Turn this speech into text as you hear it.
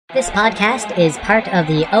This podcast is part of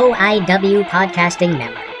the OIW Podcasting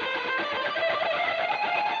Network.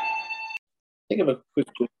 Think of a quick.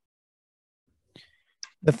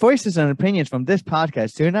 The voices and opinions from this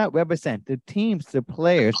podcast do not represent the teams, the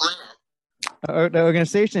players, or the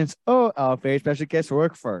organizations, or our very special guests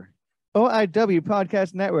work for. OIW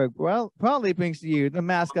Podcast Network proudly brings to you the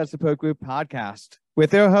Mascot Support Group podcast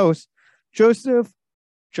with their hosts, Joseph,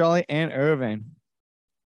 Charlie, and Irvin.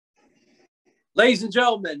 Ladies and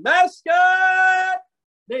gentlemen, Mascot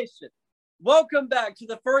Nation, welcome back to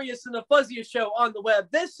the furriest and the fuzziest show on the web.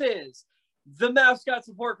 This is the Mascot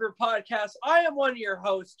Support Group podcast. I am one of your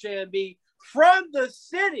hosts, JMB, from the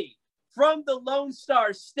city, from the Lone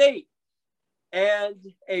Star State, and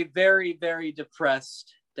a very, very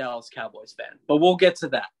depressed Dallas Cowboys fan. But we'll get to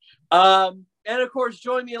that. And of course,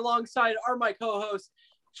 join me alongside are my co-hosts,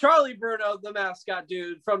 Charlie Bruno, the mascot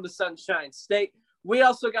dude from the Sunshine State. We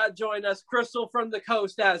also got join us, Crystal from the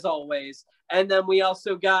coast, as always. And then we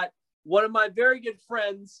also got one of my very good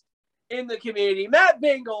friends in the community, Matt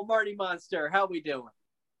Bingle, Marty Monster. How we doing?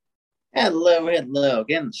 Hello.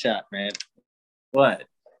 Getting the shot, man. What?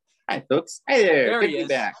 Hi, folks. Hey there. Good to be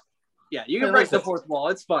back. Yeah, you can break the fourth wall.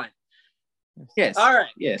 It's fine. Yes. All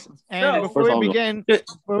right. Yes. And before we begin, good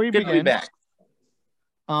to be back.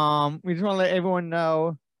 We just want to let everyone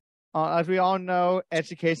know, as we all know,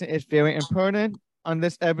 education is very important. On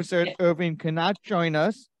this episode, Irving cannot join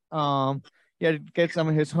us. He had to get some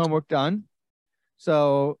of his homework done.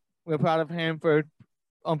 So we're proud of him for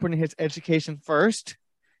putting his education first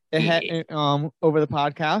over the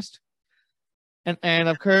podcast. And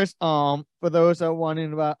of course, for those that are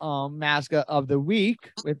wondering about Mascot of the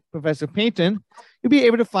Week with Professor Payton, you'll be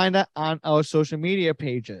able to find that on our social media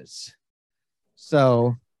pages.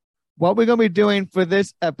 So what we're going to be doing for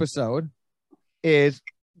this episode is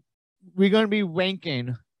we're going to be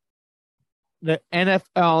ranking the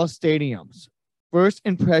NFL stadiums, first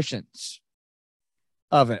impressions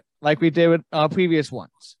of it, like we did with our previous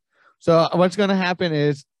ones. So what's going to happen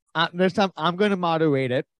is this time I'm going to moderate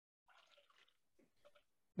it.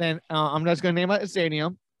 Then I'm just going to name out the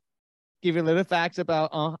stadium, give you little facts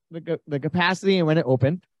about the capacity and when it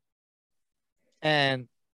opened. And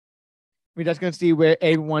we're just going to see where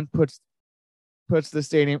everyone puts the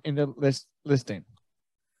stadium in the listing.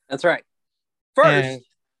 That's right. First.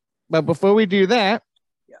 But before we do that,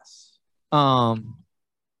 yes.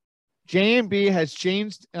 JMB has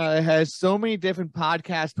changed, has so many different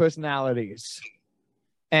podcast personalities.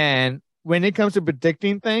 And when it comes to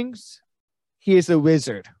predicting things, he is a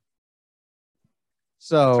wizard.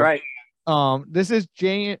 So that's right. This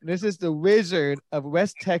is the Wizard of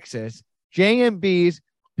West Texas, JMB's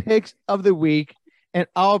picks of the week and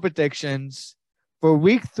our predictions for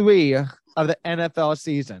week 3 of the NFL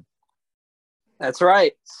season. That's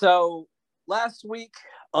right. So last week,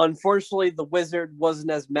 unfortunately, the Wizard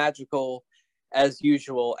wasn't as magical as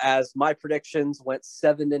usual, as my predictions went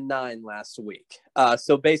 7-9 last week.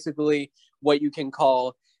 So basically what you can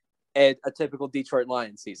call a typical Detroit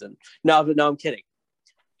Lions season. No, I'm kidding.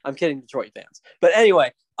 I'm kidding, Detroit fans. But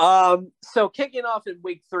anyway, so kicking off in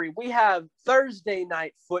week 3, we have Thursday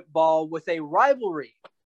night football with a rivalry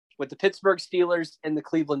with the Pittsburgh Steelers and the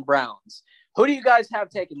Cleveland Browns. Who do you guys have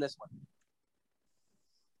taking this one?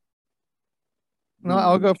 No,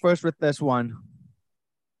 I'll go first with this one.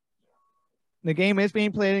 The game is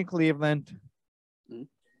being played in Cleveland,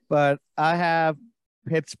 but I have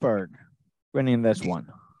Pittsburgh winning this one.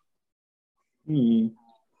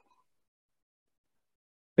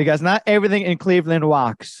 Because not everything in Cleveland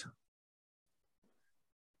walks.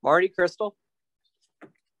 Marty, Crystal?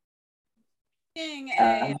 Being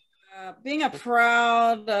a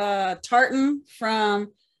proud tartan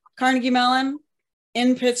from Carnegie Mellon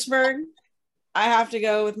in Pittsburgh, I have to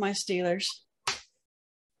go with my Steelers.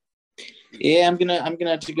 Yeah, I'm gonna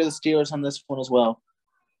have to go the Steelers on this one as well.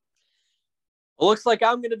 It looks like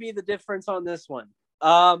I'm gonna be the difference on this one.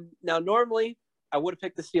 Now, normally I would have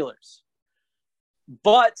picked the Steelers,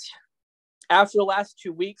 but after the last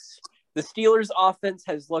 2 weeks, the Steelers' offense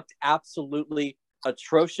has looked absolutely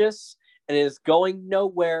atrocious and is going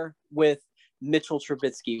nowhere with Mitchell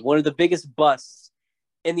Trubisky, one of the biggest busts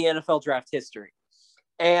in the NFL draft history.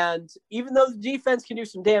 And even though the defense can do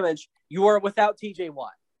some damage, you are without TJ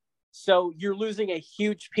Watt. So you're losing a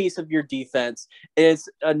huge piece of your defense. It's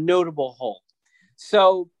a notable hole.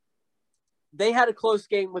 So they had a close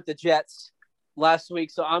game with the Jets last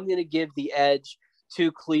week. So I'm going to give the edge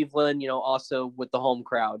to Cleveland, also with the home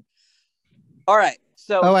crowd. All right.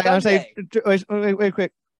 So I'll say, wait,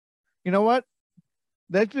 quick. You know what?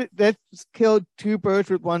 Let's kill 2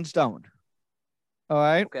 birds with 1 stone. All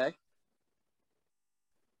right. Okay.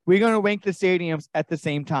 we're gonna rank the stadiums at the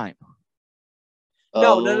same time.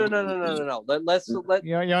 No. Let's You just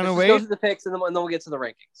wanna go wait? through the picks and then we'll get to the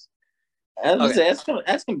rankings. I was gonna Okay. say,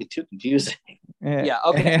 that's gonna be too confusing. Yeah.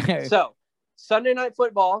 Okay. So Sunday night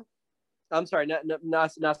football. I'm sorry,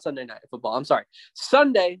 not Sunday night football. I'm sorry.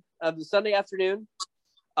 Sunday afternoon.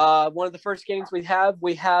 One of the first games we have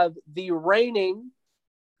the reigning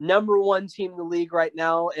number 1 team in the league right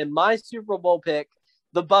now, and my Super Bowl pick,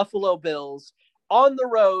 the Buffalo Bills, on the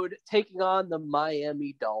road taking on the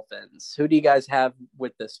Miami Dolphins. Who do you guys have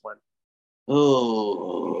with this one?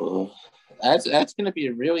 Oh, that's gonna be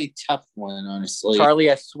a really tough one, honestly.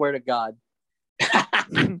 Charlie, I swear to God.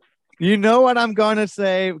 You know what I'm gonna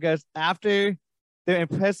say, because after the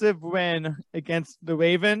impressive win against the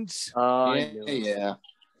Ravens, Yeah.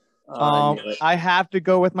 I have to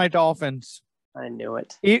go with my Dolphins. I knew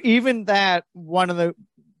it. Even that one of the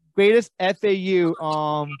greatest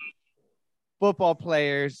FAU football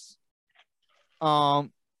players,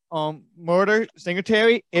 Murder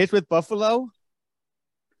Singletary, is with Buffalo.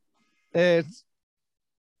 It's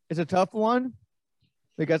a tough one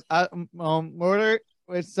because Murder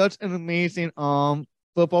is such an amazing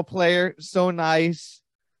football player, so nice,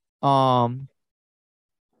 and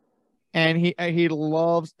he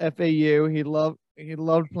loves FAU. He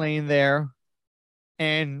loved playing there,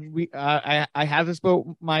 and I have to spoke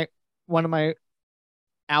one of my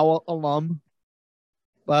Owl alum,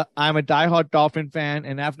 but I'm a diehard Dolphin fan,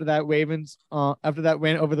 and after that win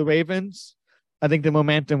over the Ravens, I think the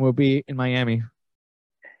momentum will be in Miami.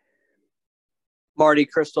 Marty,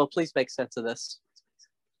 Crystal, please make sense of this.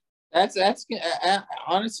 That's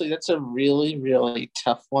honestly, that's a really, really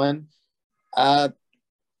tough one. The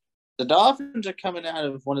Dolphins are coming out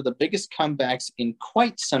of one of the biggest comebacks in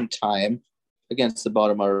quite some time against the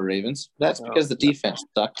Baltimore Ravens. That's because the defense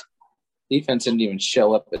sucked. Defense didn't even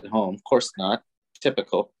show up at home. Of course not.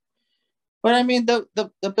 Typical. But I mean, the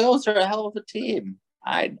Bills are a hell of a team.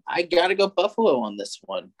 I gotta go Buffalo on this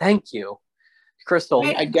one. Thank you, Crystal.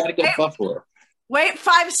 I gotta go Buffalo. Wait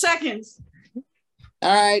 5 seconds. All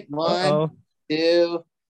right, 1, 2,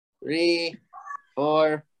 3,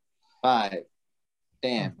 4, 5.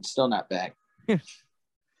 Damn, still not back.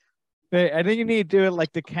 Wait, I think you need to do it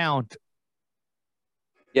like the count.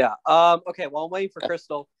 Yeah. Okay. While I'm waiting for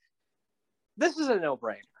Crystal, this is a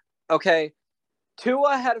no-brainer. Okay.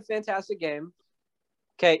 Tua had a fantastic game.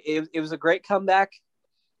 Okay. It was a great comeback.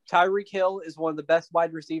 Tyreek Hill is one of the best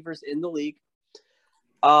wide receivers in the league.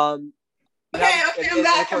 Okay,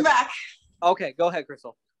 I'm back. Okay, go ahead,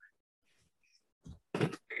 Crystal.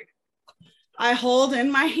 I hold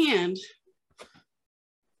in my hand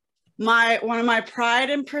one of my pride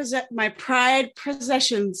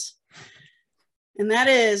possessions, and that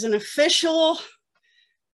is an official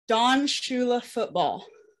Don Shula football.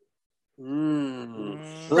 From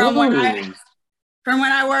when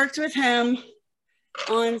I worked with him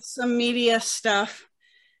on some media stuff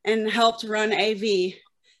and helped run AV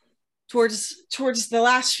towards the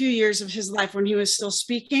last few years of his life when he was still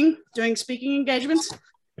doing speaking engagements,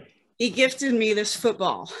 he gifted me this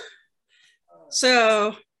football.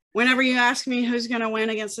 So whenever you ask me who's going to win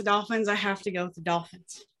against the Dolphins, I have to go with the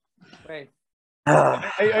Dolphins. Wait.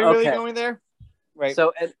 Are you really going there? Right.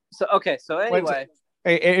 So anyway.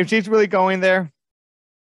 Hey, if she's really going there,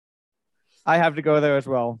 I have to go there as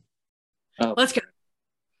well. Let's go.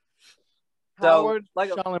 Howard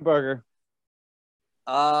Schallenberger.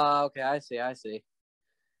 Okay, I see.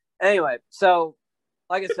 Anyway, so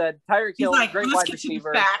like I said, Tyreek Hill, great wide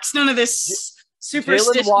receiver. Facts. None of this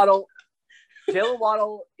superstition. Jalen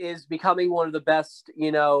Waddle is becoming one of the best,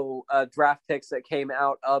 draft picks that came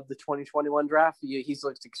out of the 2021 draft. He's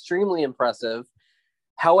looked extremely impressive.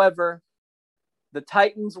 However, the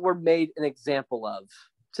Titans were made an example of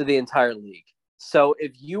to the entire league. So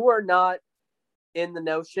if you are not in the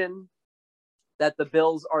notion that the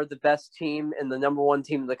Bills are the best team and the number 1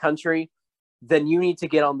 team in the country, then you need to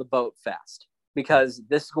get on the boat fast, because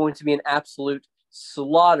this is going to be an absolute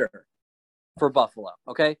slaughter for Buffalo.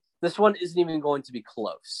 Okay. This one isn't even going to be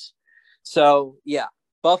close. So yeah,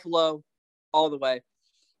 Buffalo all the way.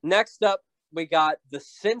 Next up, we got the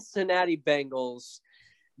Cincinnati Bengals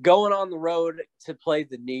going on the road to play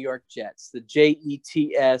the New York Jets. The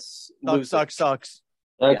Jets Sucks.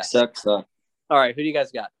 Sucks. All right, who do you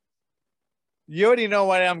guys got? You already know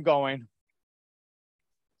where I'm going.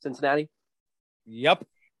 Cincinnati? Yep.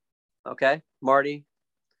 Okay. Marty?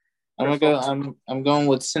 I'm going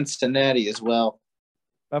with Cincinnati as well.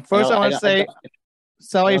 But first I want to say,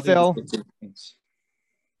 sorry, Phil.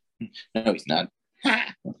 No, he's not.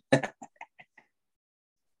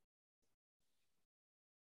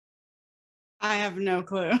 I have no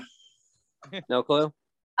clue. No clue?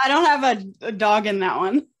 I don't have a dog in that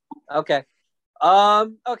one. Okay.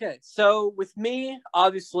 Okay. So with me,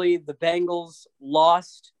 obviously the Bengals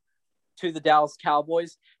lost to the Dallas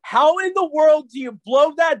Cowboys. How in the world do you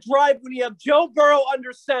blow that drive when you have Joe Burrow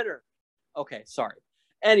under center? Okay, sorry.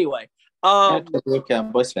 Anyway,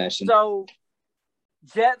 Cowboys fashion. so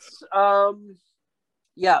Jets,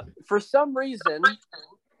 yeah, for some reason,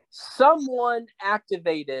 someone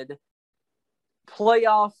activated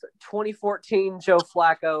playoff 2014 Joe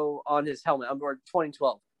Flacco on his helmet, or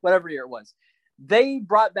 2012, whatever year it was. They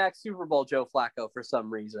brought back Super Bowl Joe Flacco for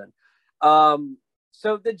some reason.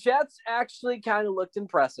 So the Jets actually kind of looked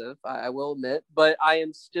impressive, I will admit, but I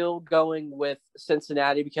am still going with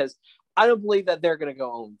Cincinnati because I don't believe that they're going to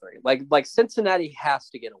go 0-3. Like Cincinnati has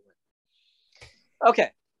to get a win.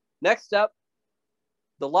 Okay, next up,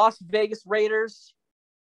 the Las Vegas Raiders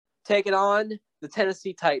taking on the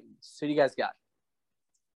Tennessee Titans. Who do you guys got?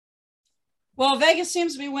 Well, Vegas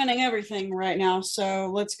seems to be winning everything right now, so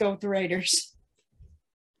let's go with the Raiders.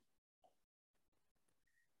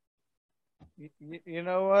 You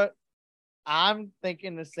know what? I'm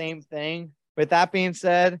thinking the same thing. With that being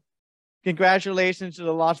said, congratulations to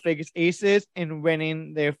the Las Vegas Aces in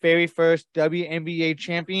winning their very first WNBA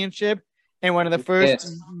championship and one of the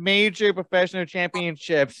first major professional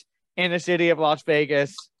championships in the city of Las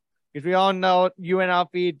Vegas. Because we all know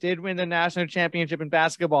UNLV did win the national championship in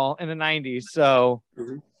basketball in the 90s. So,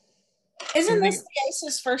 isn't this the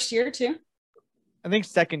Aces' first year too? I think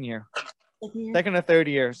second or third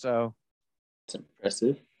year. So, it's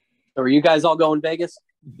impressive. So are you guys all going Vegas?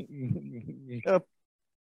 Yep.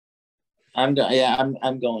 I'm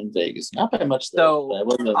going Vegas. Not by much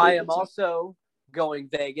though. So I am also going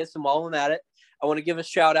Vegas. And while I'm at it, I want to give a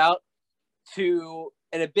shout out to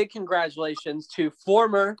and a big congratulations to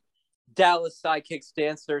former Dallas Sidekicks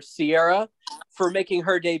dancer Sierra for making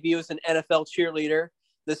her debut as an NFL cheerleader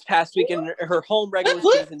this past week in her home regular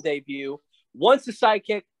season debut. Once a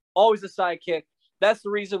sidekick, always a sidekick. That's the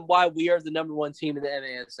reason why we are the number one team in the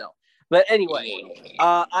NASL. But anyway,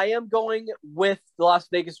 I am going with the Las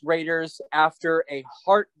Vegas Raiders after a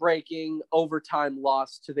heartbreaking overtime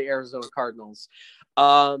loss to the Arizona Cardinals.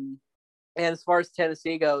 And as far as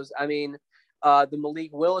Tennessee goes, I mean, the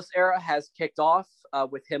Malik Willis era has kicked off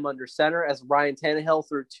with him under center as Ryan Tannehill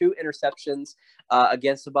threw 2 interceptions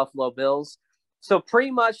against the Buffalo Bills. So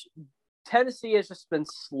pretty much Tennessee has just been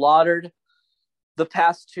slaughtered the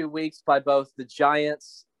past 2 weeks by both the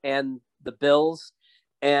Giants and the Bills.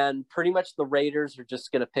 And pretty much the Raiders are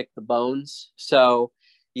just going to pick the bones. So,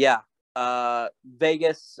 yeah,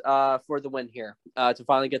 Vegas for the win here to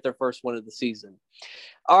finally get their first win of the season.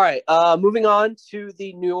 All right, moving on to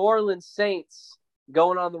the New Orleans Saints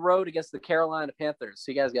going on the road against the Carolina Panthers.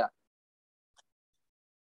 So you guys got?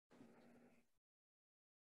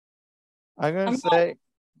 I'm going to say,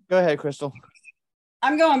 go ahead, Crystal.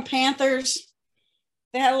 I'm going Panthers.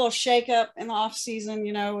 They had a little shakeup in the offseason,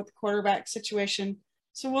 with the quarterback situation.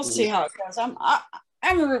 So we'll see how it goes. I'm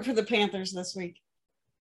a root for the Panthers this week.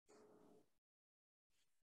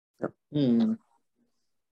 I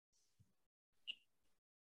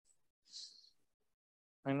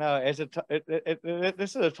know this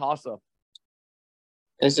is a toss-up.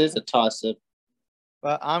 This is a toss-up.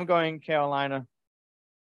 But I'm going Carolina.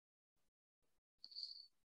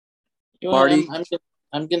 Marty?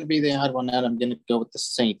 I'm going to be the odd one out. I'm going to go with the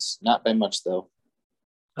Saints. Not by much, though.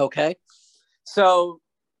 Okay. So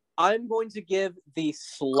I'm going to give the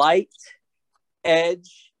slight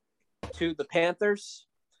edge to the Panthers.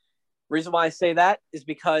 Reason why I say that is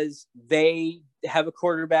because they have a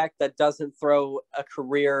quarterback that doesn't throw a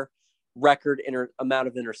career record amount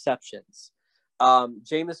of interceptions.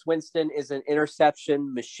 Jameis Winston is an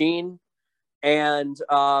interception machine. And,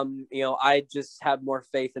 I just have more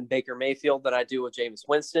faith in Baker Mayfield than I do with Jameis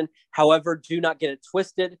Winston. However, do not get it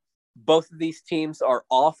twisted. Both of these teams are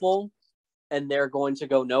awful, and they're going to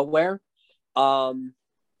go nowhere.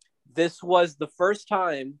 This was the first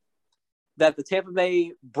time that the Tampa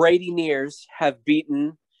Bay Bradyneers have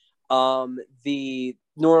beaten the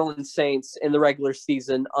New Orleans Saints in the regular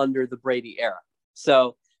season under the Brady era.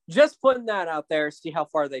 So just putting that out there, see how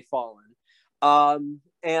far they've fallen.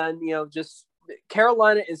 Just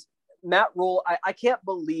Carolina is Matt Rule. I can't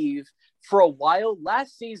believe for a while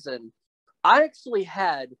last season, I actually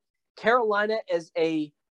had Carolina as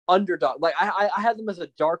a underdog. Like I had them as a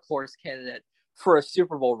dark horse candidate for a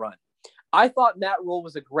Super Bowl run. I thought Matt Rule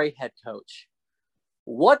was a great head coach.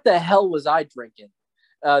 What the hell was I drinking,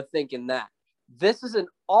 thinking that? This is an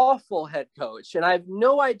awful head coach, and I have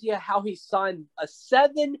no idea how he signed a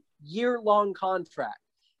 7-year-long contract.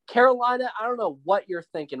 Carolina, I don't know what you're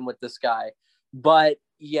thinking with this guy, but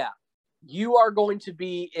yeah, you are going to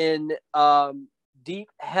be in deep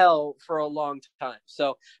hell for a long time.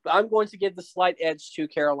 So I'm going to give the slight edge to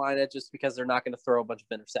Carolina just because they're not going to throw a bunch of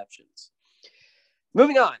interceptions.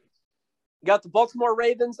 Moving on. Got the Baltimore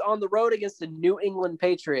Ravens on the road against the New England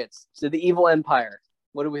Patriots to the Evil Empire.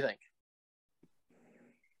 What do we think?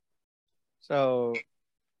 So,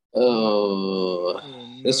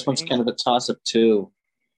 this one's kind of a toss-up too.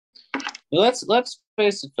 Let's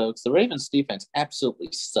face it, folks. The Ravens defense absolutely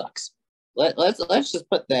sucks. Let's just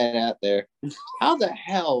put that out there. How the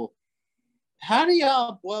hell? How do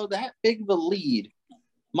y'all blow that big of a lead?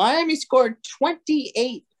 Miami scored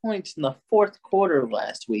 28 points in the fourth quarter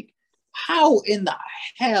last week. How in the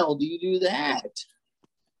hell do you do that?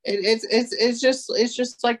 It's just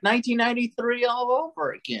like 1993 all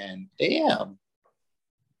over again. Damn.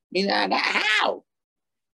 I mean, how?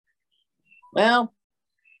 Well,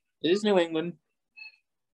 it is New England,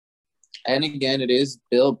 and again, it is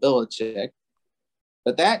Bill Belichick,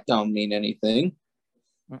 but that don't mean anything.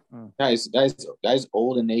 Guys,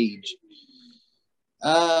 old in age.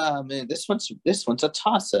 Man, this one's a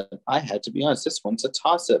toss-up. I had to be honest. This one's a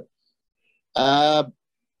toss-up. I'm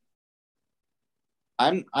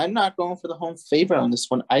not going for the home favorite on this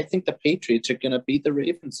one. I think the Patriots are going to beat the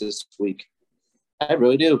Ravens this week. I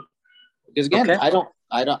really do, because again, Okay.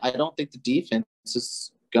 I don't think the defense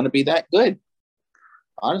is going to be that good.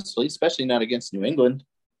 Honestly, especially not against New England.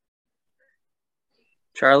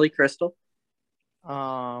 Charlie, Crystal?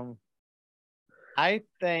 I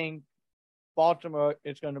think Baltimore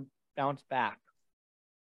is going to bounce back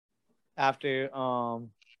after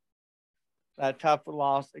that tough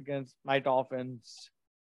loss against my Dolphins.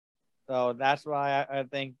 So that's why I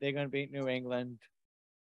think they're going to beat New England,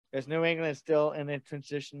 because New England is still in a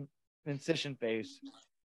transition phase.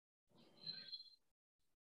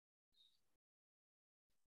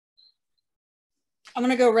 I'm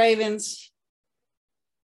going to go Ravens.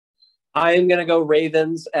 I am going to go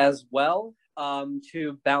Ravens as well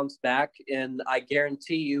to bounce back. And I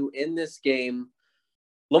guarantee you in this game,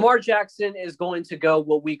 Lamar Jackson is going to go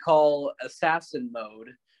what we call assassin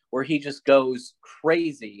mode, where he just goes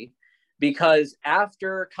crazy, because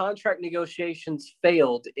after contract negotiations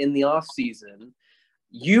failed in the offseason,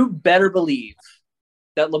 you better believe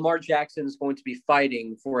that Lamar Jackson is going to be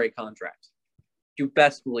fighting for a contract. You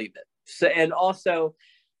best believe it. So, and also,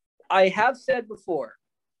 I have said before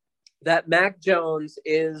that Mac Jones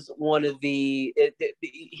is one of he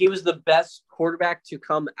was the best quarterback to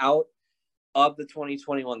come out of the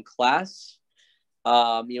 2021 class. With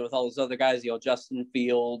all those other guys, Justin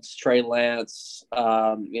Fields, Trey Lance,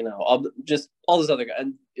 all those other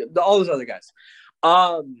guys.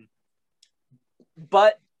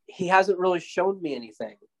 But he hasn't really shown me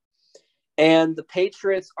anything. And the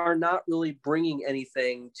Patriots are not really bringing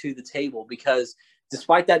anything to the table, because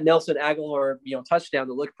despite that Nelson Aguilar, touchdown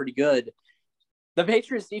that looked pretty good, the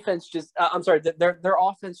Patriots defense their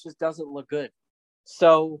offense just doesn't look good.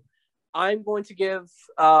 So I'm going to give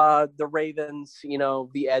the Ravens,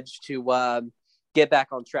 the edge to get back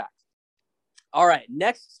on track. All right,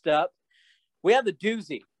 next up, we have the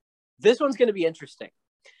doozy. This one's going to be interesting.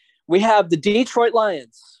 We have the Detroit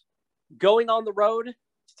Lions going on the road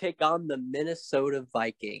to take on the Minnesota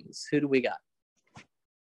Vikings. Who do we got?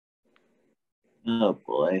 Oh,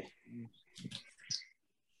 boy.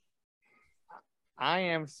 I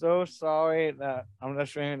am so sorry that I'm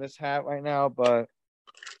just wearing this hat right now, but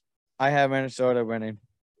I have Minnesota winning.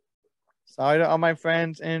 Sorry to all my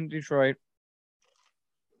friends in Detroit.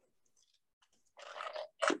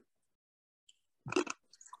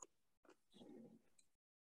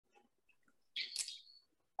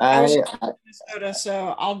 Minnesota,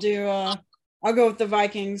 so I'll go with the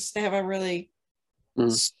Vikings. They have a really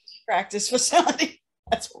practice facility.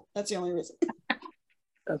 That's the only reason.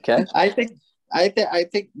 Okay. I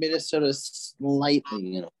think Minnesota's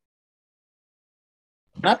slightly,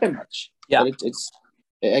 not that much. Yeah. But it's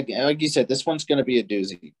like you said, this one's going to be a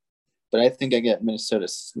doozy. But I think I get Minnesota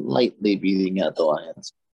slightly beating out the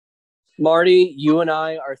Lions. Marty, you and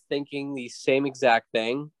I are thinking the same exact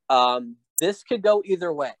thing. This could go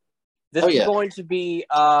either way. This is going to be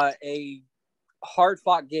a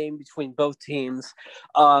hard-fought game between both teams.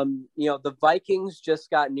 The Vikings just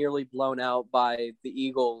got nearly blown out by the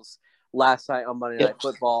Eagles last night on Monday Night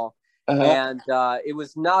Football, and it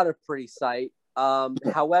was not a pretty sight.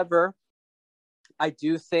 However, I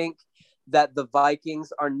do think that the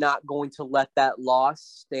Vikings are not going to let that loss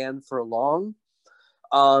stand for long.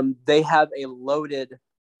 They have a loaded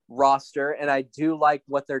roster, and I do like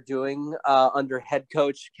what they're doing under head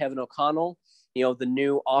coach Kevin O'Connell. The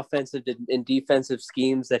new offensive and defensive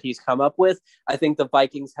schemes that he's come up with. I think the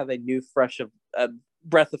Vikings have a new, fresh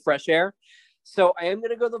breath of fresh air. So I am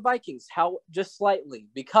going to go the Vikings, just slightly,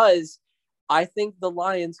 because I think the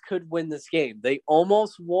Lions could win this game. They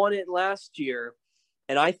almost won it last year,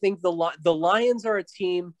 and I think the Lions are a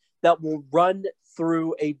team that will run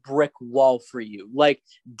through a brick wall for you. Like,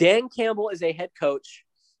 Dan Campbell is a head coach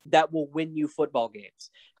that will win you football games.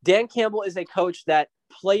 Dan Campbell is a coach that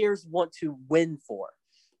players want to win for.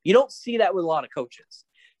 You don't see that with a lot of coaches.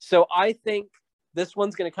 So I think this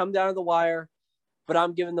one's going to come down to the wire, but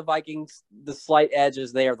I'm giving the Vikings the slight edge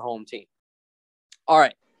as they are the home team. All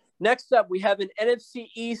right. Next up, we have an NFC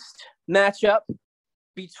East matchup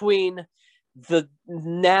between the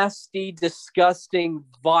nasty, disgusting,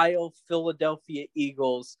 vile Philadelphia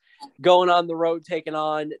Eagles going on the road, taking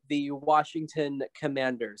on the Washington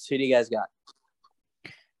Commanders. Who do you guys got?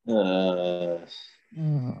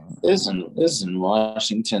 This in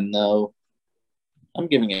Washington, though. I'm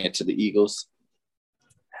giving it to the Eagles.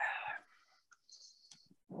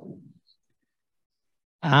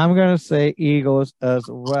 I'm going to say Eagles as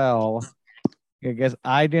well. Because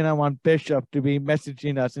I didn't want Bishop to be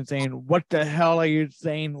messaging us and saying, what the hell are you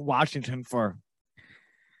saying Washington for?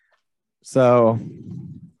 So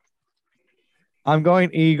I'm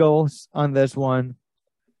going Eagles on this one.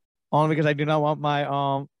 Only because I do not want my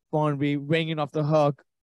phone to be ringing off the hook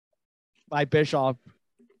by Bishop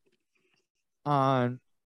on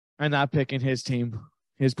and not picking his team,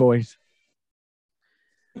 his boys.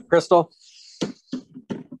 Crystal?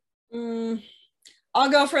 I'll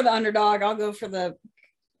go for the underdog. I'll go for the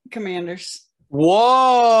Commanders. Whoa!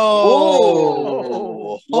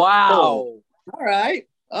 Wow! All right.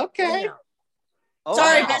 Okay. Oh,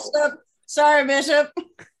 Sorry, wow. Bishop. Sorry, Bishop.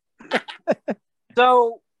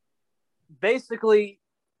 So basically,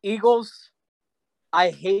 Eagles,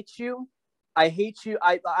 I hate you. I hate you.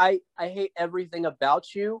 I hate everything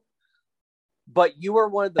about you. But you are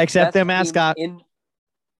one of the except best their mascot.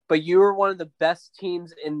 But you are one of the best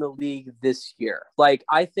teams in the league this year. Like,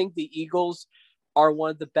 I think the Eagles are one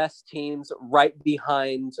of the best teams right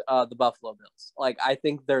behind the Buffalo Bills. Like, I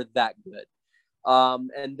think they're that good.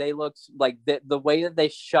 And they looked like the way that they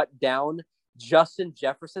shut down Justin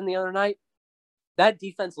Jefferson the other night, that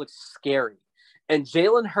defense looks scary. And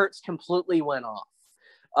Jalen Hurts completely went off.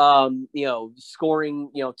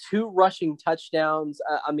 Scoring, 2 rushing touchdowns.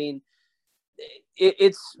 I mean,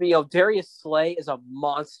 it's Darius Slay is a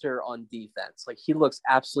monster on defense. Like, he looks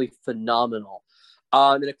absolutely phenomenal.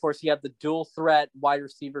 And of course, you have the dual threat wide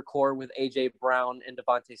receiver core with AJ Brown and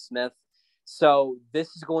Devontae Smith. So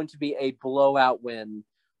this is going to be a blowout win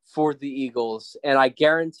for the Eagles. And I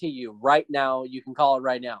guarantee you right now, you can call it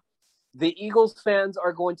right now, the Eagles fans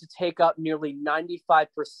are going to take up nearly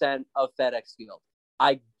 95% of FedEx Field.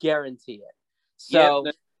 I guarantee it. So.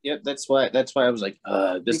 Yep, that's why I was like,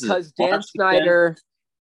 because Dan Snyder.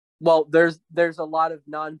 Well, there's a lot of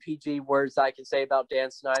non-PG words I can say about Dan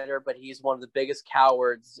Snyder, but he's one of the biggest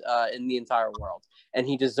cowards in the entire world, and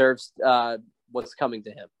he deserves what's coming to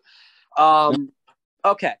him.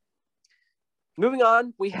 Okay, moving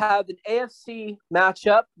on, we have an AFC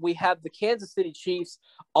matchup. We have the Kansas City Chiefs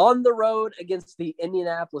on the road against the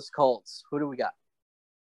Indianapolis Colts. Who do we got?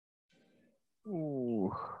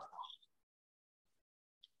 Ooh.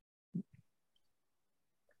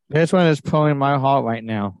 This one is pulling my heart right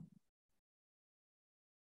now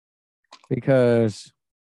because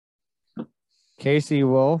Casey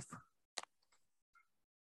Wolf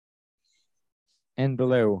and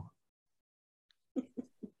Blue.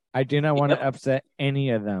 I do not want to upset any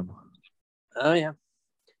of them. Oh, yeah.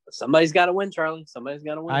 Somebody's got to win, Charlie. Somebody's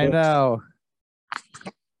got to win. I know.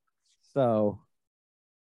 So.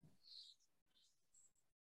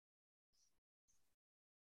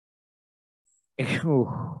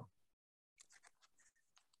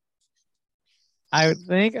 I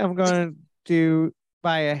think I'm going to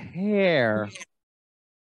by a hair,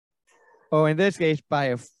 or in this case, by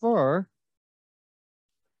a fur.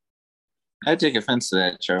 I take offense to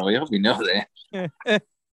that, Charlie. I hope you know that.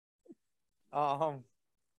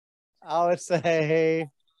 I would say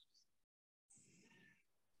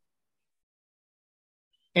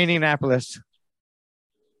Indianapolis.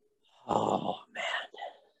 Oh, man.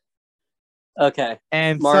 Okay.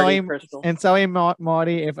 And Marty, sorry,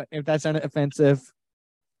 Marty, if that's offensive.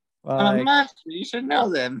 I'm a monster. You should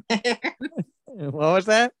know them. What was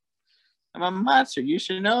that? I'm a monster. You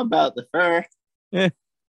should know about the fur.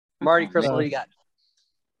 Marty, Crystal, what you got?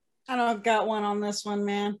 I don't got one on this one,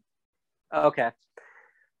 man. Okay.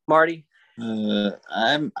 Marty?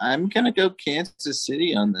 I'm gonna go Kansas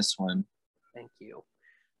City on this one. Thank you.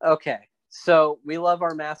 Okay. So we love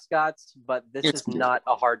our mascots, but this is not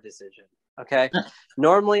a hard decision. Okay.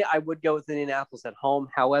 Normally I would go with Indianapolis at home.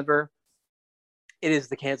 However, it is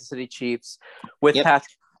the Kansas City Chiefs with Yep.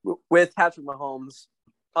 Patrick Mahomes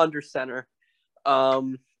under center.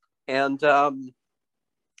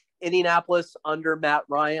 Indianapolis under Matt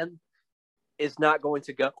Ryan is not going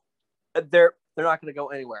to go. They're not going to go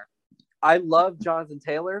anywhere. I love Jonathan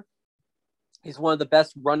Taylor. He's one of the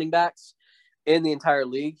best running backs in the entire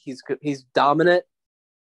league. He's dominant,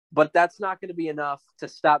 but that's not going to be enough to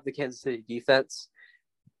stop the Kansas City defense.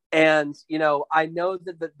 And, you know, I know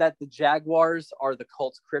that the Jaguars are the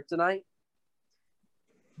Colts' kryptonite,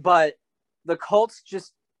 but the Colts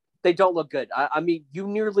they don't look good. I mean, you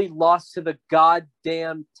nearly lost to the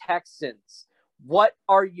goddamn Texans. What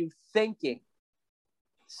are you thinking?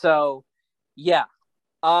 So, yeah.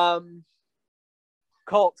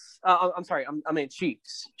 Colts. I'm sorry. I mean,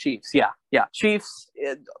 Chiefs. Chiefs. Yeah. Chiefs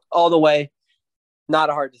all the way.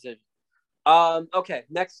 Not a hard decision. Okay.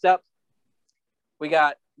 Next up, we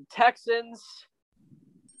got Texans.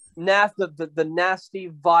 The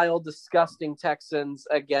nasty, vile, disgusting Texans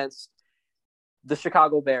against the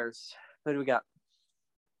Chicago Bears. Who do we got?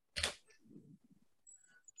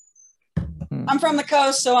 I'm from the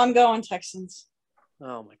coast, so I'm going Texans.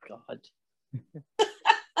 Oh my God.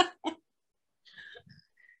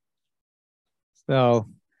 So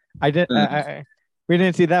we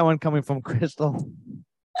didn't see that one coming from Crystal.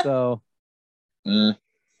 So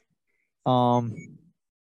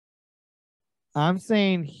I'm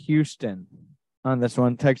saying Houston on this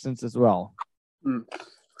one, Texans as well.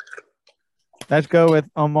 Let's go with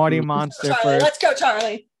Marty Monster Charlie, first. let's go,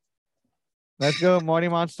 Charlie. Let's go with Marty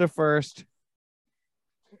Monster first.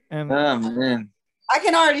 And Oh man. I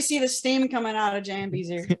can already see the steam coming out of JMB's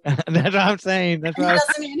ear. that's what I'm saying. That's He why.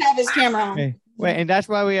 doesn't even have his camera on. Okay. Wait, and that's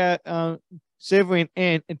why we are shivering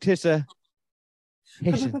in anticipation.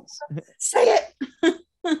 Say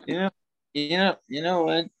it. You know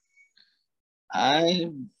what?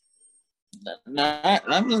 I'm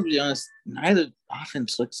gonna be honest, neither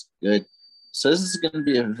offense looks good. So this is gonna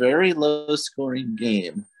be a very low scoring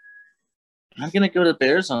game. I'm gonna go to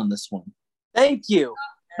Bears on this one. Thank you.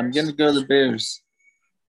 I'm gonna go to the Bears.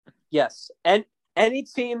 Yes. And any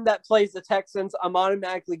team that plays the Texans, I'm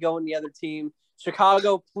automatically going the other team.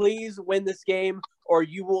 Chicago, please win this game or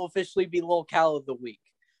you will officially be locale of the week.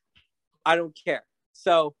 I don't care.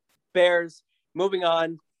 So, Bears, moving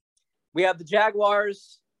on. We have the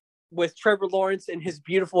Jaguars with Trevor Lawrence and his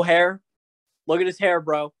beautiful hair. Look at his hair,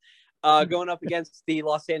 bro. Going up against the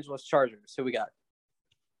Los Angeles Chargers. Who we got?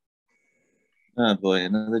 Oh boy,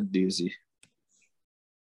 another doozy.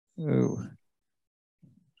 Ooh.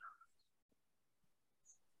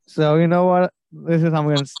 So you know what? This is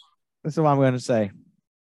what I'm gonna say.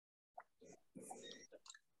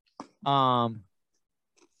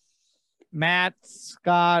 Matt,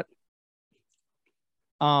 Scott,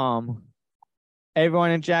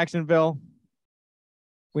 everyone in Jacksonville,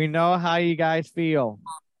 we know how you guys feel.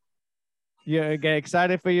 You get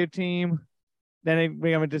excited for your team, then it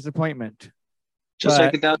become a disappointment. Just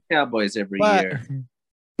like the Dallas Cowboys every year.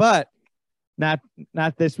 But not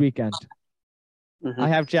this weekend. Mm-hmm. I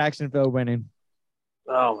have Jacksonville winning.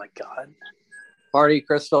 Oh my God. Marty,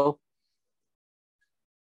 Crystal.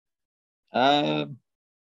 Kind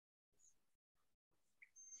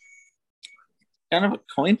of a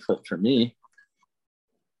coin flip for me.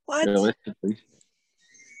 What? Realistically.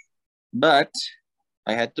 But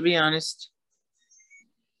I had to be honest.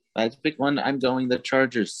 If I had to pick one, I'm going the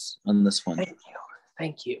Chargers on this one.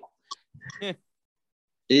 Thank you.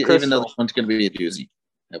 Even though this one's going to be a doozy,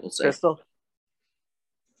 I will say. Crystal.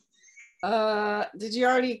 Did you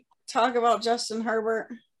already talk about Justin Herbert?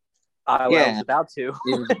 I was about to.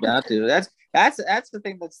 He was about to. That's the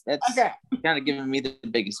thing that's Okay. kind of giving me the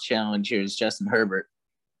biggest challenge here is Justin Herbert.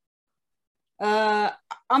 I'm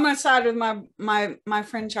gonna side with my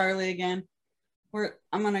friend Charlie again.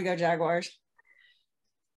 I'm gonna go Jaguars.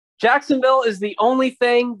 Jacksonville is the only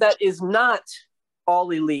thing that is not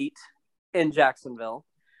all elite in Jacksonville.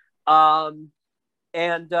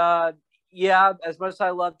 Yeah, as much as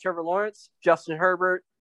I love Trevor Lawrence, Justin Herbert,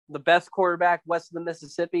 the best quarterback west of the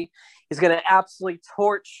Mississippi, he's going to absolutely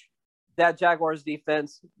torch that Jaguars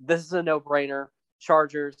defense. This is a no-brainer.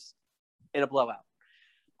 Chargers in a blowout.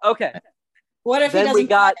 Okay. What if then he doesn't we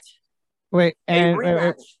got Wait, a and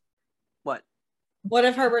rematch? What? What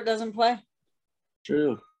if Herbert doesn't play?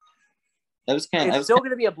 True. That was kind of. It's still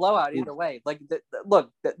going to be a blowout either way. Like,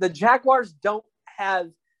 look, the Jaguars don't have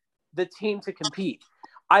the team to compete.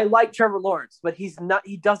 I like Trevor Lawrence, but he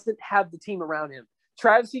doesn't have the team around him.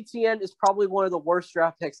 Travis Etienne is probably one of the worst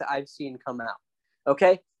draft picks that I've seen come out.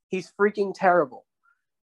 Okay? He's freaking terrible.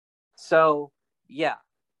 So, yeah.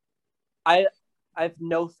 I have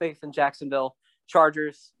no faith in Jacksonville.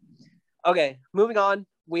 Chargers. Okay, moving on.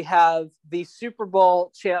 We have the Super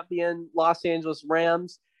Bowl champion Los Angeles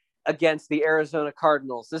Rams against the Arizona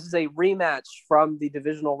Cardinals. This is a rematch from the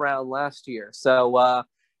divisional round last year. So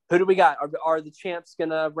who do we got? Are the champs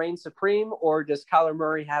going to reign supreme, or does Kyler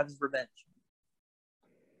Murray have his revenge?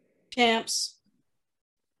 Champs.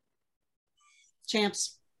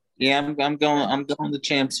 Yeah, I'm going the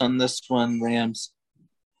champs on this one, Rams.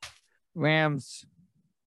 Rams.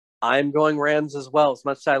 I'm going Rams as well. As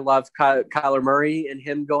much as I love Kyler Murray and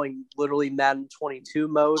him going literally Madden 22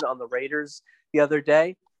 mode on the Raiders the other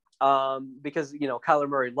day, because Kyler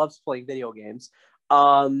Murray loves playing video games.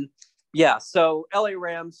 Yeah, so LA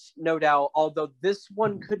Rams, no doubt. Although this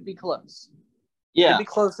one could be close. Yeah, could be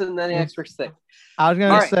closer than any experts think. I was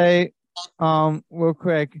gonna say, real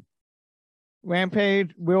quick,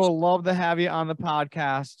 Rampage, we will love to have you on the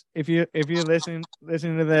podcast. If you listen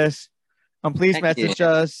to this, please message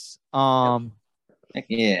us.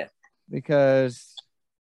 Yeah. Because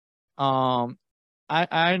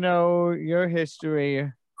I know your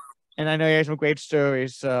history, and I know you have some great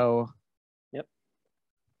stories. So yep.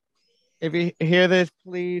 If you hear this,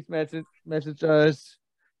 please message us.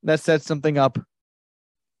 Let's set something up.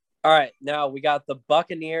 All right, now we got the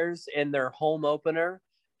Buccaneers in their home opener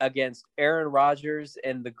against Aaron Rodgers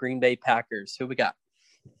and the Green Bay Packers. Who we got?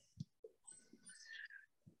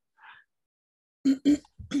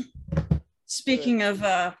 Speaking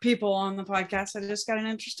of people on the podcast, I just got an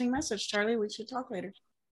interesting message. Charlie, we should talk later.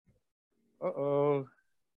 Uh-oh.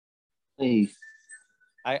 Hey.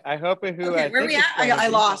 I hope it who Okay, where we at? I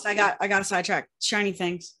lost. I got a sidetrack. Shiny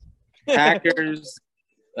things. Packers,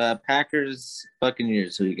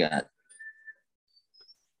 Buccaneers. Who you got?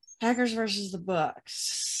 Packers versus the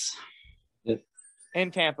Bucks. Yep.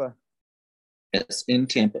 In Tampa. Yes, in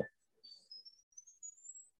Tampa.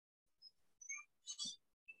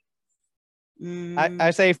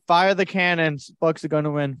 I say fire the cannons. Bucks are going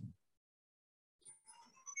to win.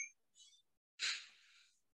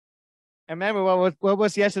 And remember, what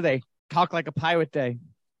was yesterday? Talk like a pirate day.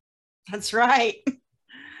 That's right.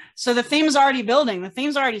 So the theme's already building. The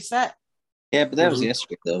theme's already set. Yeah, but that was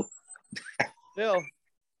yesterday, though. Still.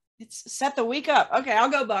 It's set the week up. Okay,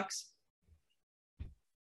 I'll go Bucks.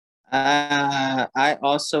 I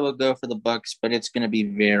also will go for the Bucks, but it's going to be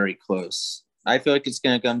very close. I feel like it's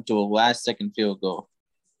going to come to a last-second field goal.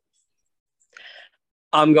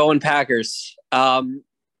 I'm going Packers.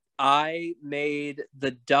 I made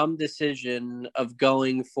the dumb decision of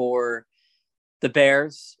going for the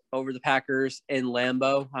Bears over the Packers in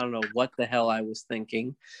Lambeau. I don't know what the hell I was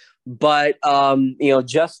thinking. But,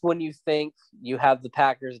 just when you think you have the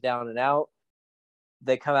Packers down and out,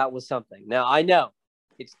 they come out with something. Now, I know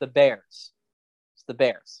it's the Bears.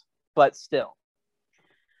 But still.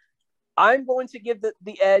 I'm going to give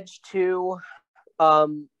the edge to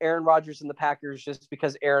Aaron Rodgers and the Packers just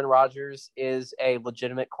because Aaron Rodgers is a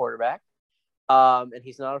legitimate quarterback. And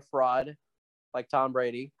he's not a fraud like Tom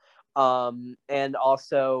Brady. And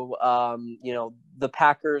also, the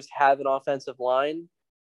Packers have an offensive line,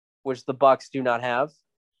 which the Bucks do not have.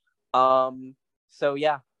 So,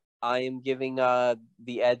 yeah, I am giving the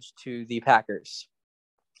edge to the Packers.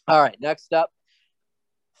 All right, next up,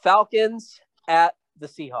 Falcons at the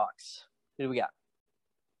Seahawks. Who do we got?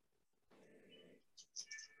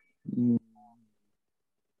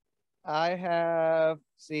 I have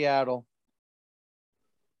Seattle.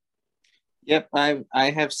 Yep, I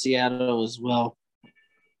have Seattle as well.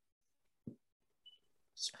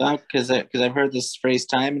 Because I've heard this phrase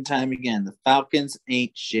time and time again. The Falcons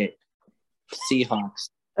ain't shit. Seahawks.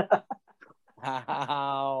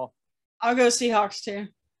 Wow. I'll go Seahawks too.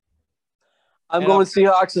 I'm going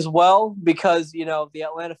Seahawks as well because, the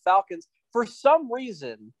Atlanta Falcons, for some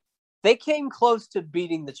reason, they came close to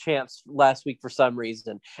beating the champs last week for some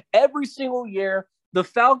reason. Every single year, the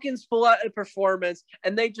Falcons pull out a performance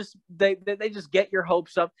and they just get your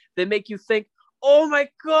hopes up. They make you think, oh my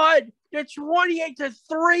God, the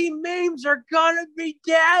 28-3 memes are gonna be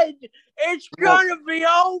dead. It's gonna be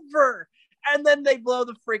over. And then they blow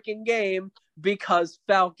the freaking game because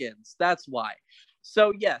Falcons. That's why.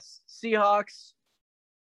 So yes, Seahawks.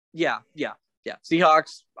 Yeah.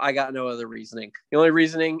 Seahawks, I got no other reasoning. The only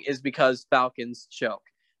reasoning is because Falcons choke.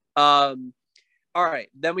 All right.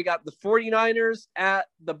 Then we got the 49ers at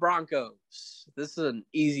the Broncos. This is an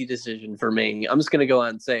easy decision for me. I'm just going to go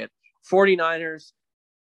ahead and say it. 49ers.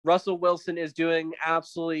 Russell Wilson is doing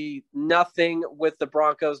absolutely nothing with the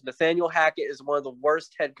Broncos. Nathaniel Hackett is one of the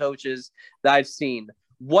worst head coaches that I've seen.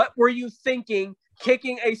 What were you thinking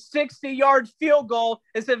kicking a 60-yard field goal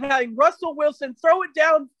instead of having Russell Wilson throw it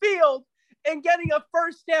downfield and getting a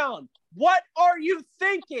first down? What are you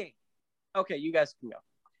thinking? Okay, you guys can go.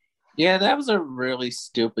 Yeah, that was a really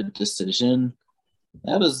stupid decision.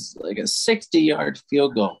 That was like a 60-yard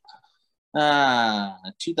field goal.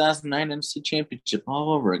 2009 NFC Championship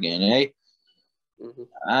all over again, eh? Mhm.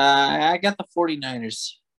 I got the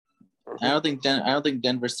 49ers. Mhm. I don't think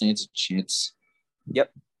Denver stands a chance.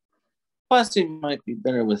 Yep. Plus, they might be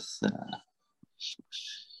better with.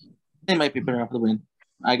 They might be better off the win.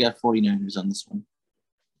 I got 49ers on this one.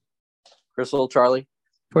 Crystal, Charlie.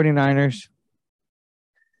 49ers.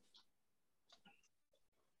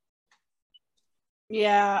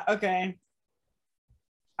 Yeah, okay.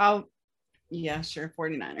 Yeah, sure,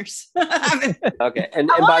 49ers. Okay. And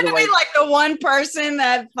I by wanted the to way, be like the one person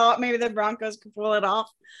that thought maybe the Broncos could pull it off,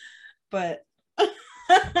 but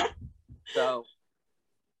so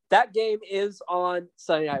that game is on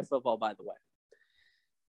Sunday Night Football, by the way.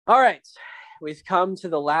 All right. We've come to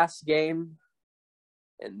the last game,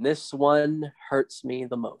 and this one hurts me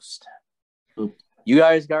the most. You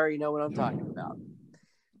guys already know what I'm talking about.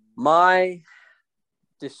 My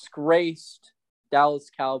disgraced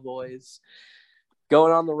Dallas Cowboys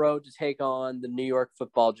going on the road to take on the New York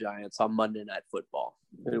Football Giants on Monday Night Football.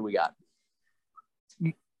 Who do we got?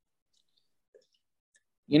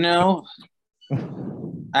 You know,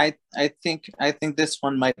 I think this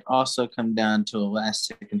one might also come down to a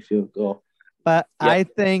last-second field goal. But Yep. I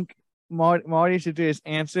think Marty should do his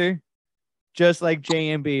answer just like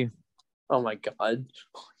JMB. Oh my God.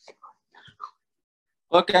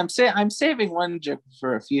 Look, I'm saving one joke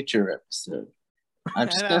for a future episode. I'm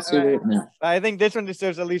just gonna say it now. I think this one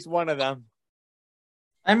deserves at least one of them.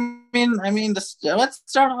 I mean, let's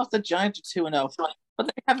start off the Giants at 2-0, but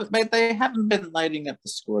they haven't been lighting up the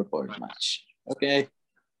scoreboard much. Okay,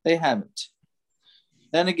 they haven't.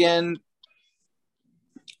 Then again,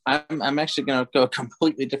 I'm actually gonna go a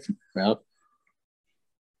completely different route.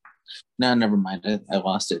 No, never mind. I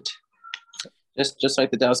lost it. Just like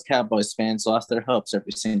the Dallas Cowboys fans lost their hopes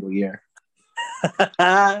every single year.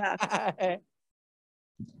 I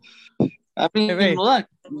mean, Hey, look.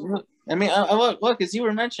 Look, as you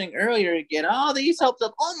were mentioning earlier, again, all these hopes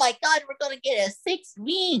of, oh my God, we're gonna get a 6th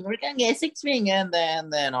ring. We're gonna get a 6th ring, and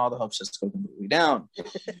then all the hopes just go completely down.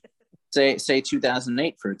 say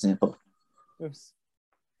 2008, for example. Oops.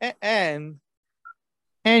 And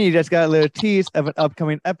you just got a little tease of an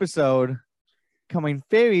upcoming episode coming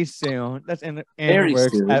very soon. That's in the Very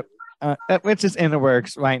works. soon. Which is in the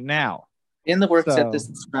works right now. In the works So- at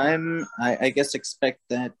this time, I guess expect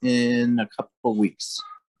that in a couple of weeks.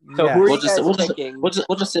 So Yes. who are We'll you just guys picking? we'll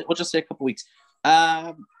just say a couple weeks.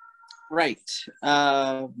 Right.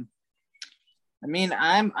 I mean,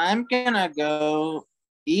 I'm gonna go.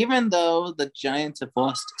 Even though the Giants have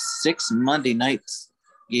lost 6 Monday night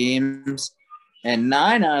games and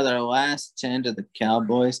 9 out of their last 10 to the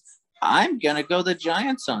Cowboys, I'm gonna go the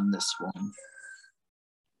Giants on this one.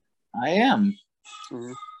 I am.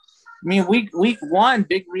 Mhm. I mean, week 1,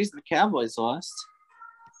 big reason the Cowboys lost.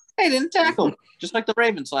 They didn't tackle, just like the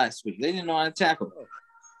Ravens last week. They didn't know how to tackle.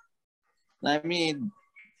 I mean,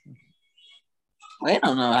 they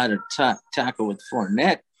don't know how to tackle with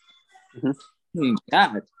Fournette. Mhm. I mean,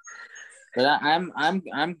 God. But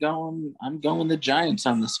I'm going the Giants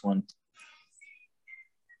on this one.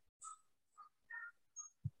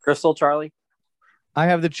 Crystal, Charlie. I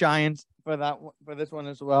have the Giants for this one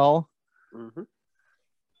as well. Mm-hmm.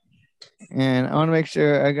 And I want to make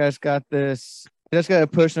sure I guys got this. I just got a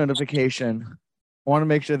push notification. I want to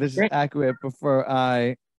make sure this is Great. accurate before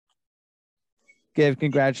I give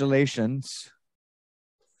congratulations.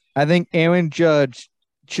 I think Aaron Judge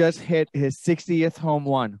just hit his 60th home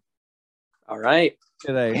run All right.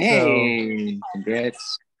 today. Hey,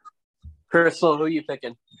 congrats. Crystal, who are you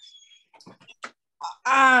picking?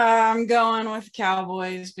 I'm going with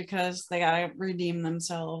Cowboys because they gotta redeem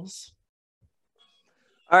themselves.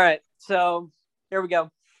 All right. So here we go.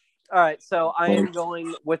 All right. So I am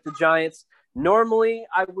going with the Giants. Normally,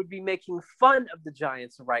 I would be making fun of the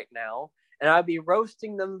Giants right now, and I'd be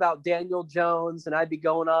roasting them about Daniel Jones, and I'd be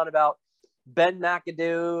going on about Ben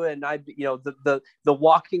McAdoo, and I'd be, the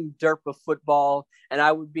walking derp of football, and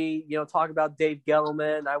I would be, talking about Dave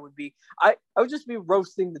Gettleman. I would just be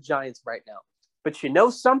roasting the Giants right now. But you know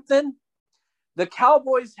something? The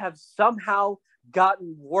Cowboys have somehow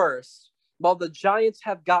gotten worse while the Giants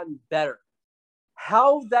have gotten better.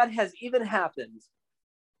 How that has even happened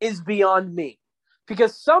is beyond me.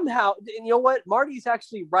 Because somehow, and you know what? Marty's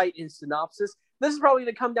actually right in synopsis. This is probably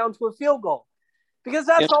going to come down to a field goal. Because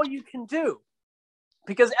that's all you can do.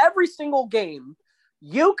 Because every single game,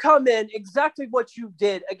 you come in exactly what you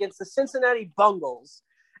did against the Cincinnati Bengals,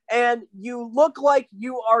 and you look like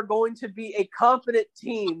you are going to be a confident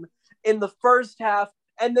team in the first half,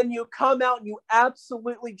 and then you come out and you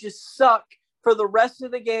absolutely just suck for the rest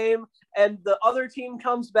of the game, and the other team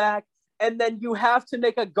comes back, and then you have to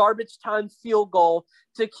make a garbage time field goal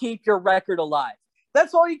to keep your record alive.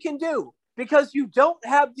 That's all you can do, because you don't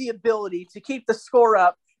have the ability to keep the score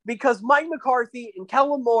up, because Mike McCarthy and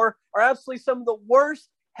Kellen Moore are absolutely some of the worst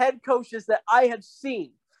head coaches that I have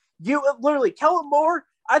seen. You literally, Kellen Moore,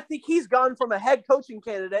 I think he's gone from a head coaching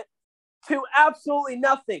candidate to absolutely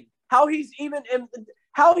nothing. How he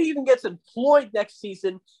even gets employed next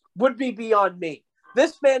season would be beyond me.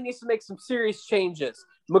 This man needs to make some serious changes.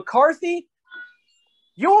 McCarthy,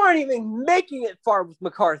 you aren't even making it far with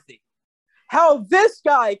McCarthy. How this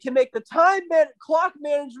guy can make the clock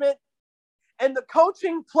management and the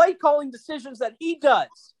coaching play calling decisions that he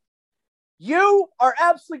does. You are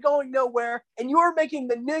absolutely going nowhere, and you are making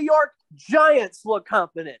the New York Giants look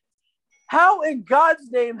competent. How in God's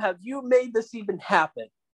name have you made this even happen?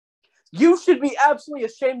 You should be absolutely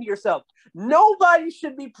ashamed of yourself. Nobody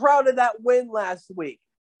should be proud of that win last week.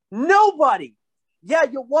 Nobody. Yeah,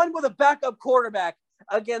 you won with a backup quarterback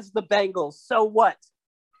against the Bengals. So what?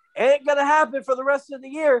 Ain't going to happen for the rest of the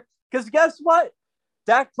year, because guess what?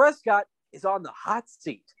 Dak Prescott is on the hot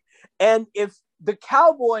seat. And if the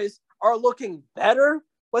Cowboys are looking better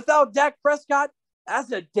without Dak Prescott,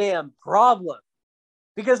 that's a damn problem.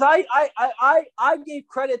 Because I gave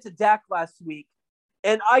credit to Dak last week,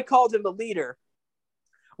 and I called him a leader.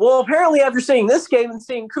 Well, apparently after seeing this game and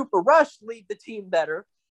seeing Cooper Rush lead the team better,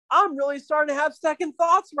 I'm really starting to have second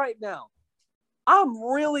thoughts right now. I'm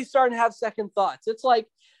really starting to have second thoughts. It's like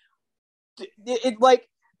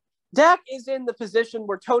Dak is in the position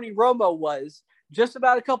where Tony Romo was just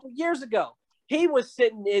about a couple years ago. He was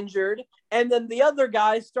sitting injured, and then the other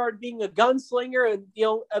guy started being a gunslinger and,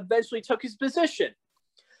 eventually took his position.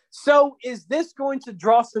 So is this going to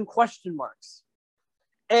draw some question marks?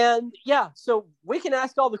 And yeah, so we can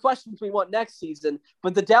ask all the questions we want next season,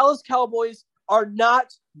 but the Dallas Cowboys are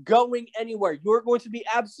not going anywhere. You're going to be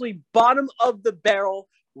absolutely bottom of the barrel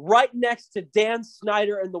right next to Dan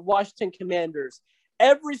Snyder and the Washington Commanders.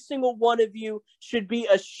 Every single one of you should be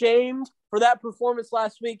ashamed for that performance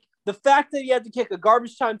last week. The fact that you had to kick a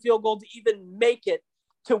garbage time field goal to even make it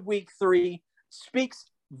to week 3 speaks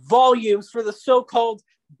volumes for the so-called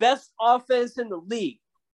best offense in the league.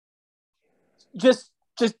 Just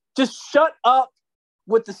shut up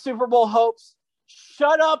with the Super Bowl hopes.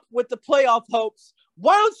 Shut up with the playoff hopes.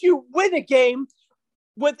 Why don't you win a game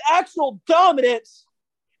with actual dominance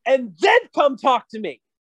and then come talk to me?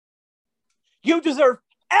 You deserve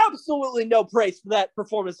absolutely no praise for that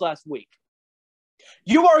performance last week.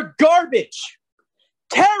 You are garbage.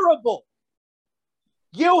 Terrible.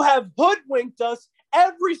 You have hoodwinked us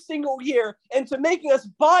every single year into making us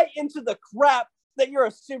buy into the crap that you're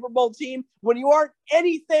a Super Bowl team when you aren't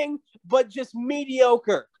anything but just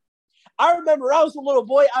mediocre. I remember I was a little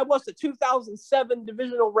boy. I watched the 2007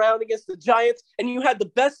 divisional round against the Giants, and you had the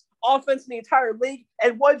best offense in the entire league.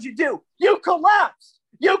 And what did you do? You collapsed.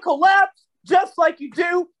 You collapsed just like you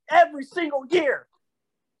do every single year.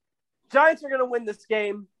 Giants are going to win this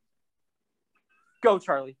game. Go,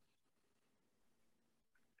 Charlie.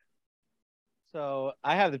 So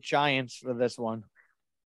I have the Giants for this one.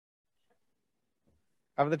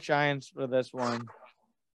 I have the Giants for this one.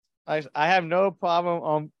 I have no problem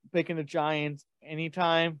on picking the Giants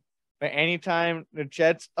anytime, but anytime the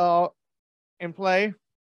Jets are in play,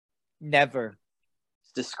 never.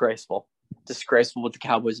 It's disgraceful. Disgraceful what the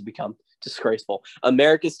Cowboys have become. Disgraceful.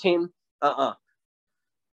 America's team? No.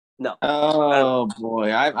 Oh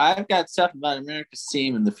boy, I've got stuff about America's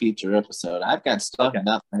team in the future episode. I've got stuff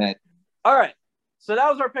about that. All right. So that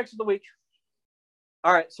was our picks of the week.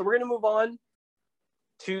 All right. So we're going to move on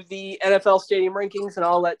to the NFL stadium rankings, and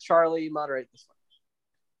I'll let Charlie moderate this one.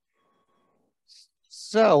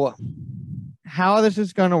 So, how this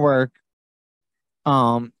is going to work?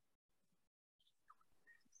 A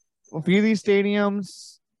few of these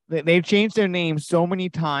stadiums, they've changed their names so many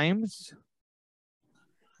times.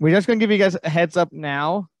 We're just going to give you guys a heads up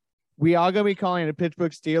now. We are going to be calling the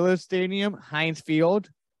Pittsburgh Steelers Stadium Heinz Field,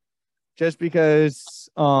 just because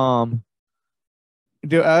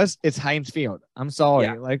to us it's Heinz Field. I'm sorry,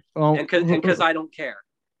 and because I don't care.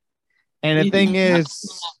 And the thing is,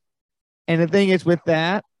 with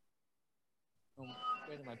that, where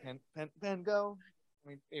did my pen go?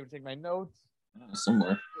 Let me able to take my notes.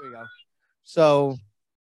 Somewhere. Here we go. So,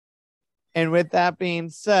 and with that being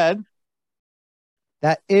said,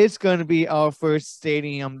 that is going to be our first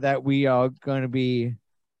stadium that we are going to be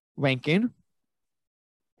ranking.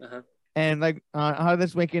 Uh-huh. And how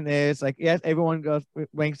this ranking is, yes, everyone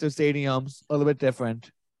ranks their stadiums a little bit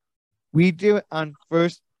different. We do it on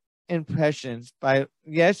first impressions by,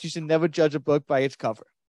 yes, you should never judge a book by its cover.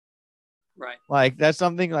 Right. Like that's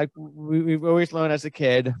something like we've always learned as a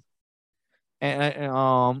kid,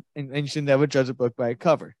 and you should never judge a book by a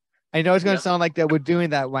cover. I know it's going to sound like that we're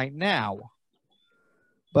doing that right now,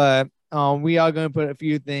 but we are going to put a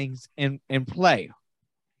few things in play.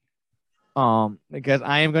 Because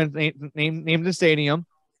I am going to name the stadium,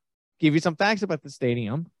 give you some facts about the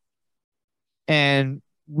stadium, and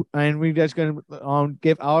we're just going to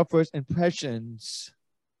give our first impressions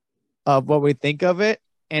of what we think of it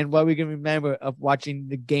and what we can remember of watching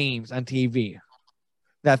the games on TV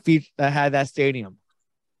that had that stadium.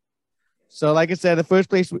 So, like I said, the first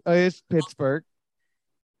place is Pittsburgh,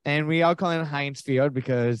 and we are calling it Heinz Field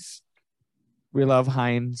because we love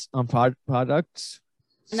Heinz products.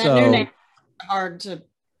 And that new name is hard to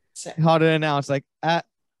say. Hard to announce, like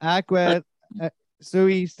Aqua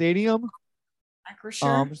Sui Stadium.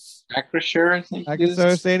 Acrisure, I think.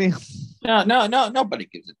 Acrisure Stadium. No, nobody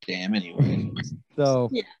gives a damn anyway. So,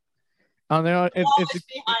 yeah. It's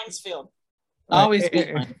Heinz Field. Always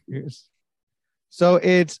So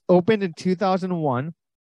it's opened in 2001.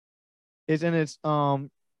 It's in its 21st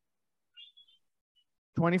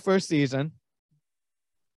season.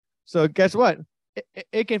 So guess what?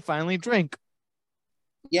 It can finally drink.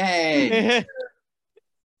 Yay!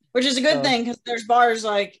 Which is a good thing because there's bars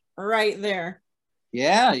like right there.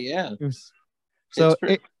 Yeah. So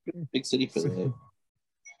big city for that.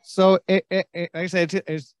 So it like I said,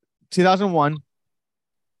 it's 2001.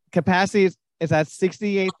 Capacity is at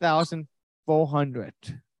 68,400.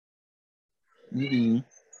 Mm-hmm.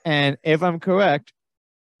 And if I'm correct,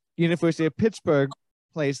 University of Pittsburgh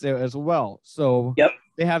plays there as well. So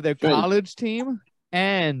they have their college team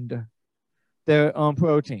and their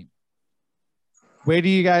pro team. Where do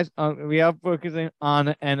you guys? We are focusing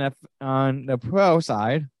on on the pro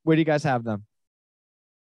side. Where do you guys have them?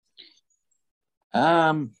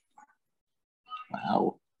 Wow.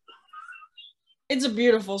 It's a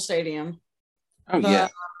beautiful stadium. Oh yeah.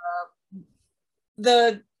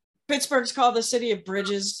 The Pittsburgh's called the City of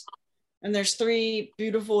Bridges, and there's 3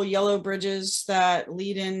 beautiful yellow bridges that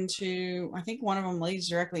lead into. I think one of them leads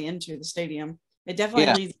directly into the stadium. It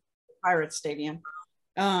definitely leads to the Pirates Stadium.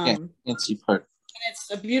 Fancy part. And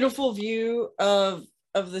it's a beautiful view of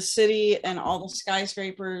the city and all the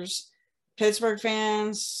skyscrapers. Pittsburgh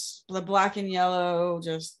fans, the black and yellow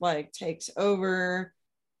just like takes over.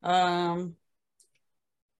 A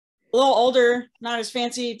little older, not as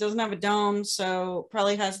fancy, doesn't have a dome, so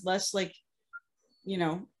probably has less like,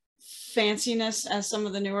 fanciness as some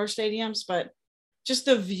of the newer stadiums, but just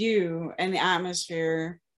the view and the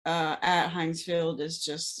atmosphere at Heinz Field is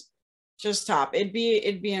just top. It'd be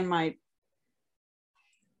in my,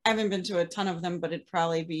 I haven't been to a ton of them, but it'd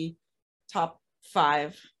probably be top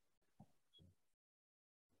 5.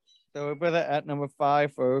 So we put it at number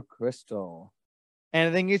 5 for Crystal. And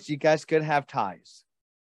the thing is, you guys could have ties.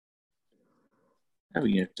 How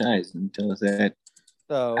we have ties and tell us that.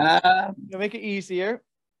 So to make it easier,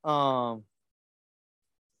 Marty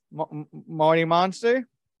Monster.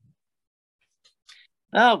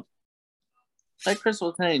 Oh, like Crystal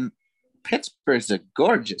was saying, Pittsburgh's a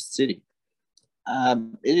gorgeous city.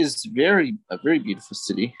 It is a very beautiful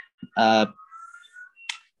city. PNC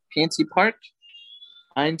Park,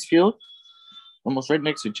 Heinz Field, almost right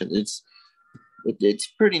next to each other. It's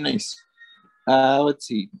pretty nice. Let's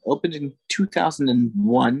see. Opened in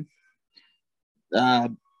 2001.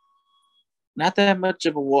 Not that much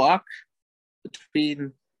of a walk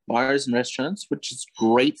between bars and restaurants, which is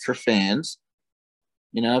great for fans.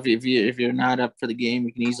 If you're not up for the game,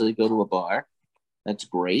 you can easily go to a bar. That's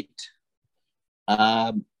great.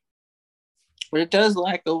 But it does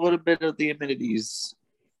lack a little bit of the amenities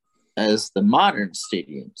as the modern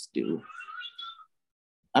stadiums do.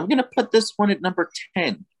 I'm going to put this one at number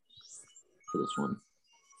 10 for this one.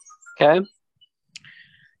 Okay.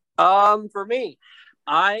 For me,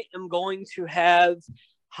 I am going to have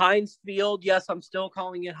Heinz Field. Yes, I'm still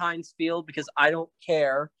calling it Heinz Field because I don't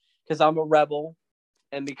care, because I'm a rebel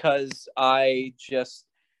and because I just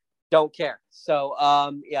don't care. So,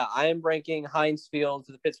 I am ranking Heinz Field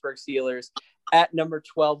to the Pittsburgh Steelers at number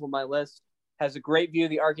 12 on my list. Has a great view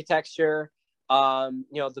of the architecture,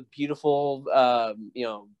 the beautiful,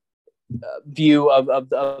 view of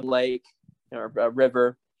the lake or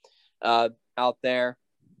river out there.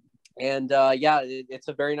 And it's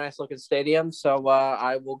a very nice looking stadium. So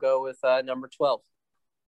I will go with number 12.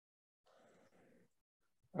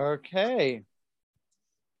 Okay.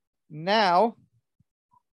 Now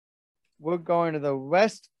we're going to the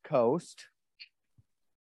West Coast.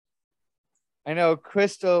 I know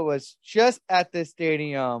Crystal was just at the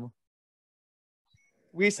stadium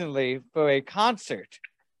recently for a concert.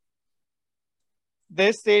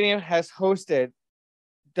 This stadium has hosted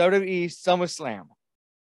WWE SummerSlam.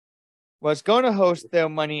 Was going to host their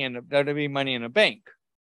WWE Money in the Bank.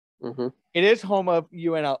 Mm-hmm. It is home of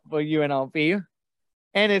UNLV,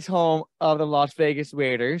 and it's home of the Las Vegas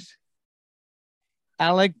Raiders.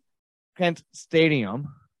 Alec Kent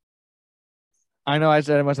Stadium. I know I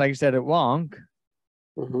said it, like you said it wrong.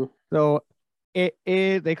 Mm-hmm. So it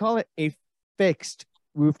is. They call it a fixed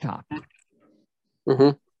rooftop.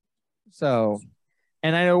 Mm-hmm. So,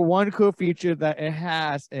 and I know one cool feature that it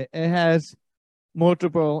has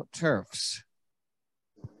multiple turfs.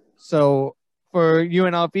 So for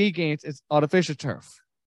UNLV games, it's artificial turf.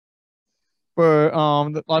 For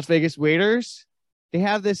the Las Vegas Raiders, they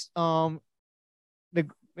have this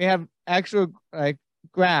they have actual like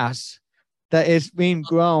grass that is being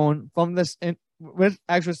grown from this with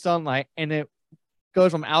actual sunlight, and it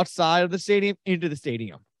goes from outside of the stadium into the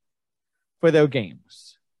stadium for their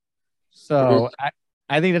games. So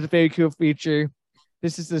I think that's a very cool feature.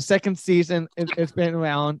 This is the second season it's been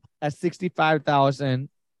around at 65,000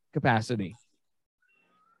 capacity.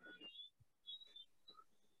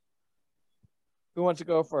 Who wants to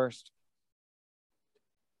go first?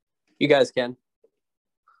 You guys can.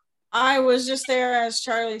 I was just there, as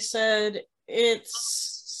Charlie said. It's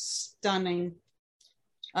stunning.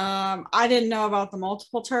 I didn't know about the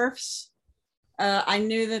multiple turfs. I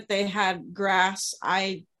knew that they had grass.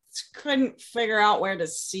 I couldn't figure out where to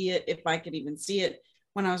see it, if I could even see it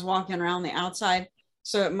when I was walking around the outside.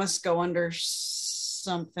 So it must go under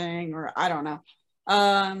something, or I don't know.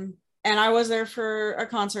 And I was there for a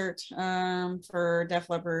concert for Def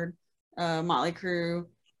Leppard, Motley Crue,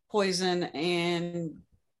 Poison, and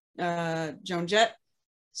Joan Jett.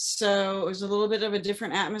 So it was a little bit of a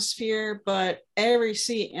different atmosphere, but every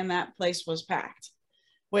seat in that place was packed,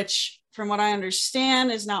 which from what I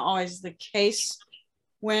understand is not always the case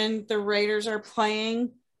when the Raiders are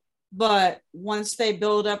playing. But once they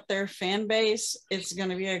build up their fan base, it's going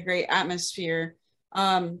to be a great atmosphere.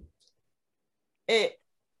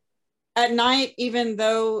 At night, even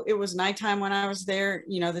though it was nighttime when I was there,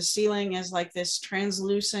 you know, the ceiling is like this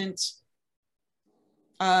translucent,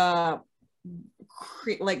 like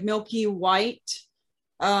milky white.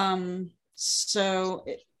 So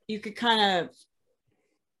you could kind of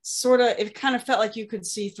it kind of felt like you could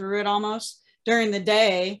see through it almost during the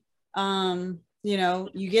day. You know,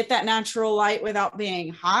 you get that natural light without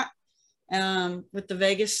being hot with the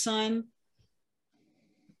Vegas sun.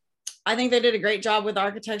 I think they did a great job with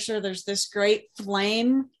architecture. There's this great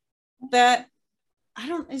flame that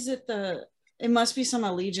it must be some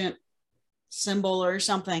Allegiant symbol or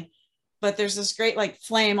something, but there's this great like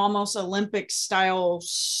flame, almost Olympic style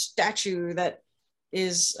statue that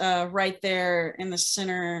is right there in the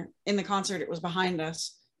center. In the concert, it was behind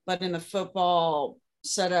us, but in the football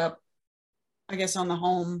setup, I guess on the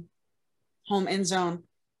home end zone,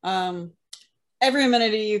 every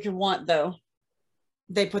amenity you could want, though,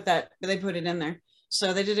 they put it in there.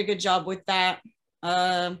 So they did a good job with that.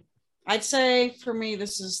 I'd say for me,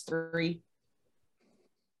 this is 3.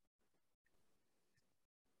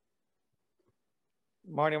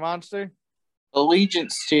 Marty Monster.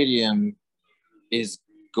 Allegiant Stadium is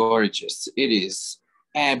gorgeous. It is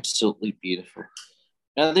absolutely beautiful.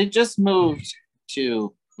 Now, they just moved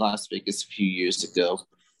to Las Vegas a few years ago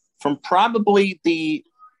from probably the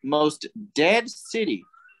most dead city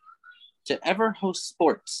to ever host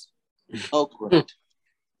sports, Oakland.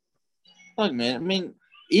 Look, man, I mean,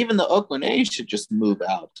 even the Oakland A's should just move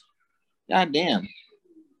out. God damn.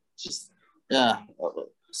 Just,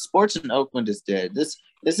 sports in Oakland is dead. This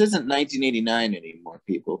isn't 1989 anymore,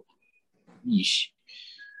 people. Yeesh.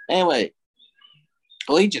 Anyway,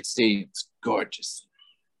 Allegiant Stadium's gorgeous.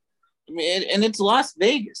 I mean, and it's Las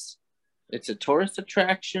Vegas. It's a tourist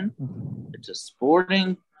attraction. It's a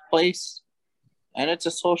sporting place, and it's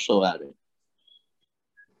a social outing.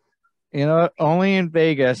 You know, only in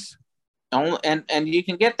Vegas. And you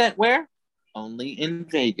can get that where? Only in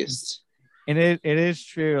Vegas. And it is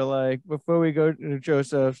true. Like, before we go to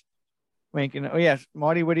Joseph Rankin, oh yes,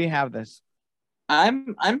 Marty, where do you have this?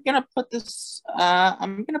 I'm gonna put this at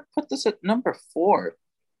number 4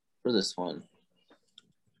 for this one.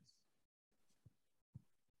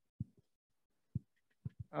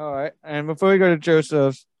 All right. And before we go to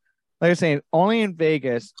Joseph's, like I was saying, only in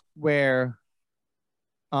Vegas where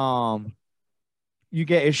you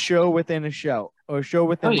get a show within a show or a show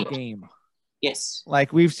within a game. Yes.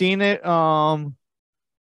 Like we've seen it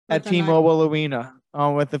at T-Mobile Arena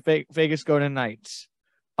with the Vegas Golden Knights.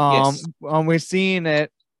 Yes. We're seeing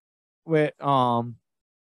it with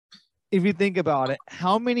if you think about it,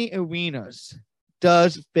 how many arenas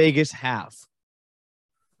does Vegas have?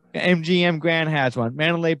 MGM Grand has one.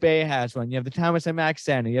 Mandalay Bay has one. You have the Thomas and Mack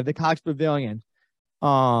Center. You have the Cox Pavilion.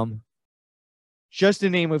 Just to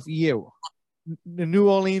name a few. The New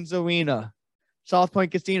Orleans Arena. South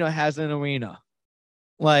Point Casino has an arena.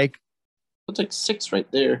 Like, it's like 6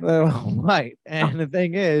 right there. Right. And the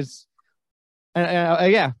thing is,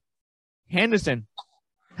 yeah, Henderson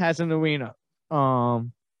has an arena.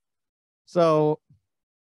 So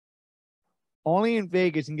only in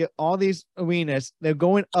Vegas and get all these arenas. They're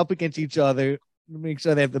going up against each other to make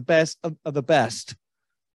sure they have the best of the best.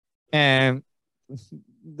 And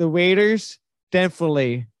the Raiders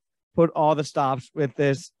definitely put all the stops with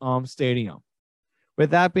this stadium.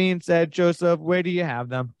 With that being said, Joseph, where do you have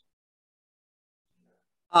them?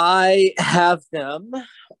 I have them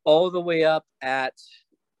all the way up at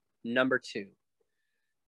number 2.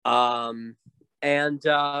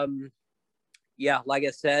 Yeah, like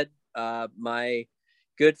I said, my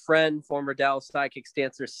good friend, former Dallas Sidekicks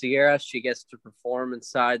dancer Sierra, she gets to perform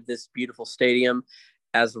inside this beautiful stadium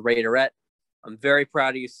as a Raiderette. I'm very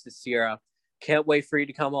proud of you, Sierra. Can't wait for you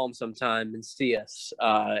to come home sometime and see us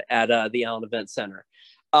at the Allen Event Center.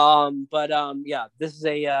 Yeah, this is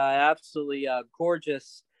a absolutely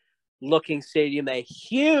gorgeous looking stadium, a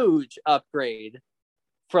huge upgrade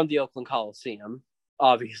from the Oakland Coliseum,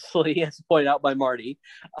 obviously, as pointed out by Marty.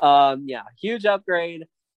 Yeah, huge upgrade.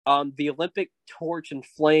 The Olympic torch and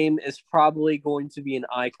flame is probably going to be an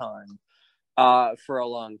icon for a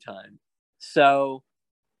long time. So,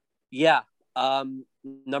 yeah,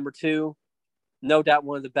 number 2, no doubt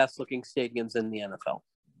one of the best looking stadiums in the NFL.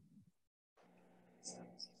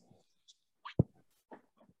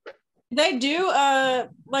 They do so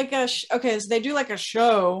they do like a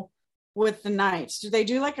show with the Knights. Do they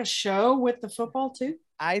do like a show with the football too?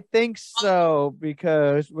 I think so,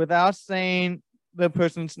 because without saying the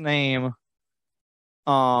person's name,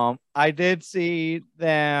 I did see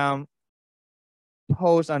them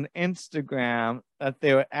post on Instagram that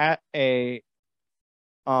they were at a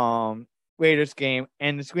Raiders game,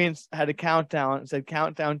 and the screens had a countdown and said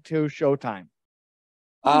countdown to showtime.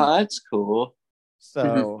 Oh, that's cool.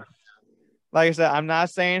 So, like I said, I'm not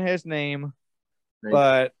saying his name,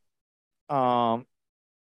 Right. but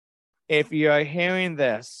if you are hearing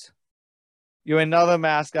this, you're another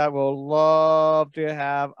mascot we'll love to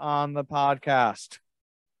have on the podcast.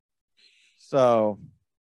 So,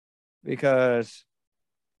 because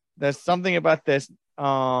there's something about this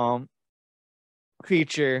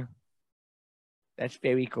creature that's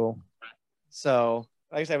very cool. So,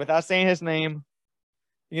 like I said, without saying his name,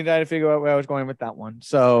 you can try to figure out where I was going with that one.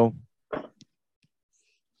 So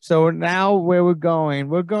now where we're going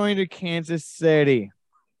to Kansas City.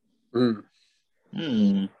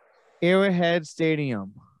 Arrowhead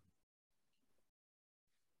Stadium.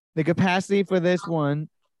 The capacity for this one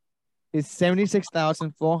is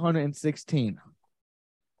 76,416.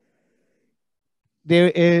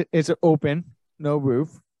 It's open, no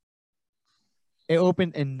roof. It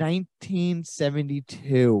opened in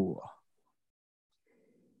 1972.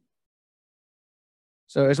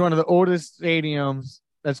 So it's one of the oldest stadiums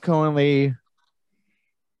that's currently. You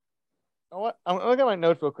know what? I'm gonna look at my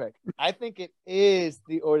notes real quick. I think it is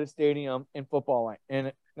the oldest stadium in football,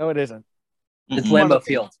 and no, it isn't. It's Lambeau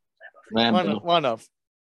Field. One of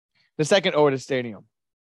the second oldest stadium.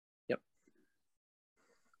 Yep.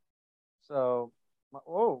 So,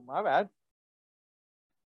 my bad.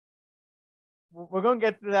 We're gonna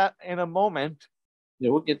get to that in a moment.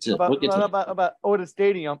 Yeah, we'll get to about oldest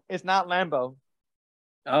stadium. It's not Lambeau.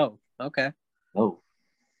 Oh, okay. Oh.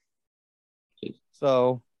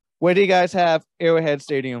 So, where do you guys have Arrowhead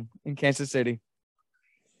Stadium in Kansas City?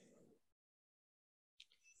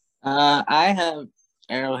 I have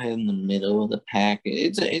Arrowhead in the middle of the pack.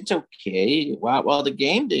 It's okay. While the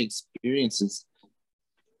game day experiences,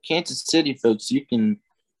 Kansas City folks, you can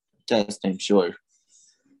test, I'm sure.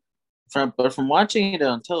 But from watching it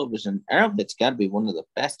on television, Arrowhead's got to be one of the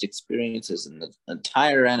best experiences in the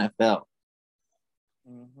entire NFL.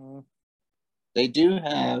 Mm-hmm. They do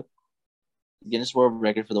have Guinness World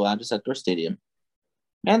Record for the largest outdoor stadium,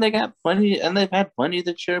 and they've had plenty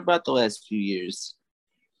to cheer about the last few years.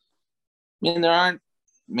 I mean, there aren't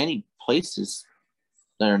many places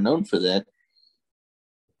that are known for that,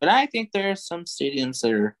 but I think there are some stadiums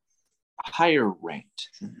that are higher ranked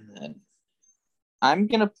than that. I'm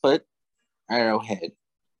gonna put Arrowhead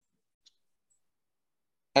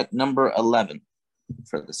at number 11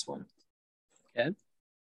 for this one.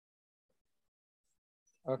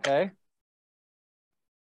 Okay.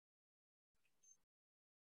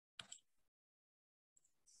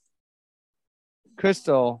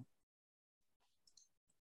 Crystal.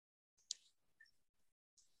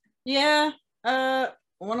 Yeah.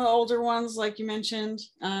 One of the older ones, like you mentioned,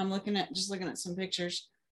 looking at some pictures.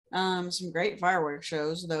 Some great fireworks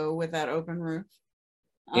shows though with that open roof.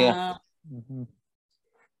 Yeah. Mhm.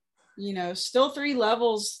 Still 3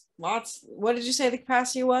 levels. Lots. What did you say the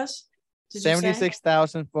capacity was? Did you say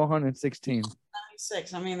 76,416.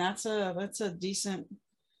 96? I mean, that's a decent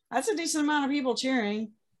amount of people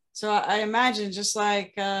cheering. So I imagine, just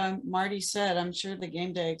like Marty said, I'm sure the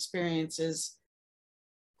game day experience is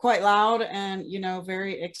quite loud and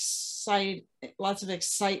very excited, lots of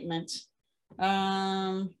excitement.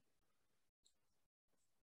 But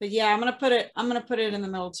yeah, I'm gonna put it in the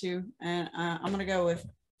middle too, and I'm gonna go with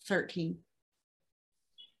 13.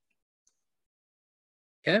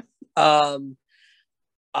 Okay.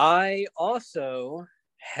 I also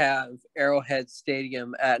have Arrowhead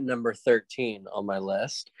Stadium at number 13 on my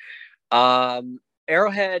list.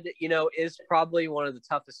 Arrowhead, is probably one of the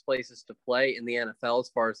toughest places to play in the NFL as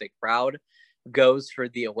far as a crowd goes for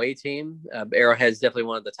the away team. Arrowhead is definitely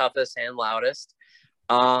one of the toughest and loudest.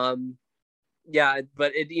 Yeah,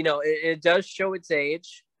 but it does show its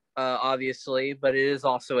age, obviously, but it is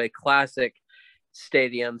also a classic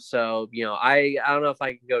stadium. So, I don't know if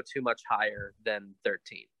I can go too much higher than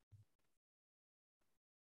 13.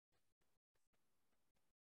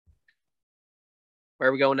 Where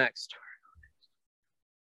are we going next?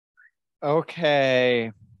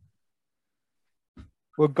 Okay.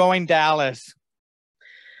 We're going Dallas.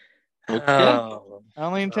 Okay.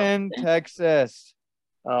 Arlington, Texas.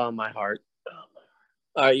 Oh, my heart.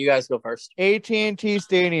 All right, you guys go first. AT&T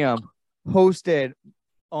Stadium hosted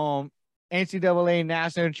NCAA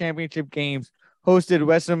National Championship games, hosted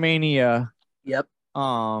WrestleMania. Yep.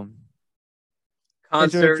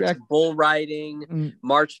 Concerts, bull riding,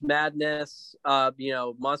 March Madness,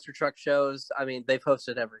 monster truck shows. I mean, they've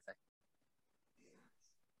hosted everything.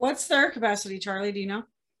 What's their capacity, Charlie? Do you know?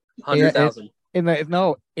 100,000.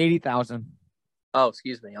 No, 80,000. Oh,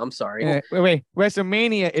 excuse me. I'm sorry. Wait.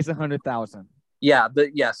 WrestleMania is 100,000. Yeah, but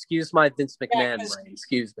excuse my Vince McMahon brain.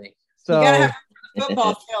 Excuse me. So you gotta have a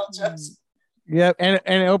football field, just. Yep, and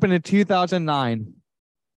it opened in 2009.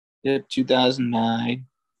 Yeah, 2009.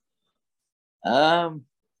 Yeah,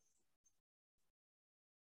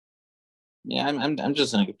 I'm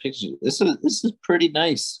just looking at pictures. This is pretty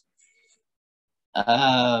nice.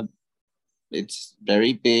 It's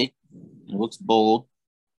very big. It looks bold.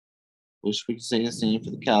 Wish we could say the same for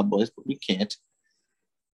the Cowboys, but we can't.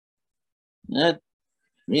 I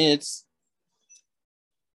mean,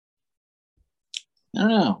 I don't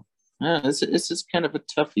know. This is kind of a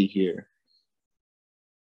toughie here.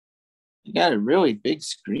 You got a really big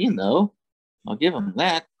screen, though. I'll give them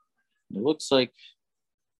that. It looks like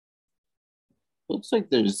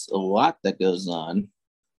there's a lot that goes on.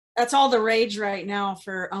 That's all the rage right now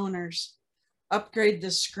for owners. Upgrade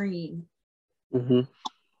the screen. Mm-hmm.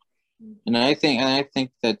 And I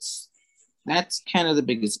think that's kind of the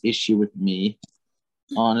biggest issue with me,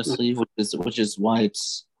 honestly, which is why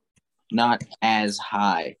it's not as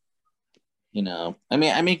high. I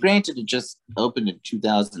mean, granted, it just opened in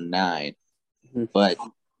 2009, but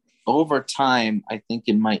over time, I think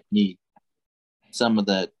it might need some of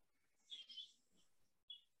that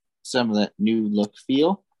new look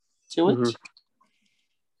feel to it. Mm-hmm.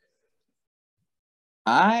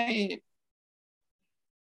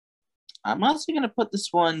 I'm also going to put this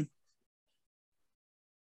one.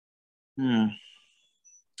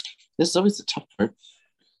 This is always a tough part.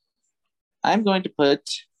 I'm going to put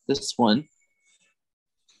this one.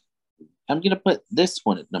 I'm going to put this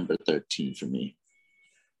one at number 13 for me.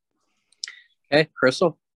 Okay,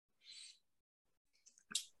 Crystal.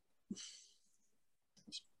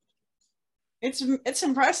 It's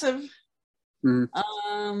impressive.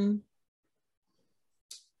 Mm-hmm.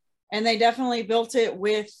 And they definitely built it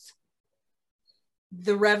with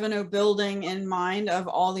the revenue building in mind of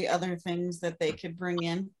all the other things that they could bring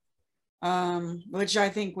in, which I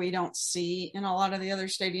think we don't see in a lot of the other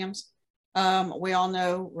stadiums. We all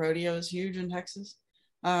know rodeo is huge in Texas,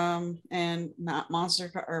 and monster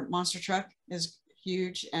truck is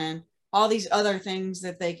huge, and all these other things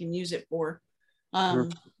that they can use it for.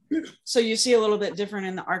 So you see a little bit different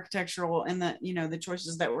in the architectural and the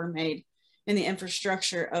choices that were made in the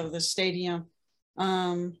infrastructure of the stadium.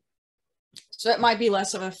 So it might be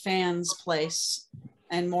less of a fan's place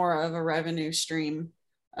and more of a revenue stream.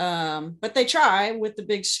 But they try with the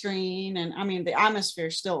big screen, and I mean the atmosphere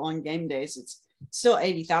still on game days. It's still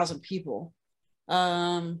 80,000 people.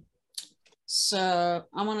 So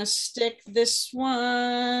I'm gonna stick this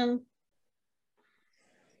one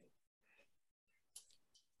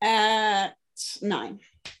at 9.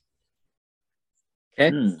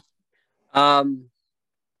 Okay.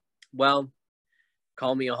 Well,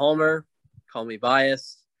 call me a homer, call me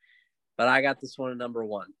biased, but I got this one at number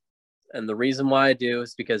one. And the reason why I do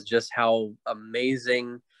is because just how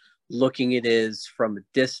amazing looking it is from a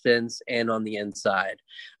distance and on the inside.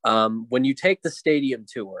 When you take the stadium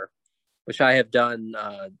tour, which I have done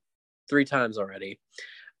 3 times already,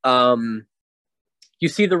 you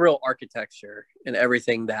see the real architecture and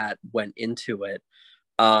everything that went into it.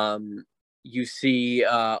 You see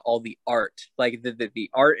all the art, like the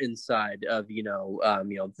art inside of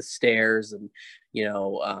the stairs and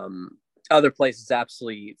other places.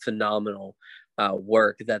 Absolutely phenomenal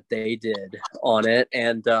work that they did on it.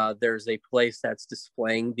 And there's a place that's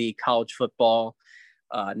displaying the college football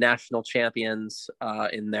national champions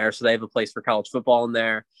in there, so they have a place for college football in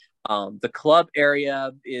there. The club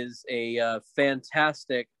area is a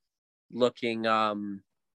fantastic looking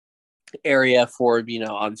area for,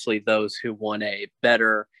 obviously those who want a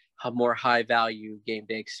better, more high value game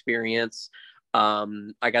day experience.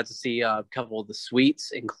 I got to see a couple of the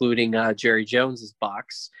suites, including Jerry Jones's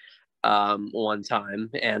box one time,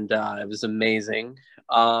 and it was amazing.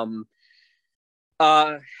 And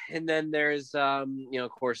then there's,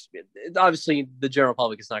 of course, obviously the general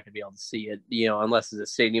public is not going to be able to see it, unless it's a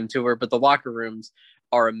stadium tour, but the locker rooms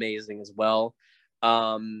are amazing as well.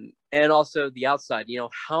 And also the outside,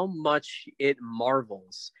 how much it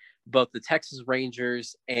marvels both the Texas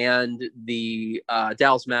Rangers and the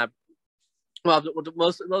Dallas Mavericks. Well,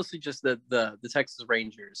 mostly just the Texas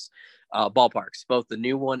Rangers ballparks, both the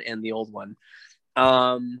new one and the old one.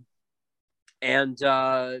 And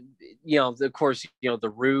of course,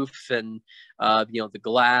 the roof and the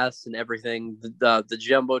glass and everything, the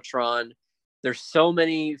Jumbotron. There's so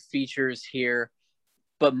many features here,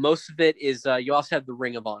 but most of it is you also have the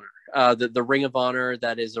Ring of Honor, the Ring of Honor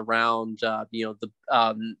that is around near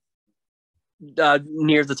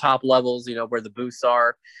the top levels, where the booths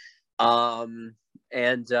are.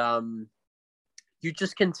 You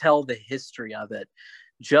just can tell the history of it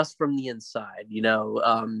just from the inside,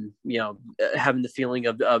 having the feeling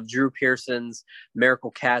of Drew Pearson's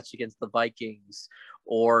miracle catch against the Vikings,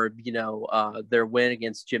 or, their win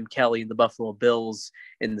against Jim Kelly and the Buffalo Bills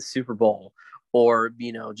in the Super Bowl, or,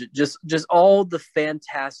 just all the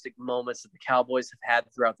fantastic moments that the Cowboys have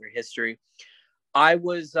had throughout their history. I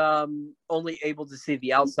was only able to see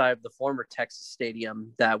the outside of the former Texas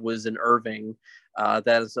Stadium that was in Irving,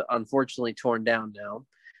 that is unfortunately torn down now.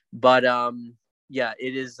 But yeah,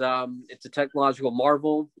 it is. It's a technological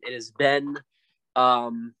marvel. It has been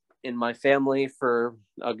in my family for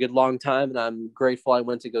a good long time, and I'm grateful I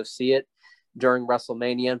went to go see it during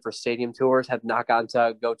WrestleMania and for stadium tours. Have not gotten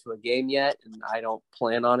to go to a game yet, and I don't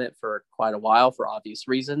plan on it for quite a while for obvious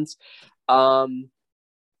reasons. But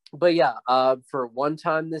yeah, for one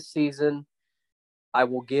time this season, I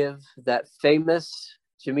will give that famous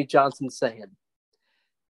Jimmy Johnson saying,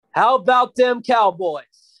 "How about them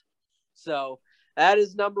Cowboys?" So that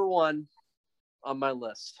is number one on my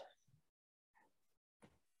list.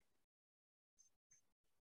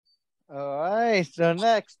 All right. So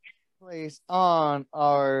next place on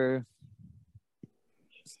our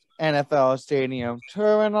NFL stadium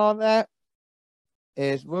tour and all that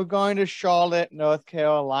is we're going to Charlotte, North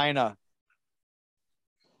Carolina.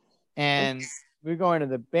 And we're going to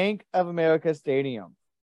the Bank of America Stadium.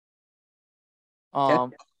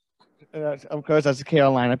 Of course, that's the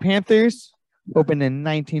Carolina Panthers, opened in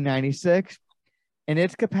 1996. And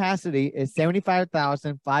its capacity is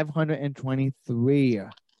 75,523.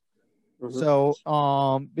 Mm-hmm. So,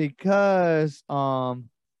 because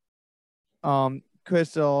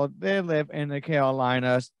Crystal, they live in the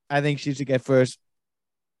Carolinas, I think she should get first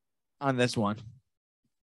on this one.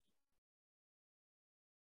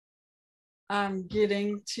 I'm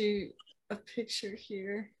getting to a picture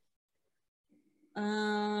here.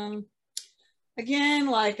 Again,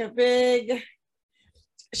 like a big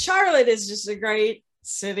Charlotte is just a great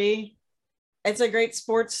city. It's a great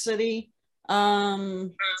sports city.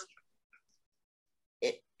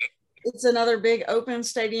 It's another big open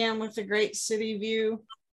stadium with a great city view.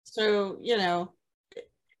 So,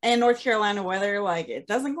 and North Carolina weather, like it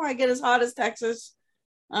doesn't quite get as hot as Texas.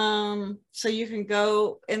 So you can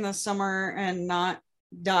go in the summer and not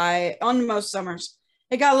die on most summers.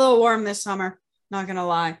 It got a little warm this summer, not gonna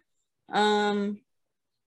lie. I'm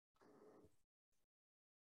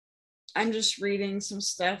just reading some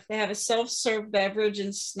stuff. They have a self-serve beverage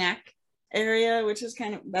and snack area, which is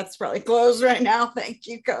that's probably closed right now. Thank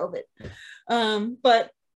you, COVID.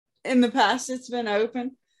 But in the past, it's been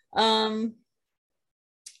open.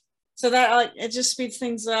 So that it just speeds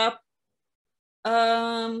things up.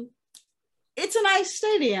 It's a nice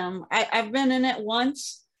stadium. I've been in it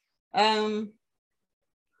once.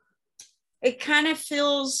 it kind of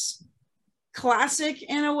feels classic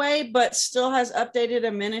in a way, but still has updated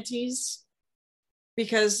amenities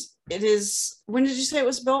because it is. When did you say it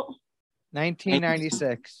was built?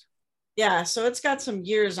 1996. Yeah, so it's got some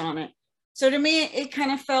years on it. So to me, it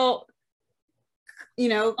kind of felt,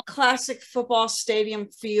 classic football stadium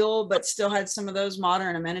feel, but still had some of those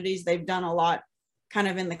modern amenities. They've done a lot kind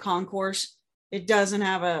of in the concourse. It doesn't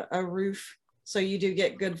have a roof, so you do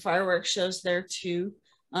get good fireworks shows there too.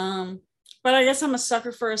 But I guess I'm a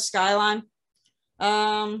sucker for a skyline.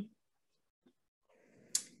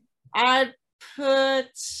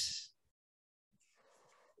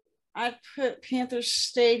 I'd put Panther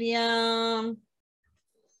Stadium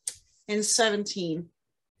in 17.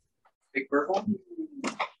 Big Bird one?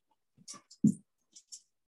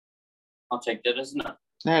 I'll take that as a no.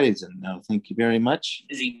 That is a no. Thank you very much.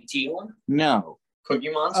 Is ET one? No. Cookie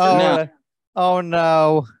Monster? Oh, No. oh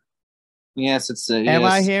no. Yes, it's a. Am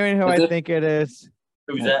I yes. hearing who Is I it- think it is?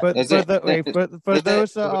 Who's that? But Is for it- the wait, is- for is it-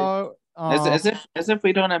 those that are As if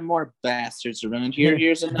we don't have more bastards around here.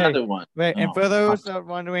 Here's another one. right, and Oh, for those that are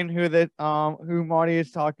wondering who Marty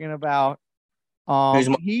is talking about, Who's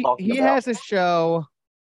Marty he talking about? has a show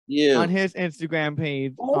you. on his Instagram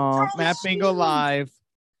page, Oh, Matt Bingo Live,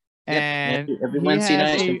 Yep, and every he Wednesday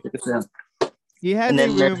has night. a- check us out. he has And a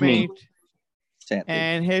then there's me. roommate, Sadly.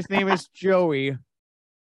 and his name is Joey. And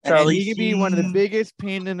Charlie he can be one of the Sheen. biggest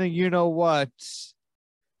pain in the you know what.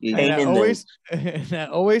 Yeah. Pain And in that always that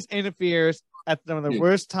always interferes at some of the Yeah.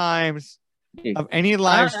 worst times Yeah. of any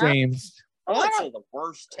live Uh-huh. streams. I would say the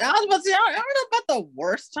worst. I was about to say, I don't know about the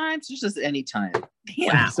worst times. It's just any time.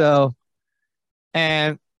 Wow. So,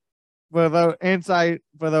 and for the insight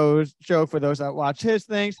for those that watch his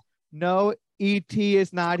things, no, ET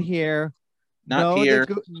is not here. Not here.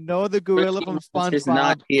 The gorilla from Is not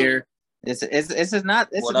SpongeBob. here. This is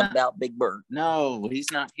not. This What is not. about Big Bird? No,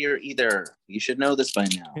 he's not here either. You should know this by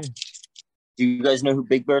now. Do you guys know who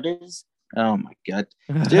Big Bird is? Oh my god,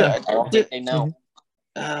 dude. I don't think they know.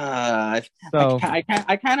 I So, kind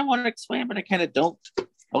of want to explain, but I kind of don't.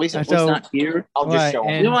 At least it was So- not here. I'll just Right, show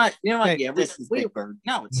and- You know them. what? You know what? Hey, Yeah, This is Big Bird.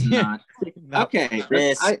 no, it's not. no. Okay,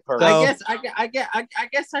 This I person. guess I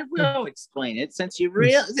guess I will explain it since you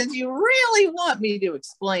really want me to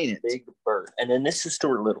explain it. Big Bird. And then this is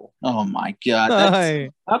Stuart Little. Oh my god. That's, Hi.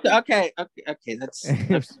 okay. That's.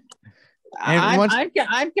 And once-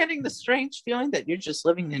 I'm getting the strange feeling that you're just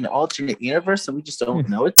living in an alternate universe and we just don't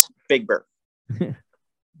know it. Big Bird.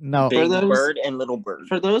 No. Big those- Bird and Little Bird.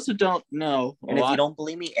 For those who don't know, And if you don't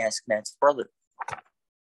believe me, ask Matt's brother.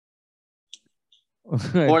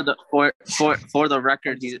 for the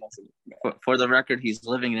record, for the record, he's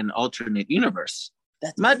living in an alternate universe.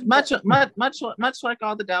 That's Much like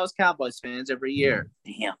all the Dallas Cowboys fans every year.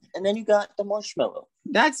 Damn. And then you got the marshmallow.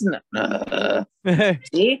 That's not.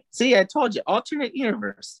 See, I told you, alternate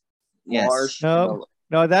universe. Yes, Marshmallow.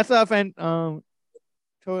 No, that's not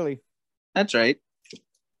totally. that's right.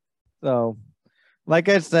 So, like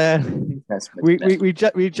I said, That's we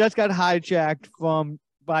just got hijacked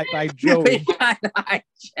by Joey.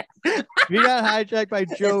 We got hijacked by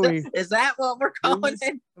Joey. Is that what we're calling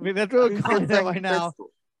it? I mean, that's what we're calling it right now.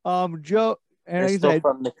 Joe, and They're like I still said,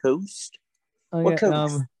 from the coast. What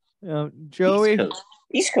coast? Joey. East Coast.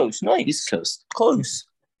 East Coast, nice. East Coast. Close.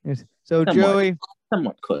 Yes. So Somewhat. Joey,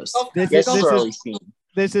 Somewhat close. this Yes, is Charlie Sheen.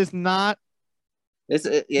 this is not This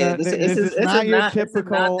is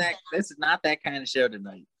not that kind of show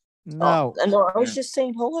tonight. no. Oh, no, I was just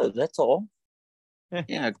saying hello. That's all.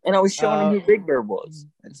 Yeah, And I was showing him who Big Bird was.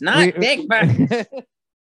 it's not Big Bird.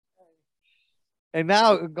 And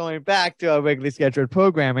now going back to our regularly scheduled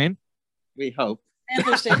programming. We hope.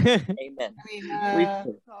 Panther Stadium. Amen. I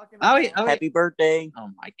mean, Happy birthday. Oh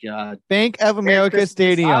my God. Bank of America Merry Christmas.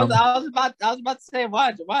 Stadium. I was about to say,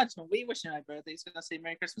 watch. When we wish you my birthday, he's gonna say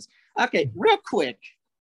Merry Christmas. Okay, real quick.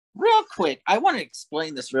 I want to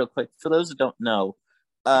explain this real quick for those who don't know.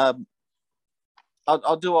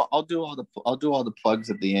 I'll do all the plugs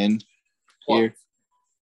at the end here.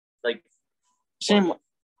 Like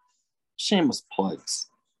Shameless plugs.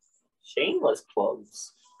 shameless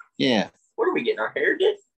plugs. Yeah. What are we getting? Our hair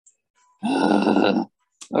did?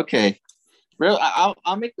 Okay.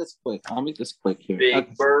 I'll make this quick. Here. Big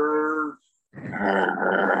Okay. Bird.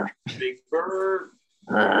 Big Bird.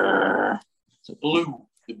 So, Blue.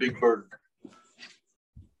 The Big Bird.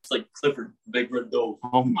 It's like Clifford, the Big Red Dog.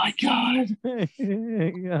 oh my God.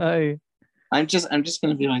 Hi. I'm just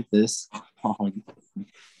gonna be like this.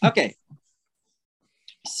 Okay.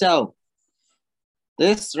 So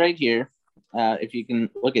this right here, if you can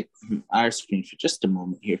look at our screen for just a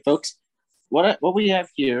moment here, folks. What we have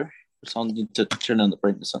here, so I'll need to turn on the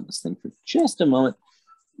brightness on this thing for just a moment.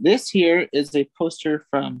 This here is a poster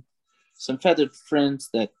from some feathered friends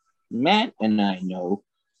that Matt and I know.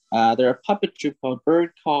 They're a puppet troupe called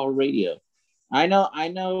Bird Call Radio. I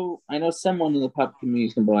know someone in the puppet community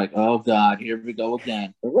is gonna be like, "Oh God, here we go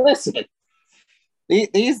again." But listen,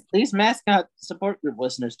 these mascot support group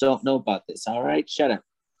listeners don't know about this. All right, shut up.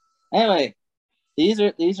 Anyway, these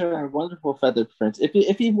are our wonderful feathered friends.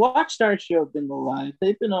 If you've watched our show, been live,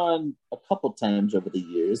 they've been on a couple times over the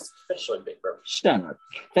years. Especially Big Bird. Shut up.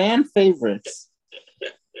 Fan favorites.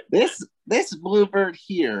 This bluebird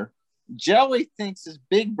here, Joey thinks is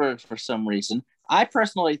Big Bird for some reason. I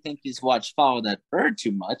personally think he's watched Follow That Bird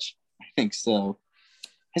too much. I think so.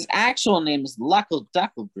 His actual name is Luckle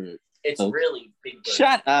Ducklebird. It's So- really Big Bird.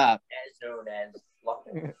 Shut up. As known as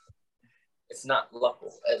Luckle. It's not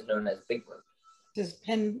Luckle, as known as Big Bird. His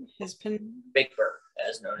pin. Big Bird,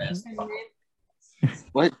 as known as Luckle.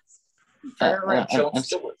 What? Show I'm-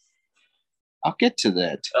 still. I'll get to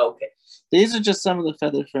that. Oh, okay. These are just some of the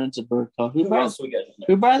feathered friends of Bird Call, Who else we got?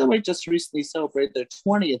 who, by the way, just recently celebrated their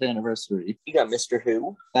 20th anniversary. You got Mr.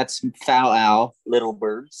 Who, That's Foul Owl, Little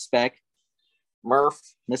Bird, Speck, Murph,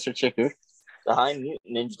 Mr. Chicker, the High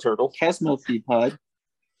Mutant Ninja Turtle, Kesmo Peapod,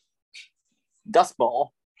 Dustball,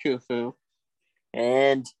 Kufu.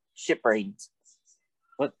 and Shipbrains.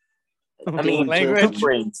 What? I mean, Language. Poop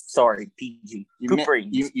Brains. Sorry, PG. Poop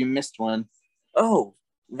Brains. You missed one. Oh,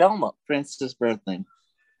 Velma. Francis Birthing.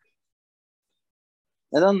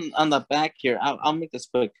 And then on the back here, I'll make this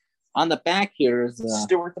quick. On the back here is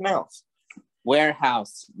Stuart the Mouse.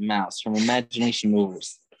 Warehouse Mouse from Imagination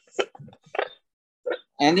Movers.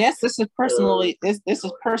 And yes, this is personally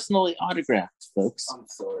autographed, folks. I'm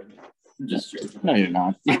sorry. I'm just joking. No, you're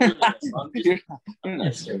not. I'm You're just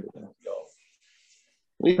not. joking.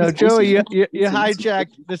 So Joey, you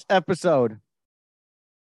hijacked this episode.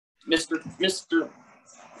 Mr.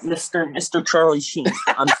 Charlie Sheen.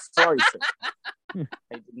 I'm sorry, sir.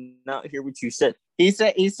 I did not hear what you said. He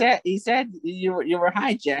said you were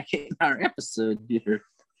hijacking our episode here.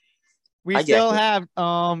 We Hijacked still it. have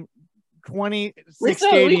 26 We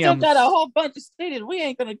still stadiums. got a whole bunch of stadiums. We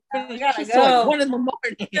ain't gonna finish gotta this go. like 1 a.m.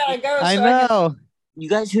 Gotta go. I so can- know. You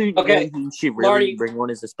guys who should really Marty. bring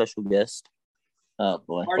one as a special guest. Oh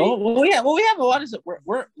boy. Marty. Well, we have a lot of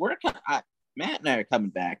we're Matt and I are coming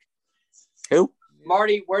back. Who?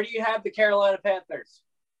 Marty, where do you have the Carolina Panthers?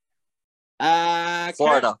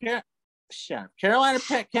 Florida. Carolina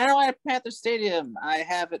Panther Stadium. I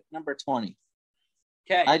have it number 20.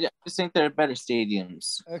 Okay. I just think there are better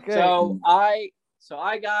stadiums. Okay. So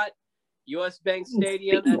I got US Bank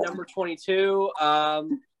Stadium at number 22. Not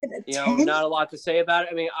a lot to say about it.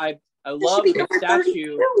 I mean, I love the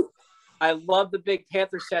statue. I love the big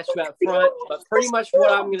Panther statue out front, but pretty much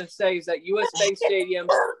what I'm going to say is that US Bank Stadium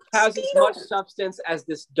has as much substance as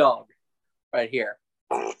this dog right here.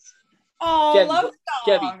 Oh, Jebby, love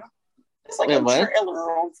Jebby. dog. It's like Wait, a what?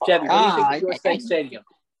 trailer on fire. Jebby, what do you think Ah, of US Bank Stadium?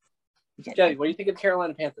 Jebby, what do you think of the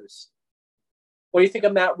Carolina Panthers? What do you think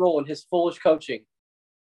of Matt Rule and his foolish coaching?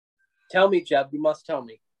 Tell me, Jeb. You must tell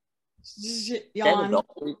me. Yawn.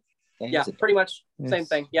 Yeah, pretty much same Yes.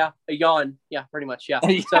 thing. Yeah, a yawn. Yeah, pretty much. Yeah.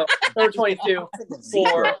 So number 22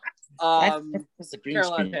 for That's a green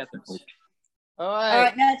Carolina screen. Panthers. All All right.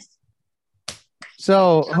 right, next.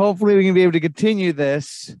 So hopefully we can be able to continue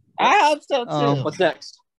this. I hope so too. What's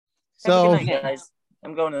next? So Good night, guys.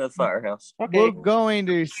 I'm going to the firehouse. we're going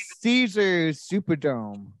to Caesars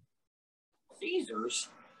Superdome. Caesars.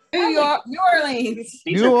 New Orleans.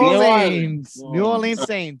 These New are beautiful. Orleans. New Orleans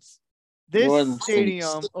Saints. This New Orleans stadium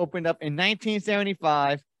Saints. opened up in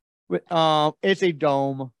 1975. With it's a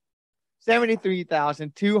dome,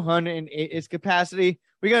 73,208 is capacity.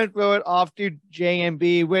 We're gonna throw it off to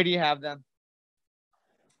JMB. Where do you have them?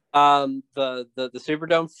 The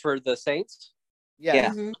Superdome for the Saints.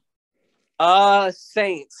 Yes. Mhm.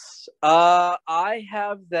 Saints. I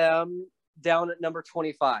have them down at number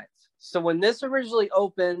 25. So when this originally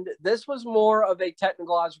opened, this was more of a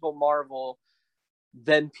technological marvel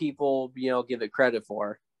than people, give it credit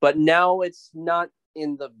for. But now it's not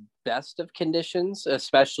in the best of conditions,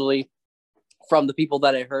 especially from the people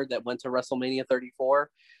that I heard that went to WrestleMania 34.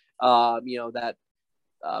 That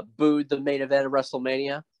booed the main event of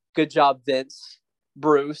WrestleMania. Good job, Vince.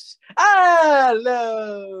 Bruce, I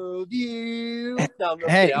love you. No, I'm not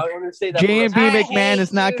Hey, kidding. I want to say that. JMB for us. McMahon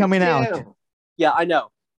is not coming out. Yeah, I know.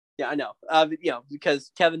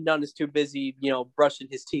 Because Kevin Dunn is too busy, brushing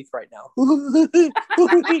his teeth right now.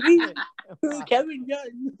 Kevin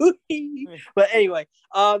Dunn. But anyway,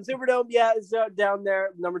 Superdome, is down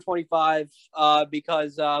there, number 25.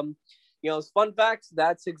 Because fun facts.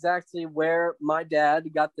 That's exactly where my dad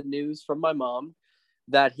got the news from my mom.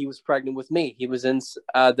 that he was pregnant with me. He was in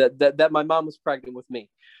that my mom was pregnant with me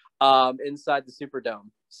inside the Superdome.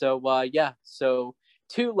 So yeah, so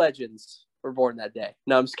 2 legends were born that day.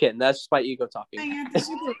 No, I'm just kidding. That's just my ego talking. At the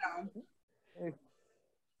Superdome.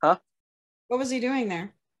 Huh? What was he doing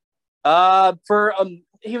there?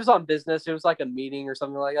 He was on business. It was like a meeting or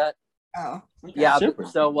something like that. Oh, Okay, Yeah. super.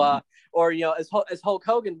 So or as Hulk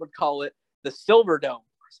Hogan would call it, the Silverdome.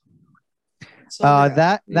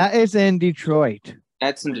 Silverdome. That is in Detroit.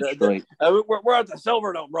 That's in Detroit. We're at the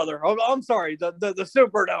Silverdome, brother. I'm sorry, the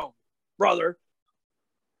Superdome, brother.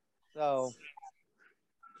 So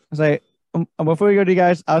I was like, before we go to you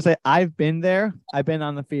guys, I'll say I've been there. I've been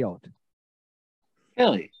on the field.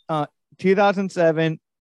 Really? 2007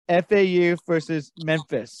 FAU versus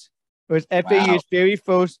Memphis. It was FAU's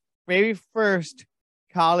very first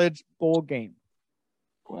college bowl game.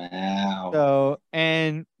 Wow. So,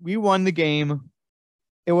 and we won the game.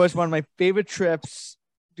 It was one of my favorite trips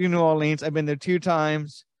to New Orleans. I've been there 2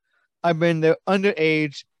 times. I've been there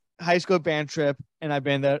underage high school band trip, and I've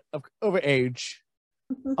been there overage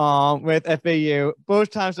with FAU.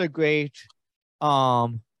 Both times are great.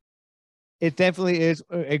 It definitely is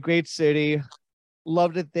a great city.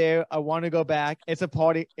 Loved it there. I want to go back. It's a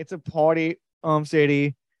party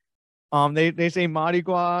city. They say Mardi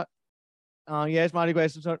Gras. Yes, Mardi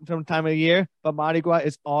Gras is some time of the year, but Mardi Gras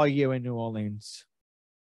is all year in New Orleans.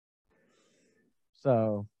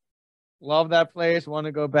 So, love that place. Want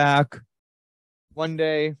to go back one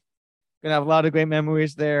day. Gonna have a lot of great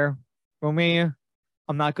memories there. For me,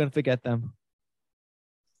 I'm not gonna forget them.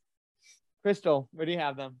 Crystal, where do you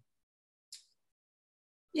have them?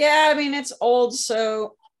 Yeah, I mean, it's old,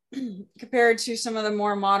 so compared to some of the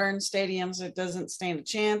more modern stadiums, it doesn't stand a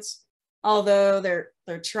chance, although they're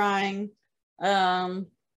trying.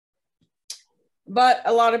 But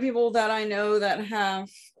a lot of people that I know that have,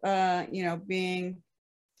 being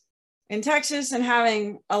in Texas and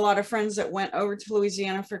having a lot of friends that went over to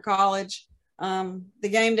Louisiana for college, the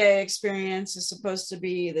game day experience is supposed to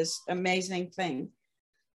be this amazing thing.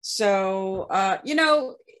 So,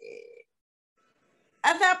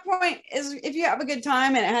 at that point, is if you have a good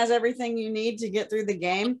time and it has everything you need to get through the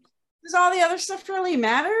game, does all the other stuff really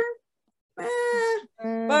matter?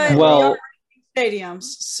 But we are stadiums,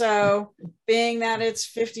 so being that it's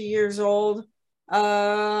 50 years old,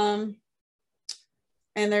 and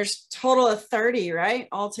there's total of 30, right,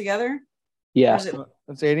 altogether? Yeah.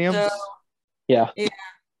 Stadiums? So, Yeah.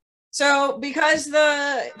 So because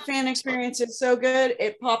the fan experience is so good,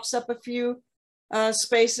 it pops up a few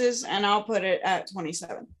spaces, and I'll put it at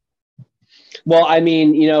 27. Well, I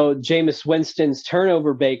mean, Jameis Winston's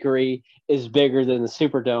Turnover Bakery is bigger than the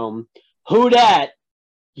Superdome. Who dat,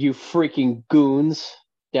 you freaking goons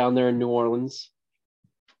down there in New Orleans?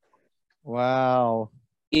 Wow.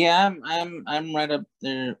 Yeah, I'm right up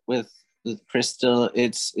there with Crystal.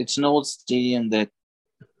 It's an old stadium that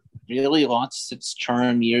really lost its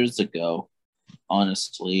charm years ago.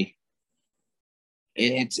 Honestly,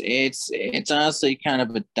 it's honestly kind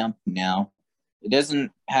of a dump now. It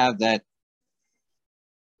doesn't have that.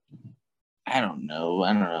 I don't know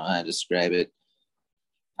how to describe it.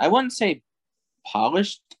 I wouldn't say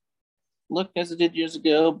polished look as it did years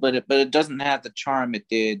ago, but it doesn't have the charm it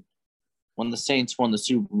did when the Saints won the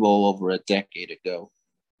Super Bowl over a decade ago.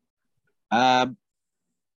 I'm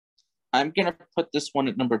gonna put this one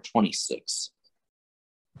at number 26.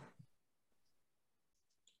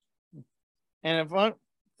 And one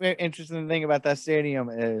very interesting thing about that stadium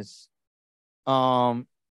is, depends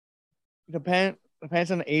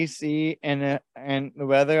on the AC and the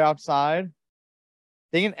weather outside.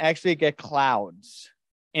 They can actually get clouds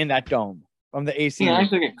in that dome from the AC. You can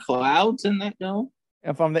actually get clouds in that dome?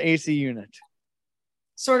 And from the AC unit.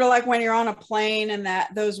 Sort of like when you're on a plane and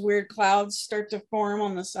those weird clouds start to form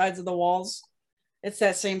on the sides of the walls. It's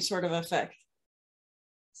that same sort of effect.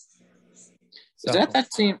 Is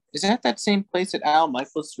that that same place that Al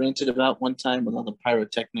Michaels ranted about one time with all the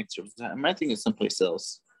pyrotechnics? Or was that, I think it's someplace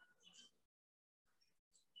else.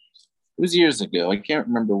 It was years ago. I can't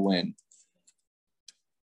remember when.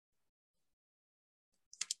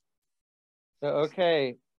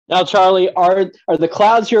 Okay. Now, Charlie, are the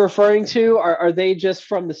clouds you're referring to, are they just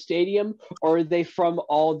from the stadium, or are they from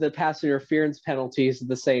all the pass interference penalties that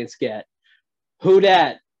the Saints get? Who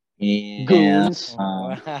dat? Yeah. Goons.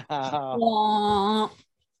 Wow.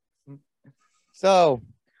 So,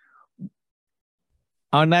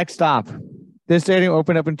 our next stop. This stadium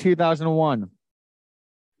opened up in 2001.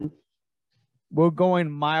 We're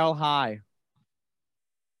going Mile High.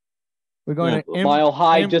 We're going to Mile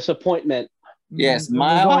High disappointment. Yes,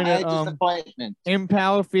 Mile High disappointment.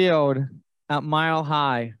 Impala Field at Mile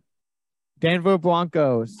High. Denver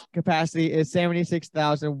Broncos capacity is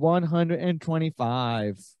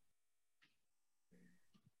 76,125.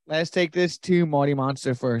 Let's take this to Marty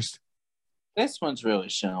Monster first. This one's really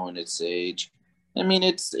showing its age. I mean,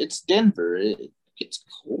 it's Denver. It gets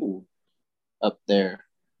cold up there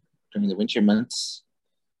during the winter months.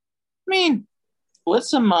 I mean, with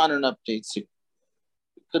some modern updates, it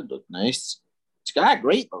could look nice. It's got a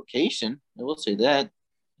great location, I will say that.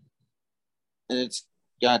 And it's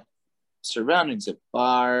got surroundings of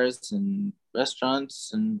bars and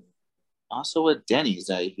restaurants and also a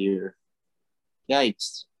Denny's, I hear.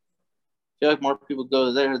 Yikes. I feel like more people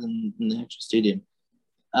go there than the actual stadium.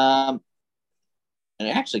 And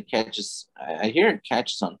it actually I hear it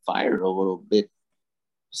catches on fire a little bit.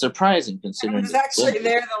 Surprising I considering. was actually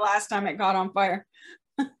there the last time it caught on fire.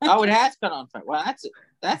 Oh, it has caught on fire. Well,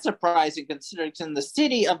 that's surprising considering it's in the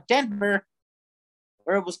city of Denver,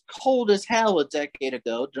 where it was cold as hell a decade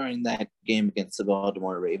ago during that game against the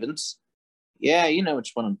Baltimore Ravens. Yeah, you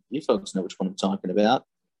folks know which one I'm talking about.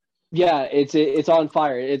 Yeah, it's on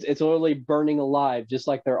fire. It's literally burning alive, just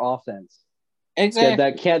like their offense.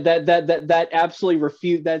 Exactly. That absolutely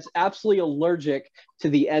refute. That's absolutely allergic to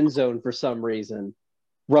the end zone for some reason.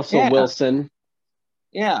 Russell Wilson.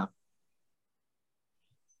 Yeah.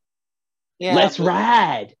 Yeah. Let's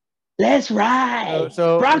ride.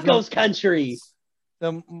 So Broncos country.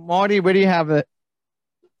 So Marty, where do you have it?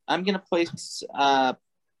 I'm gonna place Mile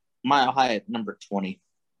High at number 20.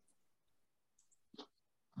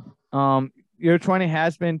 Your 20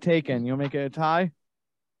 has been taken. You'll make it a tie?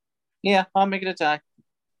 Yeah, I'll make it a tie.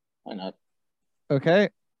 Why not? Okay.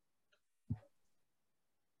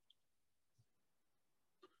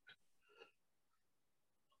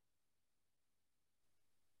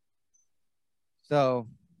 So,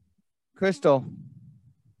 Crystal.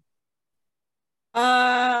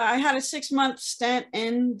 I had a 6-month stint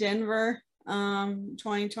in Denver,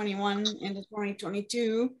 2021 into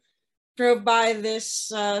 2022. Drove by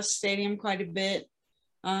this stadium quite a bit.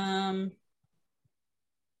 It's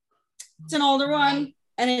an older one,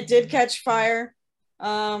 and it did catch fire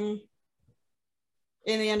in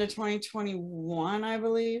the end of 2021, I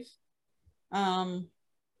believe. And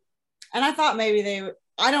I thought maybe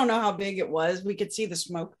I don't know how big it was. We could see the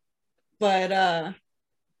smoke, but I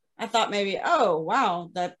thought maybe, oh,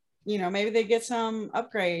 wow, that, maybe they get some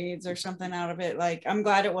upgrades or something out of it. Like, I'm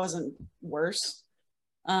glad it wasn't worse.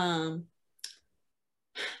 But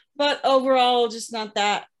overall, just not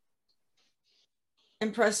that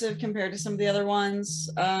impressive compared to some of the other ones.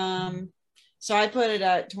 So I put it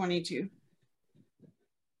at 22.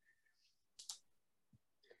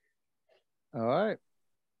 All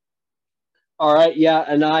right, yeah,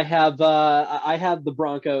 and I have the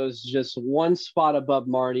Broncos just one spot above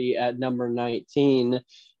Marty at number 19.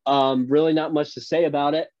 Really not much to say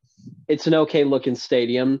about it. It's an okay looking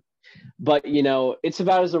stadium, but it's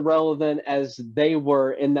about as irrelevant as they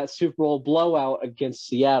were in that Super Bowl blowout against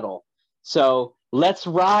Seattle. So let's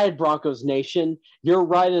ride, Broncos Nation. You're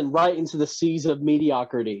riding right into the seas of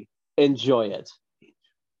mediocrity. Enjoy it.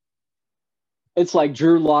 It's like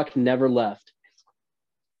Drew Lock never left.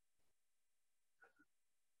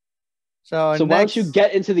 So why don't you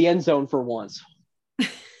get into the end zone for once?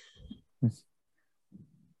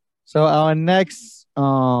 So our next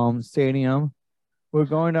stadium, we're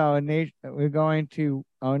going to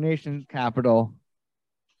our nation's capital,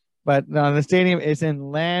 but the stadium is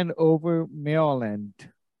in Landover, Maryland.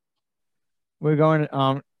 We're going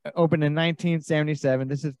to open in 1977.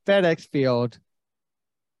 This is FedEx Field.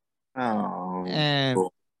 Oh, and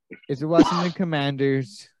cool. It's the Washington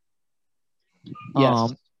Commanders.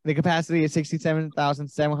 Yes. The capacity is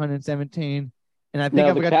 67,717, and I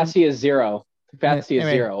think the capacity is zero. Capacity is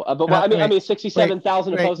zero. But I mean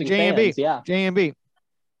 67,000 opposing fans. Yeah. JMB.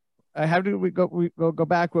 How do we go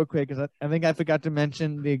back real quick? Because I think I forgot to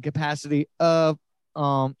mention the capacity of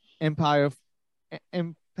Empire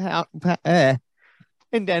in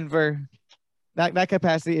Denver. That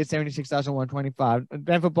capacity is 76,125.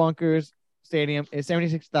 Denver Broncos Stadium is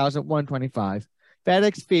 76,125.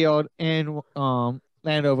 FedEx Field in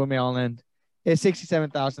Landover, Maryland is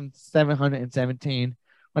 67,717.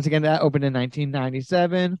 Once again, that opened in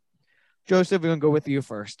 1997. Joseph, we're going to go with you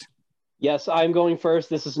first. Yes, I'm going first.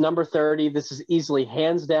 This is number 30. This is easily,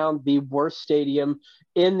 hands down, the worst stadium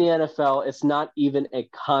in the NFL. It's not even a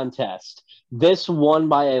contest. This won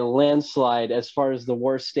by a landslide as far as the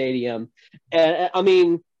worst stadium. And I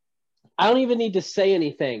mean, I don't even need to say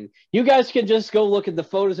anything. You guys can just go look at the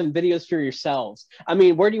photos and videos for yourselves. I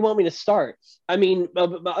mean, where do you want me to start? I mean,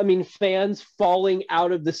 fans falling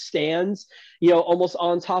out of the stands, almost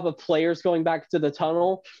on top of players going back to the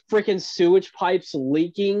tunnel, freaking sewage pipes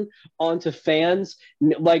leaking onto fans.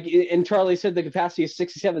 Like, and Charlie said the capacity is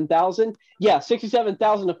 67,000. Yeah,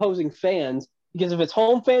 67,000 opposing fans, because if it's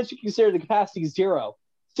home fans, you can consider the capacity 0.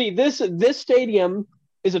 See, this stadium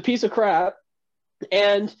is a piece of crap.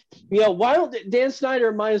 And, why don't Dan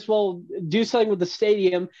Snyder might as well do something with the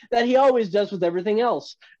stadium that he always does with everything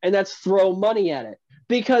else, and that's throw money at it,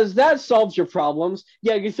 because that solves your problems.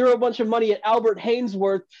 Yeah, you throw a bunch of money at Albert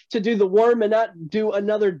Hainsworth to do the worm and not do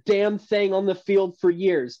another damn thing on the field for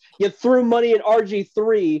years. You threw money at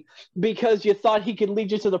RG3 because you thought he could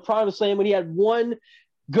lead you to the promised land when he had one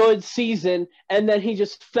good season, and then he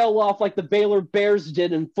just fell off like the Baylor Bears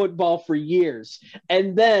did in football for years.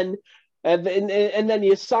 And then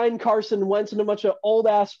you sign Carson Wentz and a bunch of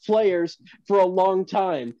old-ass players for a long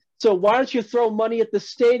time. So why don't you throw money at the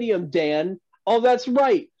stadium, Dan? Oh, that's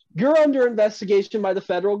right. You're under investigation by the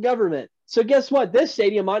federal government. So guess what? This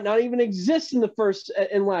stadium might not even exist in the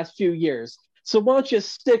last few years. So why don't you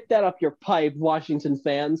stick that up your pipe, Washington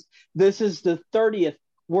fans? This is the 30th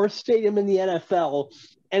worst stadium in the NFL,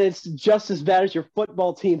 and it's just as bad as your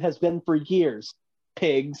football team has been for years,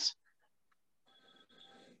 pigs.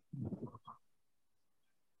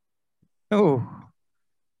 Oh,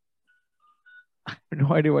 I have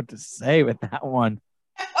no idea what to say with that one.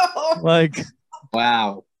 Like,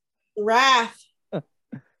 wow, wrath.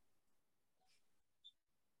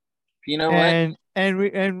 You know what?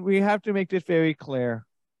 And we have to make this very clear.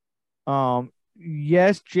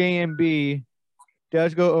 Yes, JMB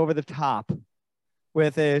does go over the top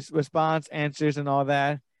with his response answers and all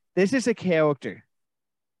that. This is a character.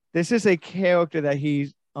 This is a character that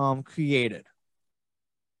he's created.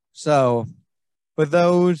 So, for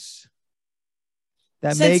those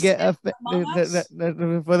that may get for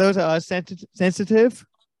those that are sensitive,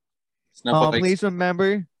 please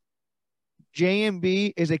remember,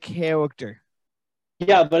 JMB is a character.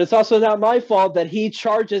 Yeah, but it's also not my fault that he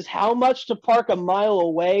charges how much to park a mile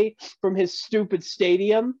away from his stupid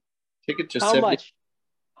stadium? Ticket just how 70. much?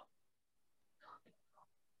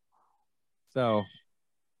 So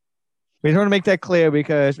we just want to make that clear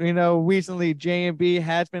because recently JMB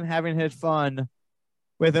has been having his fun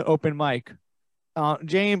with an open mic.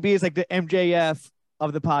 JMB is like the MJF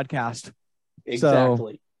of the podcast.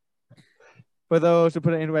 Exactly. So, for those who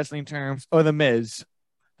put it in wrestling terms, or the Miz,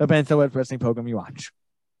 depends on what wrestling program you watch.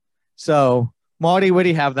 So, Marty, where do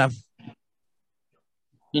you have them?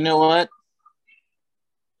 You know what?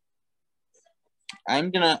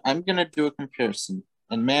 I'm gonna do a comparison,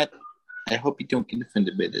 and Matt, I hope you don't get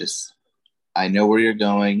offended by this. I know where you're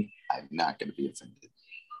going. I'm not going to be offended.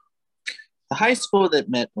 The high school that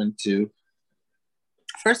Matt went to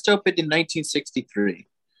first opened in 1963.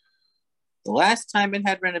 The last time it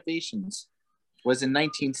had renovations was in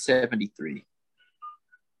 1973.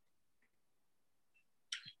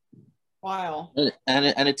 Wow.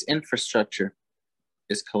 And its infrastructure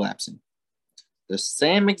is collapsing. The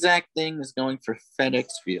same exact thing is going for FedEx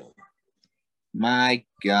Field. My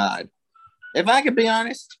God. If I could be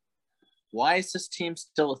honest, why is this team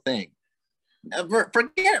still a thing?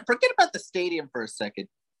 Forget about the stadium for a second.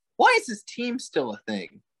 Why is this team still a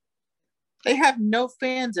thing? They have no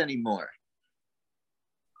fans anymore.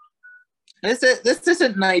 This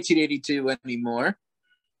isn't 1982 anymore.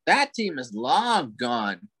 That team is long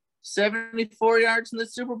gone. 74 yards in the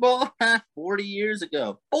Super Bowl? 40 years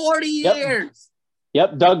ago. 40 years!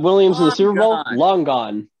 Yep, Doug Williams in the Super Bowl? Gone. Long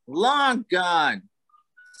gone. Long gone.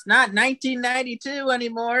 It's not 1992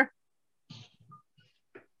 anymore.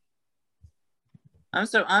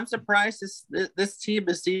 I'm surprised this team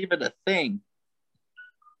is even a thing.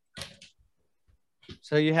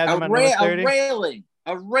 So you have them at number 30?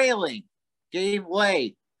 A railing gave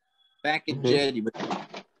way back in January.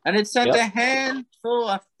 And it sent a handful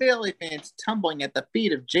of Philly fans tumbling at the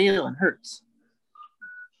feet of Jalen Hurts.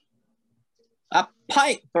 A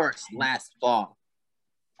pipe burst last fall.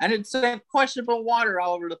 And it sent questionable water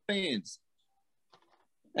all over the fans.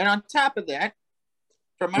 And on top of that,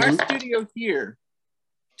 from our studio here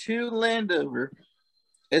to Landover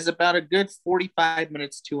is about a good 45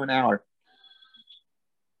 minutes to an hour.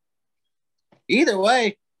 Either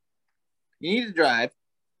way, you need to drive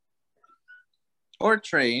or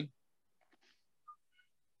train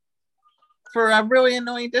for a really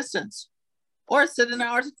annoying distance or sit in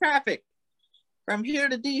hours of traffic. From here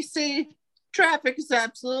to DC, traffic is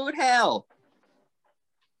absolute hell.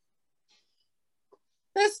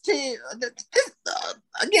 This team,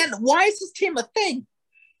 again, why is this team a thing?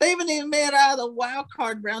 They haven't even made it out of the wild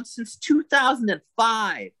card round since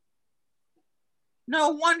 2005. No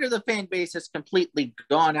wonder the fan base has completely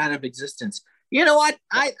gone out of existence. You know what?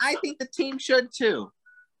 I think the team should too.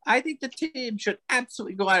 I think the team should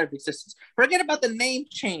absolutely go out of existence. Forget about the name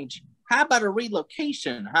change. How about a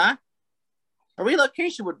relocation, huh? A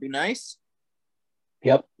relocation would be nice.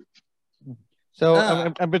 Yep. So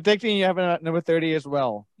I'm predicting you have it at number 30 as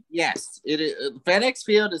well. Yes, FedEx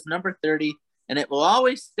Field is number 30, and it will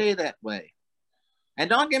always stay that way. And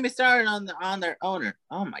don't get me started on their owner.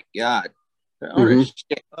 Oh my God, the owner is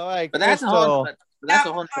shit. All right, But that's a whole time.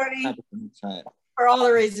 For all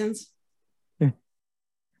the reasons.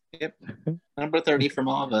 Yep, number 30 from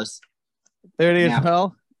all of us. 30 as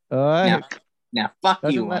well. All right. Now fuck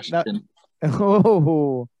you, Washington.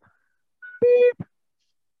 Oh.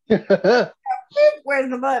 Where's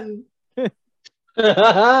the button?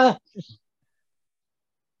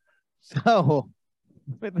 So,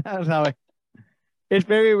 but that's how it's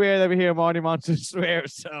very rare that we hear Marty Monster swear.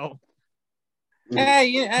 So,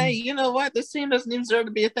 hey, you know what? This team doesn't even deserve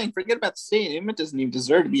to be a thing. Forget about the stadium. It doesn't even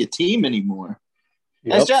deserve to be a team anymore.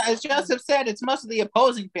 Yep. As Joseph said, it's most of the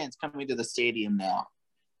opposing fans coming to the stadium now.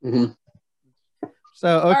 Mm-hmm.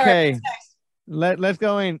 So, okay, let's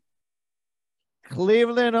go in.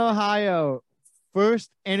 Cleveland, Ohio, First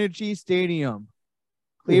Energy Stadium.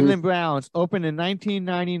 Cleveland Browns opened in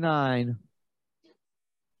 1999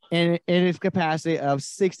 and in its capacity of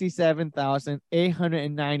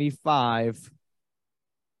 67,895.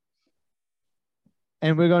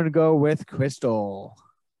 And we're going to go with Crystal.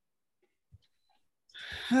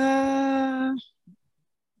 Let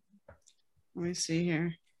me see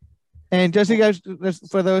here. And just so you guys,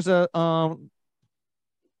 for those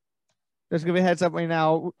let's give a heads up right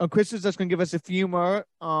now. Crystal's just going to give us a few more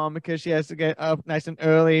because she has to get up nice and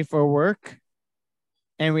early for work.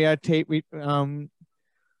 And we are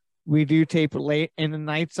we do tape late in the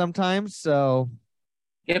night sometimes. So,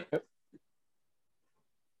 yep.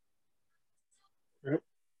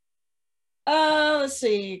 Let's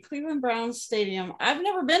see. Cleveland Browns Stadium. I've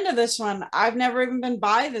never been to this one. I've never even been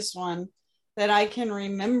by this one that I can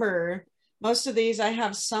remember. Most of these I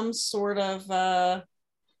have some sort of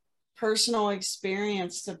personal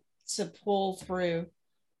experience to pull through.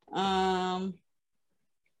 And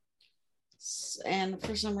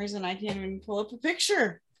for some reason I can't even pull up a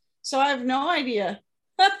picture. So I have no idea.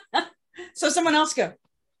 So someone else go.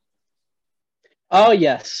 Oh,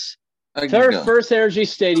 yes. First Energy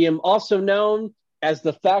Stadium, also known as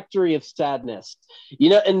the Factory of Sadness. You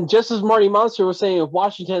know, and just as Marty Monster was saying of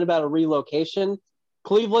Washington about a relocation,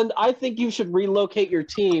 Cleveland, I think you should relocate your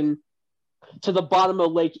team to the bottom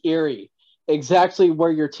of Lake Erie, exactly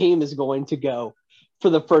where your team is going to go for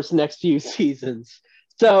the next few seasons.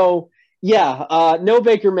 So, yeah, no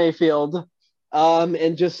Baker Mayfield,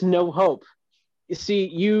 and just no hope. You see,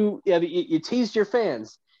 you teased your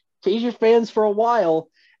fans for a while,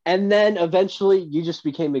 and then eventually you just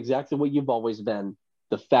became exactly what you've always been,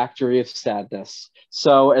 the Factory of Sadness.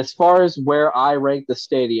 So as far as where I rank the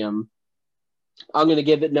stadium, I'm going to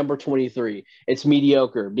give it number 23. It's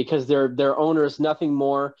mediocre because their owner is nothing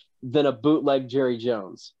more than a bootleg Jerry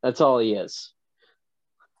Jones. That's all he is.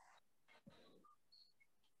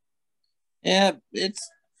 Yeah, it's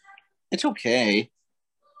okay.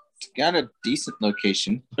 It's got a decent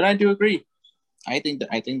location, but I do agree. I think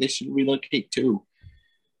they should relocate too.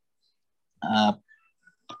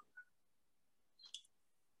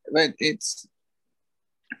 But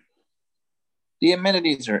the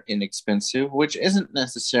amenities are inexpensive, which isn't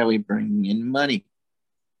necessarily bringing in money.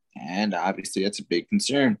 And obviously that's a big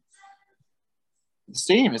concern. The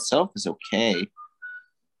stadium itself is okay,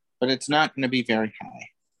 but it's not going to be very high.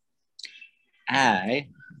 I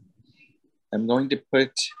am going to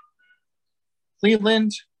put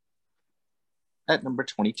Cleveland at number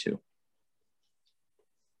 22.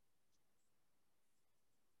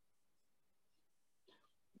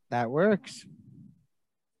 That works.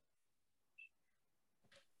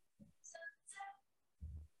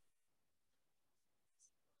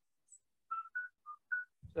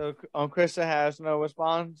 So, Krista has no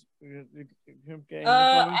response.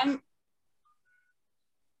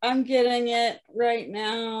 I'm getting it right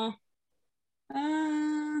now.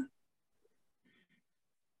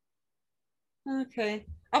 Okay,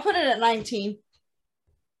 I'll put it at 19.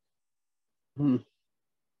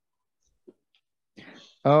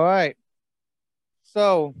 All right.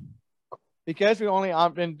 So, because we only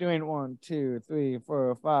have been doing 1, 2, 3,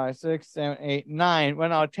 4, 5, 6, 7, 8, 9. We're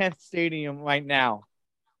in our 10th stadium right now.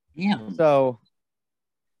 Yeah. So,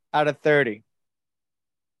 out of 30.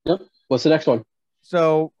 Yep. What's the next one?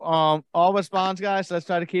 So, all response, guys. Let's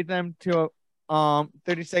try to keep them to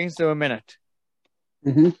 30 seconds to a minute.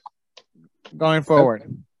 Mm-hmm. Going forward.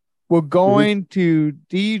 Okay. We're going to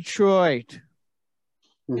Detroit.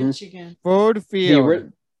 Michigan. Ford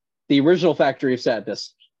Field. The original Factory of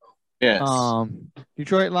Sadness. Yes.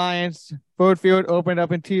 Detroit Lions. Ford Field opened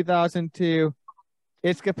up in 2002.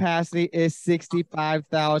 Its capacity is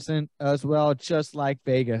 65,000 as well, just like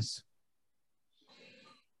Vegas.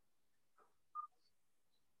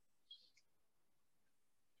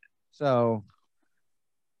 So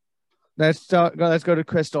let's go to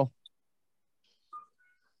Crystal.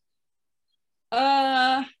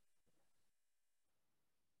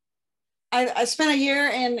 I spent a year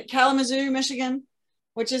in Kalamazoo, Michigan,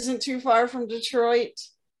 which isn't too far from Detroit.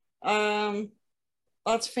 Lots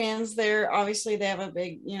of fans there. Obviously, they have a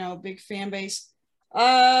big fan base.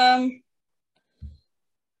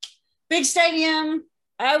 Big stadium.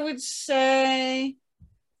 I would say.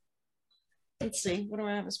 Let's see. What do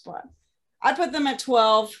I have a spot? I put them at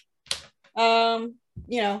 12.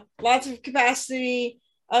 Lots of capacity.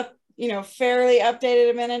 Fairly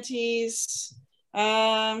updated amenities.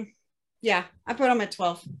 Yeah, I put them at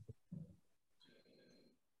 12.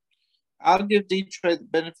 I'll give Detroit the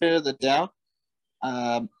benefit of the doubt.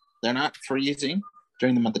 They're not freezing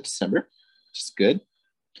during the month of December, which is good.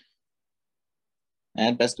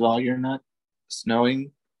 And best of all, you're not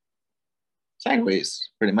snowing sideways,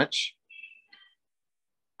 pretty much.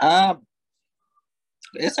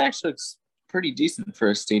 It's actually pretty decent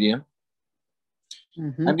for a stadium.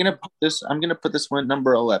 Mm-hmm. I'm gonna put this one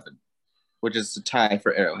number 11, which is a tie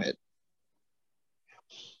for Arrowhead.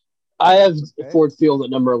 I have Ford Field at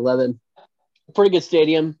number 11. Pretty good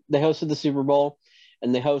stadium. They hosted the Super Bowl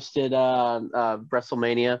and they hosted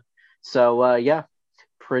WrestleMania. So, yeah,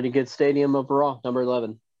 pretty good stadium overall, number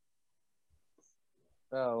 11.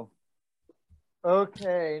 So,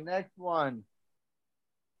 okay, next one.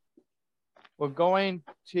 We're going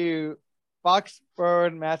to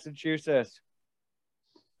Foxborough, Massachusetts.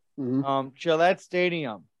 Mm-hmm. Gillette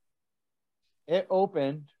Stadium. It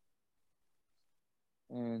opened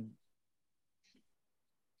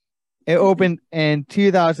in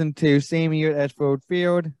 2002, same year as Ford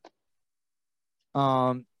Field.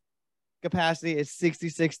 Capacity is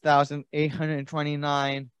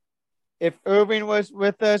 66,829. If Irving was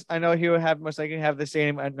with us, I know he would most likely have the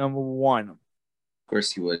stadium at number 1. Of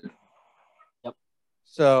course he would. Yep.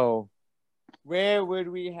 So, where would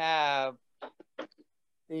we have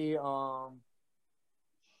the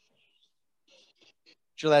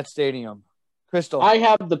Gillette Stadium? Crystal. I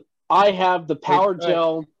have the Power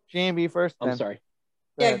Gel. JMB first. I'm sorry.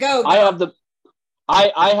 Yeah, go. I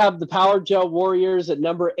have the Power Gel Warriors at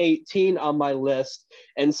number 18 on my list.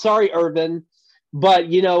 And sorry, Irvin, but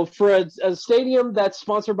for a stadium that's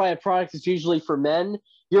sponsored by a product that's usually for men,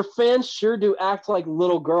 your fans sure do act like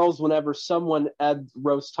little girls whenever someone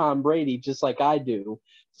roasts Tom Brady, just like I do.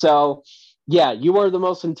 So, yeah, you are the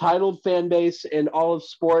most entitled fan base in all of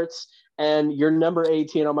sports, and you're number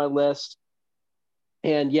 18 on my list.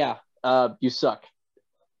 And yeah, you suck.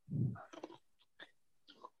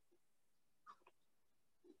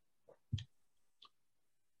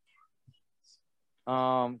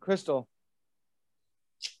 Crystal.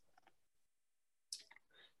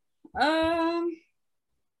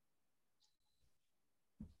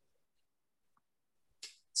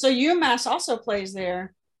 So UMass also plays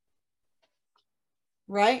there,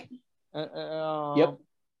 right? Yep.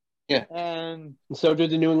 Yeah. And so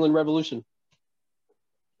did the New England Revolution.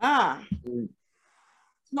 Must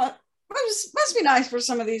be nice for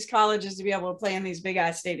some of these colleges to be able to play in these big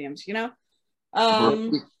ass stadiums,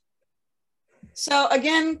 So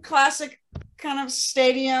again, classic kind of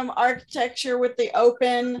stadium architecture with the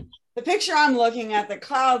open. The picture I'm looking at, the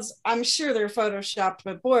clouds, I'm sure they're photoshopped,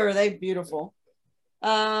 but boy, are they beautiful.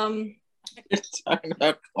 You're talking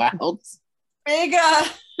about clouds. Big, I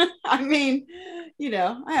mean,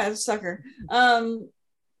 I had a sucker.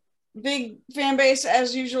 Big fan base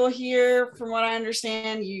as usual here. From what I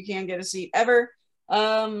understand, you can't get a seat ever.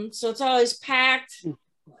 So it's always packed.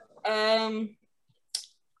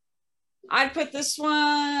 I'd put this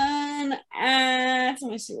one at,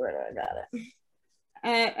 let me see where I got it.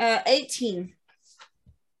 At 18.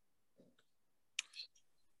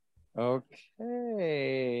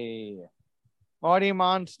 Okay. Marty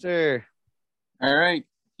Monster. All right.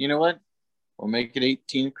 You know what? We'll make it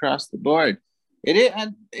 18 across the board. It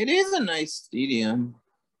is a nice stadium,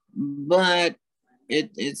 but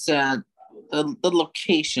it's the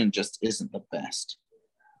location just isn't the best.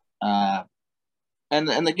 And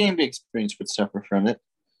the game day experience would suffer from it.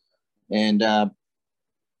 And the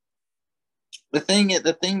thing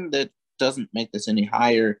that doesn't make this any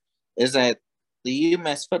higher is that the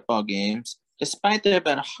UMass football games despite they're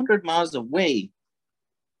about 100 miles away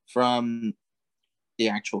from the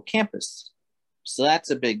actual campus. So that's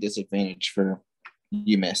a big disadvantage for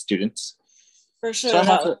UMass students. For sure.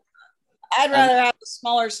 So I'd rather have a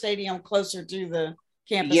smaller stadium closer to the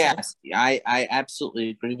campus. Yes, I absolutely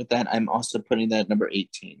agree with that. I'm also putting that at number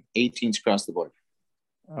 18. 18's across the board.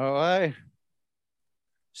 All right.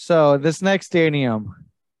 So this next stadium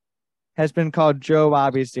has been called Joe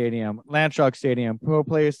Robbie Stadium, Landshark Stadium, Pro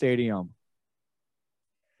Player Stadium.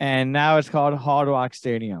 And now it's called Hard Rock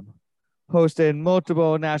Stadium. Hosted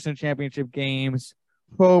multiple national championship games,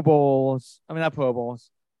 Pro Bowls. I mean, not Pro Bowls.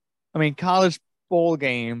 I mean, college bowl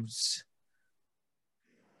games.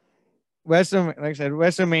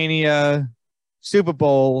 WrestleMania, Super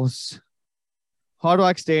Bowls, Hard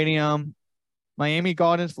Rock Stadium, Miami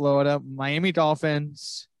Gardens, Florida, Miami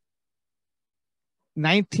Dolphins.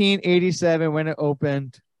 1987 when it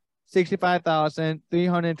opened,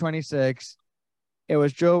 65,326. It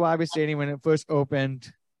was Joe Robbie Stadium when it first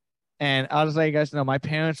opened. And I'll just let you guys know, my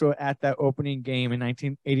parents were at that opening game in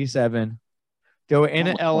 1987. They were in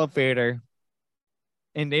an elevator,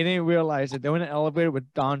 and they didn't realize it. They were in an elevator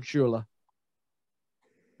with Don Shula.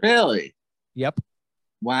 Really? Yep.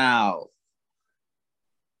 Wow.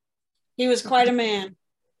 He was quite a man.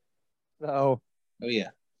 So, oh yeah.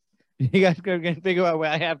 You guys can figure out where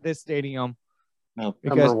I have this stadium. No,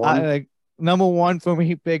 because number one for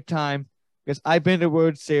me, big time. Because I've been to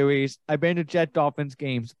World Series, I've been to Jet Dolphins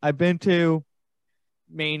games, I've been to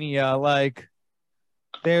Mania. Like,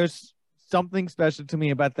 there's something special to me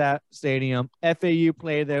about that stadium. FAU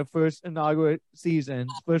played their first inaugural season,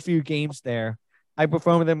 first few games there. I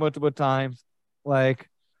performed there multiple times. Like,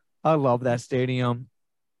 I love that stadium.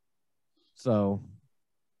 So,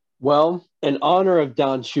 well, in honor of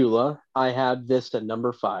Don Shula, I have this at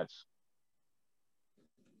number 5.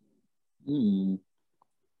 All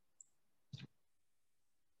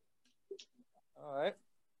right.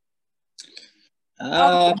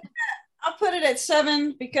 I'll put it at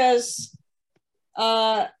 7 because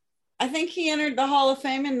I think he entered the Hall of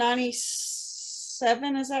Fame in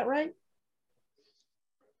 97. Is that right?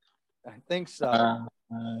 I think so.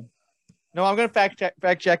 No, I'm going to fact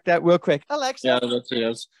check that real quick. Alexa. Yeah, I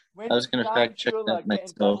was going to fact check that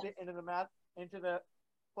myself. Into the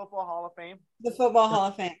Football Hall of Fame? The Football Hall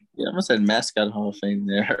of Fame. Yeah, I almost said Mascot Hall of Fame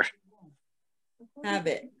there.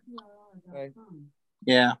 Habit. Right.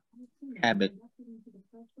 Yeah, Habit.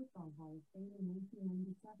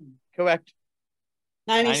 Correct.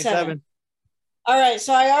 97. All right,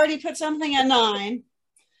 so I already put something at 9.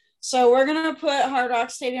 So we're going to put Hard Rock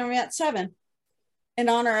Stadium at 7 in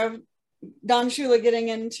honor of Don Shula getting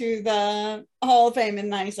into the Hall of Fame in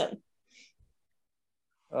 97.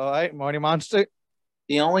 All right, Marty Monster.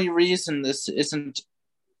 The only reason this isn't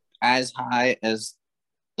as high as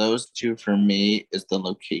those two for me is the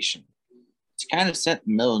location. It's kind of set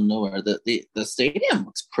in the middle of nowhere. The stadium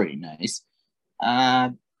looks pretty nice.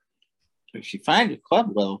 If you find a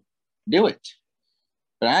club, well, do it.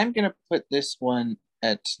 But I'm going to put this one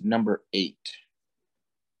at number 8.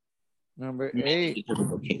 Number 8. Because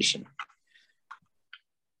of location.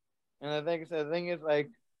 And I think the thing is, like,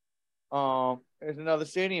 there's another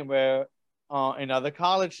stadium where another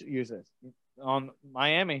college uses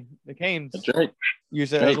Miami, the Canes. That's right.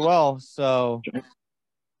 Use it as well. So,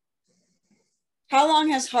 how long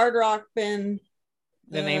has Hard Rock been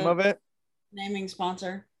the name of it? Naming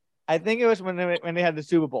sponsor. I think it was when they had the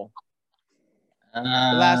Super Bowl. The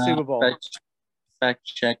last Super Bowl. Fact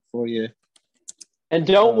check for you. And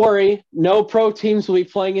don't worry, no pro teams will be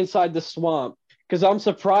playing inside the swamp. Because I'm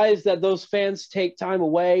surprised that those fans take time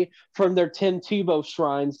away from their Tim Tebow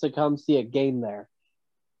shrines to come see a game there.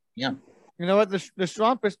 Yeah. You know what? The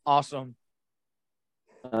swamp is awesome.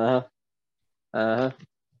 I'm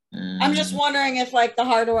just wondering if, like, the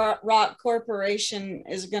Hard Rock Corporation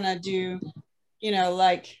is going to do,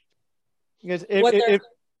 like... Because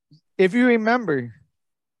if you remember,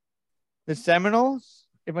 the Seminoles,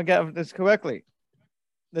 if I get this correctly,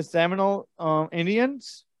 the Seminole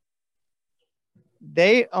Indians...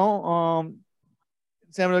 They own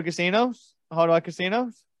Seminole Casinos, Hard Rock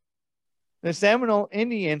Casinos. The Seminole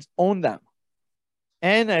Indians own them.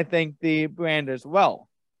 And I think the brand as well.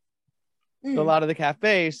 So a lot of the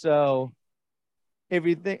cafes. So if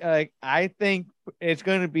you think, like, I think it's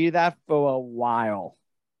going to be that for a while.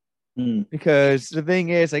 Because the thing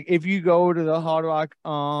is, like, if you go to the Hard Rock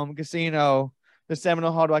Casino, the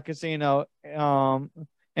Seminole Hard Rock Casino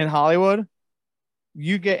in Hollywood,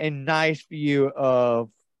 you get a nice view of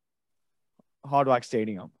Hard Rock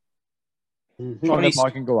Stadium from the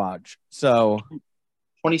parking garage. So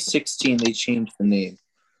 2016, they changed the name.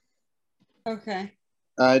 Okay.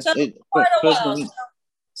 So quite a while.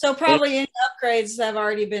 So probably any upgrades have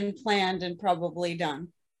already been planned and probably done.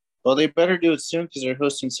 Well, they better do it soon because they're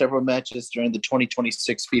hosting several matches during the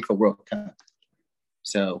 2026 FIFA World Cup.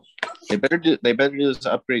 So they better do this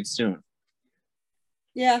upgrade soon.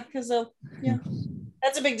 Yeah, because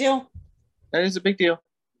that's a big deal. That is a big deal.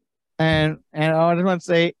 And I just want to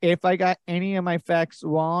say, if I got any of my facts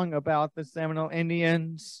wrong about the Seminole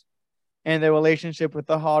Indians and their relationship with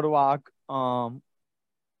the Hard Rock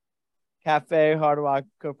Cafe, Hard Rock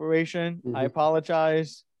Corporation, I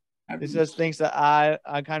apologize. It's just things that I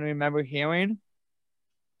kind of remember hearing.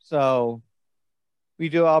 So we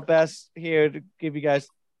do our best here to give you guys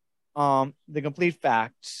the complete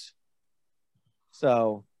facts.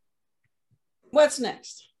 So what's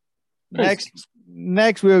next?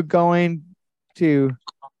 Next we're going to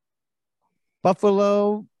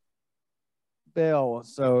Buffalo Bill.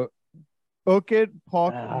 So Orchid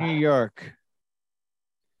Park, New York.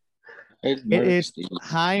 It is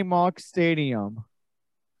Highmark Stadium.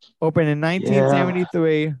 Opened in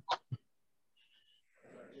 1973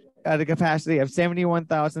 at a capacity of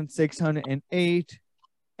 71,608.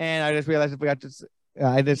 And I just realized I forgot to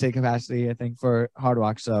I did say capacity, I think, for Hard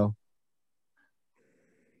Rock. So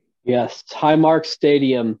yes, Highmark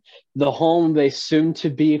Stadium, the home of a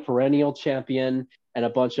soon-to-be perennial champion and a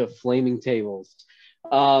bunch of flaming tables.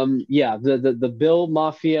 The Bill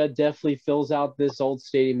Mafia definitely fills out this old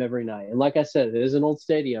stadium every night. And like I said, it is an old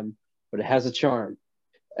stadium, but it has a charm.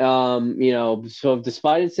 So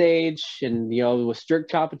despite its age and, with strict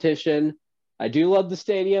competition, I do love the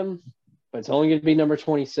stadium, but it's only going to be number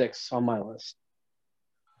 26 on my list.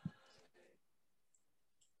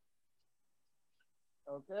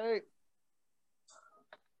 Okay.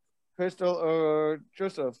 Crystal or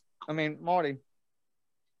Joseph? Marty.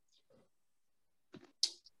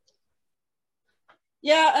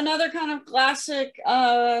 Yeah, another kind of classic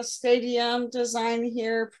stadium design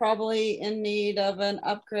here, probably in need of an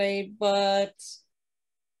upgrade, but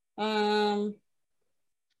what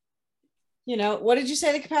did you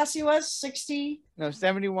say the capacity was? 60? No,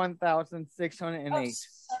 71,608.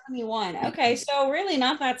 71. Okay, so really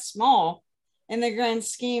not that small in the grand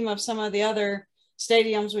scheme of some of the other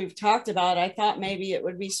stadiums we've talked about. I thought maybe it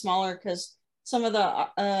would be smaller because some of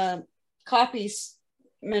the copies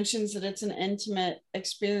mentions that it's an intimate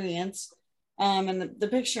experience, and the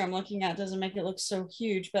picture I'm looking at doesn't make it look so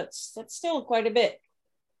huge, but that's still quite a bit.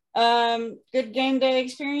 Good game day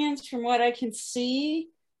experience from what I can see,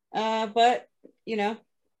 but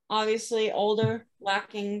obviously older,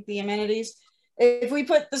 lacking the amenities. If we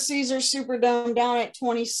put the Caesar Superdome down at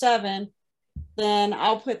 27, then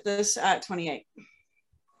I'll put this at 28.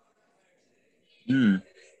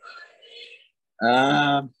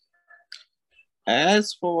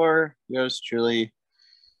 As for yours truly,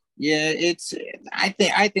 I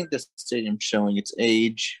think the stadium's showing its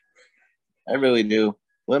age. I really do.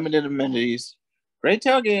 Limited amenities, great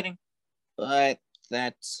tailgating, but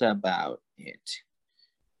that's about it.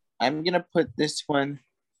 I'm gonna put this one.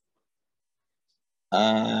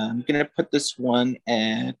 I'm gonna put this one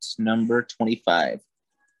at number 25.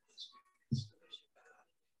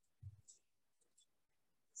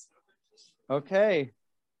 Okay.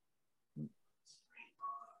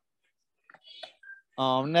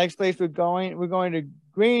 Next place we're going to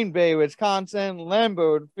Green Bay, Wisconsin,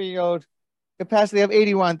 Lambeau Field, capacity of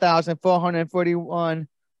 81,441,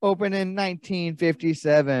 opened in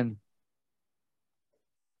 1957.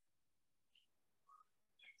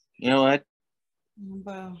 You know what?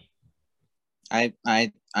 Lambeau. I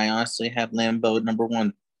honestly have Lambeau number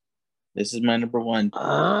 1. This is my number 1.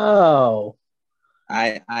 Oh.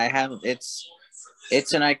 I have it's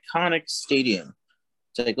an iconic stadium.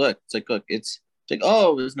 It's like look, it's like, oh,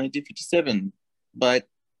 it was 1957, but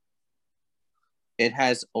it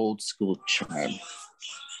has old school charm.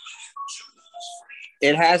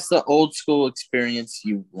 It has the old school experience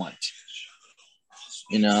you want,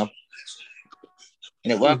 and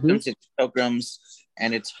it welcomes its pilgrims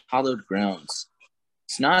and its hallowed grounds.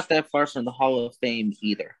 It's not that far from the Hall of Fame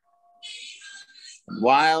either.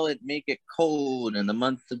 While it may get cold in the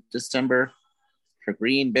month of December, for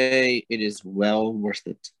Green Bay, it is well worth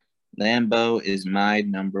it. Lambeau is my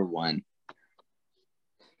number 1.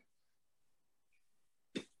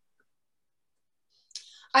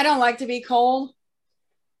 I don't like to be cold,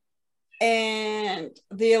 and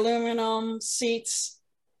the aluminum seats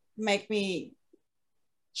make me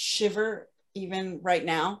shiver even right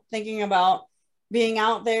now, thinking about being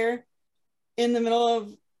out there in the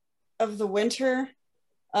middle of the winter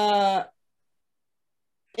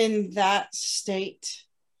in that state.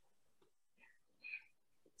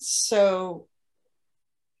 So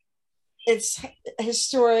it's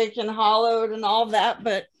historic and hollowed and all that,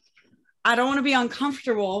 but I don't want to be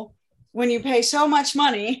uncomfortable when you pay so much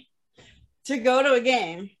money to go to a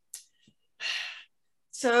game.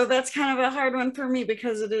 So that's kind of a hard one for me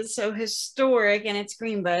because it is so historic and it's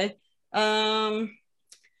Green Bay.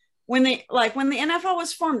 When the NFL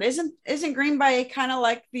was formed, isn't Green Bay kind of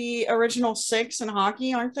like the original six in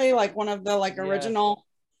hockey? Aren't they like one of the like original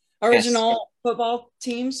football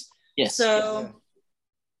teams? Yes. So,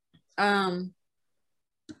 I'm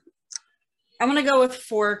gonna go with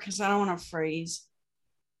 4 because I don't want to freeze.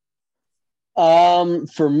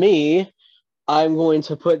 For me, I'm going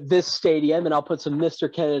to put this stadium, and I'll put some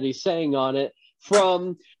Mr. Kennedy saying on it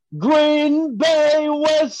from Green Bay,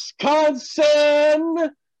 Wisconsin.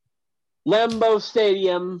 Lambeau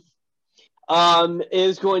Stadium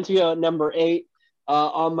is going to go at number 8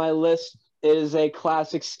 on my list. It is a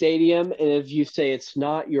classic stadium, and if you say it's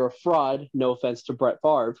not, you're a fraud. No offense to Brett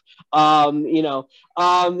Favre.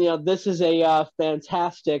 This is a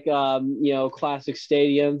fantastic, classic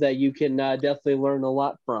stadium that you can definitely learn a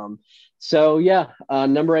lot from. So yeah,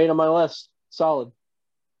 number 8 on my list. Solid.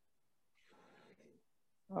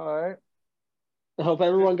 All right. I hope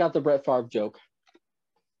everyone got the Brett Favre joke.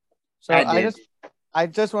 So I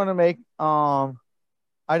just want to make I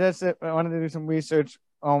wanted to do some research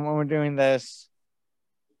when we're doing this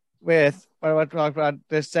with what I want to talk about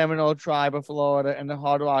the Seminole tribe of Florida and the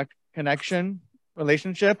Hard Rock connection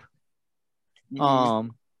relationship. Mm-hmm.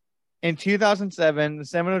 In 2007, the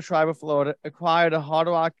Seminole tribe of Florida acquired Hard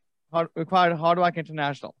Rock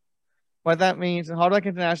International. What that means, Hard Rock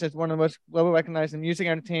International is one of the most globally recognized in music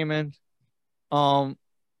entertainment,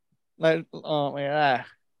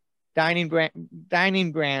 dining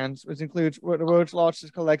brands, which includes the world's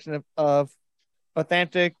largest collection of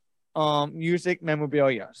authentic music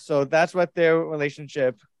memorabilia. So that's what their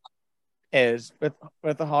relationship is with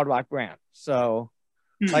the Hard Rock brand. So,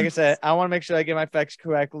 like I said, I want to make sure I get my facts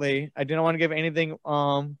correctly. I didn't want to give anything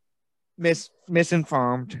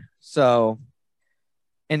misinformed. So,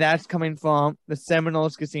 and that's coming from the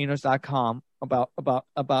SeminolesCasinos.com about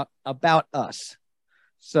us.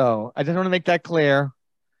 So I just want to make that clear,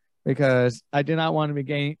 because I did not want to be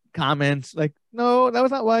getting comments like, no, that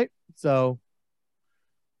was not right. So,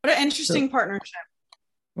 what an interesting partnership.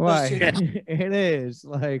 Why? It is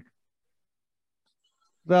like,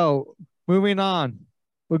 so moving on.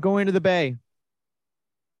 We're going to the Bay.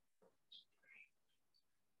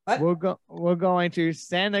 What? We're going to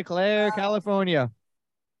Santa Clara, California.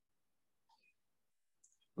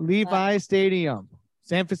 Levi Stadium,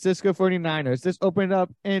 San Francisco 49ers. This opened up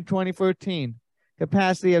in 2014.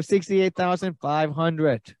 Capacity of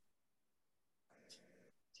 68,500.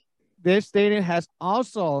 This stadium has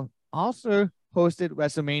also hosted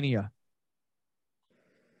WrestleMania.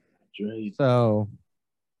 Right. So,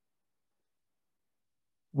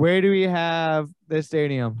 where do we have this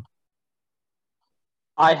stadium?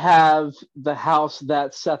 I have the house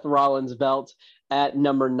that Seth Rollins built at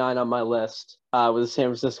number 9 on my list with the San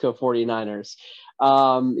Francisco 49ers.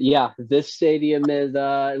 This stadium is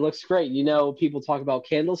it looks great. People talk about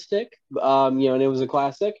Candlestick, and it was a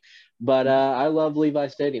classic, but I love Levi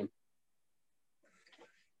Stadium.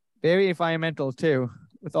 Very environmental too,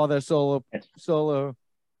 with all their solar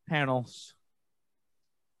panels.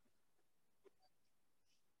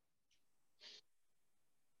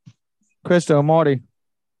 Christo, Marty.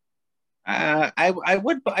 I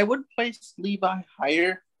would place Levi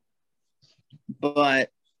higher,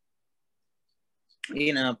 but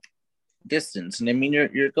distance. And I mean,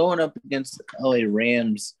 you're going up against the LA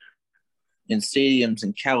Rams in stadiums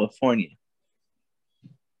in California,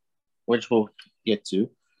 which we'll get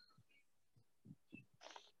to.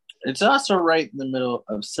 It's also right in the middle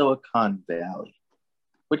of Silicon Valley,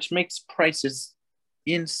 which makes prices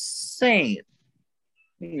insane.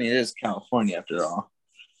 I mean, it is California after all.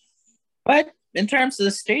 But in terms of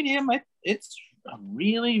the stadium, it's a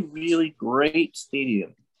really, really great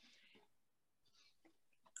stadium.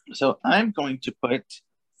 So I'm going to put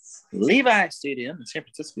Levi Stadium in San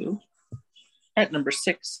Francisco at number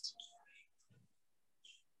 6.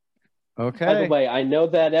 Okay. By the way, I know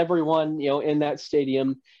that everyone, in that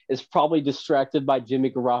stadium is probably distracted by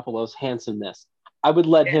Jimmy Garoppolo's handsomeness. I would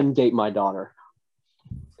let him date my daughter.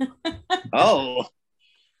 Oh.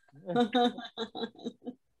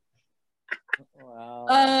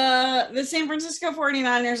 Wow. The San Francisco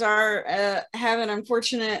 49ers have an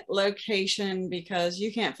unfortunate location because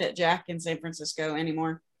you can't fit Jack in San Francisco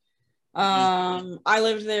anymore. I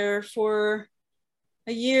lived there for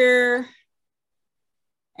a year,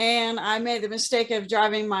 and I made the mistake of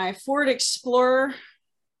driving my Ford Explorer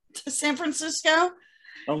to San Francisco.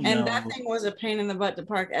 And that thing was a pain in the butt to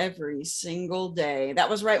park every single day. That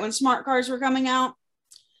was right when smart cars were coming out.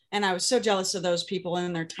 And I was so jealous of those people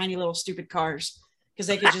in their tiny little stupid cars because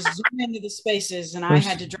they could just zoom into the spaces and I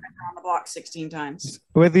had to drive around the block 16 times.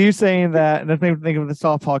 With you saying that, that made me think of the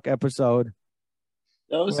South Park episode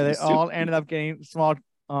Those where they stupid all ended up getting small,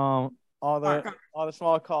 all the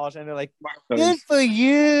small cars, and they're like, "Good for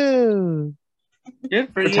you."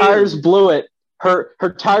 Good for Her you. tires blew it. Her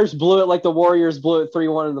tires blew it like the Warriors blew it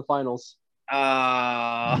 3-1 in the finals.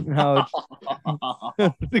 No.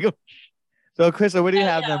 So, Crystal, where do you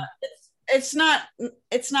have them? It's not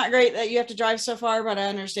great that you have to drive so far, but I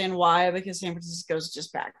understand why, because San Francisco is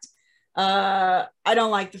just packed. I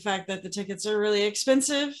don't like the fact that the tickets are really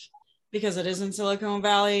expensive because it is in Silicon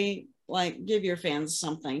Valley. Like, give your fans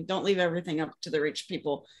something. Don't leave everything up to the rich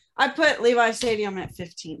people. I put Levi Stadium at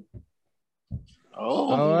 15.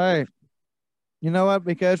 Oh, All right. You know what?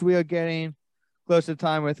 Because we are getting close to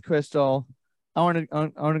time with Crystal, I want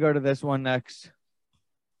to go to this one next.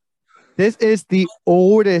 This is the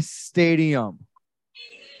oldest stadium.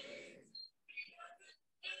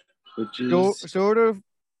 which is Soldier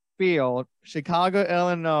Field, Chicago,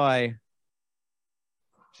 Illinois.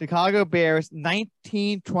 Chicago Bears,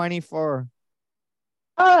 1924.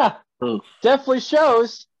 oof. Definitely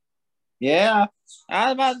shows. Yeah.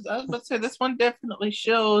 I was about to say this one definitely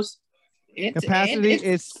shows. Capacity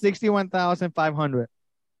is 61,500.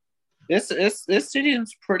 This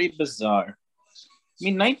stadium's pretty bizarre. I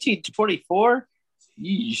mean, 1924.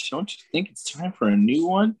 Yeesh, don't you think it's time for a new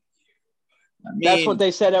one? I mean, That's what they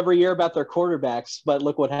said every year about their quarterbacks, but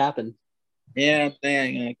look what happened. Yeah,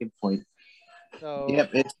 good point. So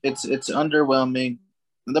Yep, it's underwhelming.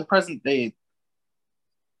 The present day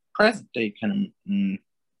kind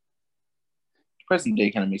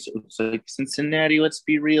of makes it look like Cincinnati. Let's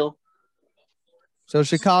be real. So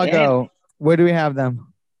Chicago, where do we have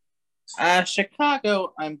them?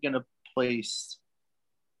 Chicago, I'm gonna place.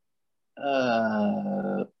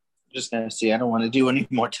 Just gonna see. I don't want to do any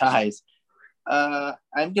more ties. I'm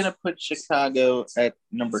gonna put Chicago at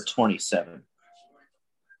number 27.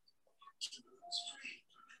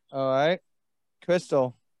 All right,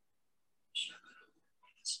 Crystal.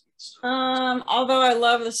 Although I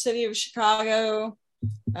love the city of Chicago,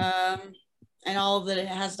 and all that it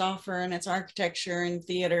has to offer and its architecture and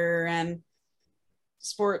theater and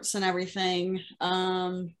sports and everything.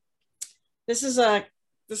 This is a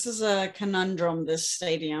conundrum, this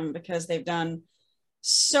stadium, because they've done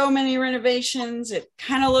so many renovations. It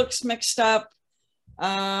kind of looks mixed up.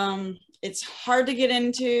 It's hard to get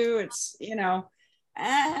into. It's,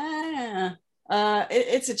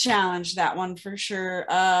 it's a challenge, that one for sure.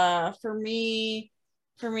 For me,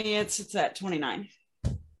 it's at 29.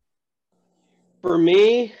 For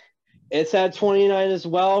me, it's at 29 as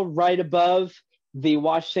well, right above the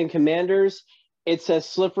Washington Commanders. It's as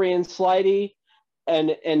slippery and slidey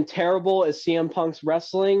and terrible as CM Punk's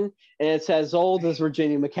wrestling, and it's as old as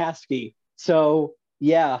Virginia McCaskey. So,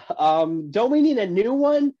 yeah. Don't we need a new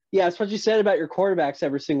one? Yeah, it's what you said about your quarterbacks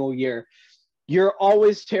every single year. You're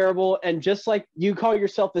always terrible, and just like you call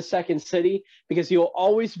yourself the second city, because you'll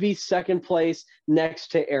always be second place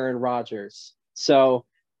next to Aaron Rodgers. So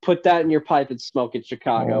put that in your pipe and smoke it,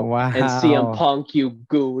 Chicago. Oh, wow. And CM Punk, you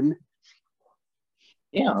goon.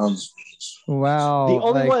 Yeah. Wow. The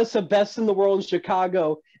only one that's the best in the world in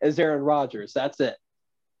Chicago is Aaron Rodgers. That's it.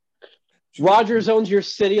 Rodgers owns your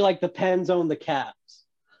city like the Pens own the Cavs.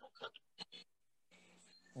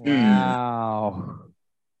 Wow.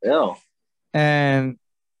 Yeah. And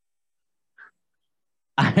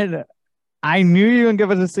I knew you were going to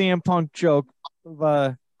give us a CM Punk joke,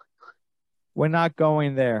 but we're not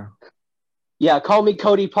going there. Yeah, call me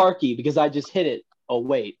Cody Parkey because I just hit it. Oh,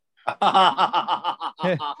 wait. Ouch.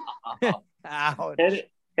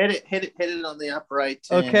 Hit it on the upright.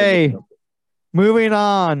 Okay. Moving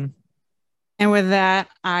on. And with that,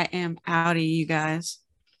 I am outie, you guys.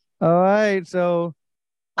 All right. So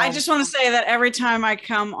I just want to say that every time I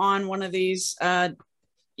come on one of these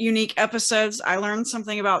unique episodes, I learn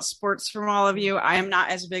something about sports from all of you. I am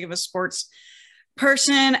not as big of a sports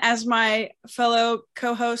person as my fellow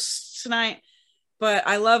co-hosts tonight, but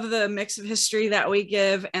I love the mix of history that we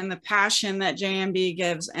give and the passion that JMB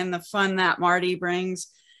gives and the fun that Marty brings.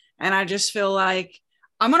 And I just feel like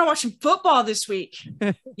I'm going to watch some football this week.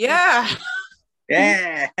 Yeah.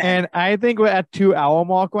 Yeah. And I think we're at 2 hour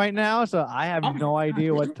mark right now, so I have no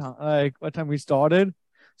idea what time we started.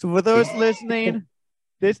 So for those listening,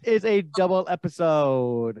 this is a double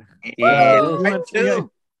episode. Yeah.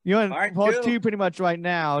 You're in part 2 pretty much right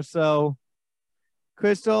now. So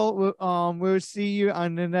Crystal, we'll see you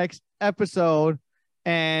on the next episode.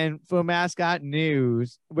 And for mascot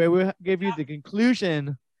news, where we'll give you the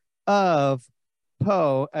conclusion of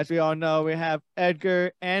Poe. As we all know, we have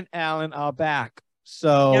Edgar and Alan are back.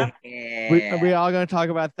 So we are going to talk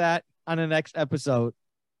about that on the next episode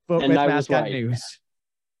with mascot news.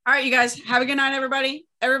 All right, you guys, have a good night, everybody.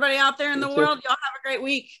 Everybody out there in the world, y'all have a great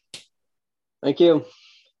week. Thank you.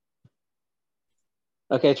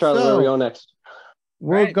 Okay, Charlie, where are we going next?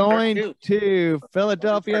 We're going to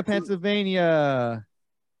Philadelphia, Pennsylvania.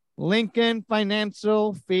 Lincoln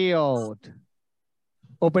Financial Field.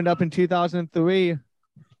 Opened up in 2003.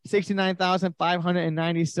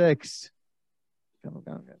 69,596.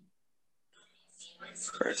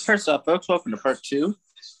 First off, folks, welcome to part 2.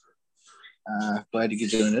 Glad you could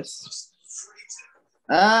join us.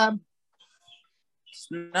 It's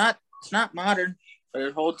not modern, but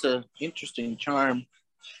it holds an interesting charm.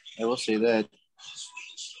 I will say that.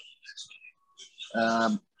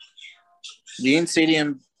 The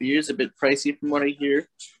in-stadium beer is a bit pricey from what I hear,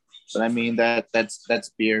 but I mean that's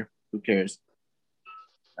beer. Who cares?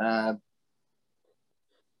 But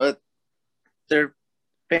their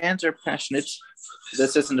fans are passionate.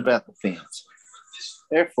 This isn't about the fans.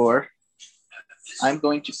 Therefore, I'm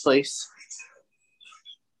going to place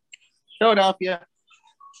Philadelphia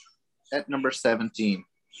at number 17.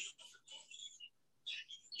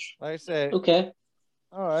 Like I said. Okay.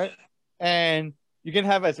 All right. And you can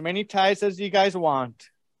have as many ties as you guys want.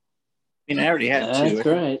 I mean, I already had 2. That's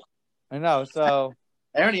right. I know. So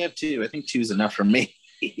I already have 2. I think 2 is enough for me.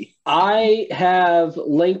 I have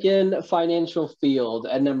Lincoln Financial Field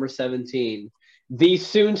at number 17, the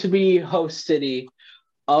soon-to-be host city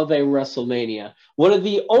of a WrestleMania. One of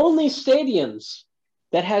the only stadiums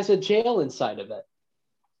that has a jail inside of it.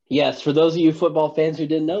 Yes, for those of you football fans who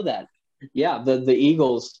didn't know that. Yeah, the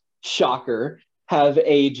Eagles, shocker, have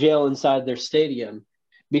a jail inside their stadium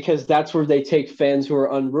because that's where they take fans who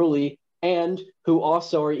are unruly and who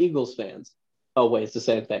also are Eagles fans. Oh, wait, it's the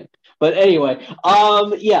same thing. But anyway,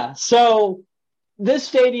 yeah, so this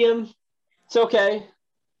stadium, it's okay.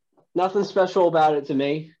 Nothing special about it to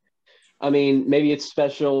me. I mean, maybe it's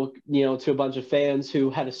special, to a bunch of fans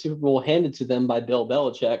who had a Super Bowl handed to them by Bill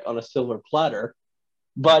Belichick on a silver platter.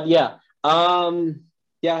 But yeah,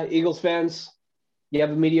 Eagles fans, you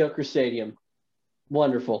have a mediocre stadium.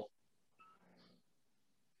 Wonderful.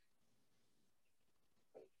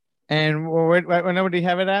 And what number do you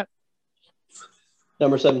have it at?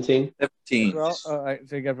 Number 17. 17. Well, all right,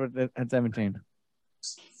 so you got it at 17.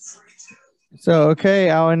 So, okay,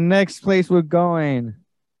 our next place we're going,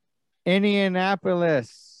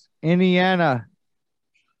 Indianapolis, Indiana.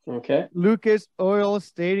 Okay. Lucas Oil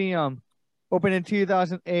Stadium, opened in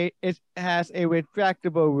 2008. It has a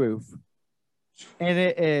retractable roof, and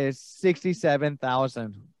it is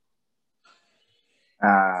 67,000.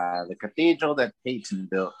 The cathedral that Peyton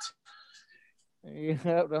built.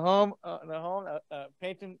 Yeah, the home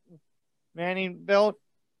Peyton Manning built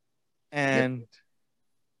and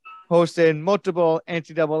hosted multiple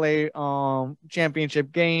NCAA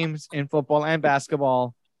championship games in football and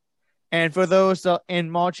basketball. And for those in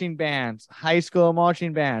marching bands, high school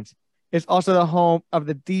marching bands, it's also the home of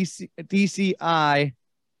the DCI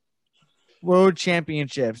World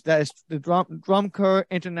Championships. That is the Drum Corps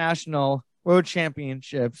International World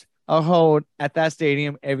Championships are held at that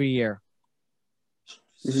stadium every year.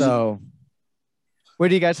 So, where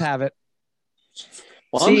do you guys have it?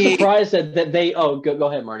 Well, I'm surprised that they. Oh, go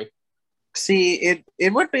ahead, Marty. See,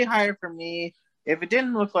 it would be higher for me if it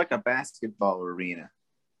didn't look like a basketball arena.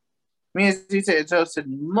 I mean, as you said, it's hosted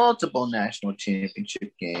multiple national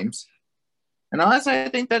championship games. And honestly, I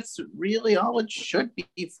think that's really all it should be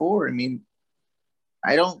for. I mean,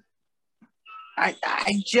 I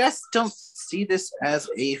just don't see this as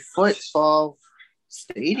a football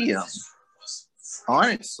stadium.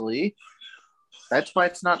 Honestly, that's why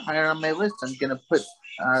it's not higher on my list. I'm gonna put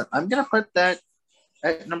that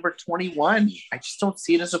at number 21. I just don't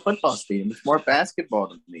see it as a football stadium. It's more basketball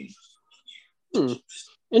to me.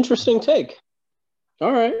 Interesting take.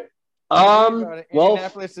 All right.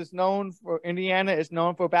 Indianapolis is known for Indiana is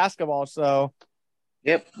known for basketball. So,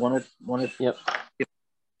 yep. Yep.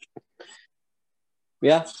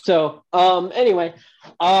 Yeah. So, anyway,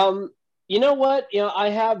 you know what? I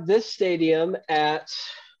have this stadium I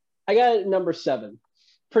got it at number 7.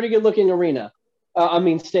 Pretty good looking arena.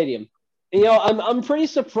 Stadium. I'm pretty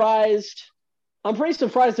surprised. I'm pretty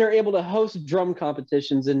surprised they're able to host drum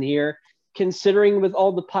competitions in here, considering with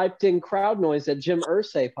all the piped in crowd noise that Jim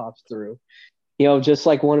Irsay pops through, just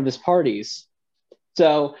like one of his parties.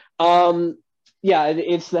 So,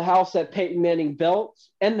 it's the house that Peyton Manning built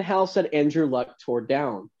and the house that Andrew Luck tore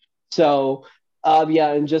down. So,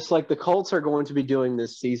 Yeah, and just like the Colts are going to be doing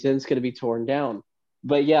this season, it's going to be torn down.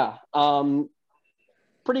 But yeah,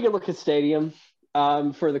 pretty good looking stadium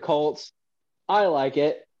for the Colts. I like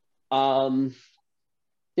it.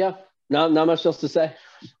 Yeah, not much else to say.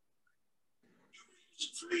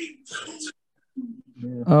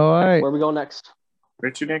 All right. Where are we going next? Where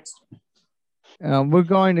to next? We're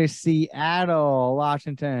going to Seattle,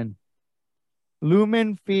 Washington.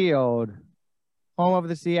 Lumen Field, home of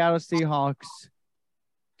the Seattle Seahawks.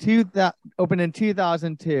 Opened in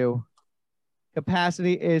 2002.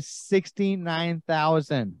 Capacity is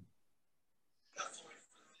 69,000.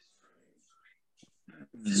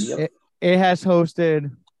 Yep. It has hosted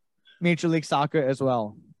Major League Soccer as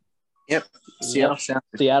well. Yep.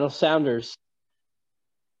 Seattle Sounders.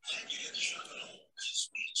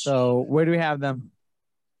 So where do we have them?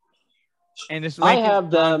 And this I have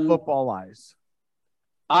them football wise.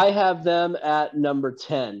 I have them at number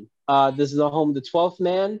 10. This is the home of the 12th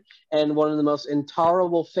man and one of the most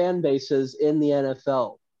intolerable fan bases in the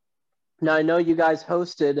NFL. Now, I know you guys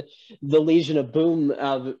hosted the Legion of Boom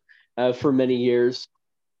for many years,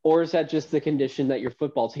 or is that just the condition that your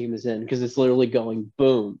football team is in? Because it's literally going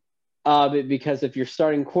boom. Because if your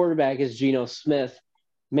starting quarterback is Geno Smith,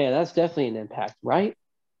 man, that's definitely an impact, right?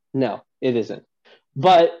 No, it isn't.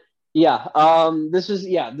 But yeah,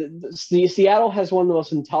 Seattle has one of the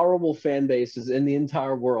most intolerable fan bases in the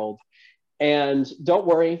entire world. And don't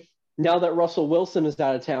worry, now that Russell Wilson is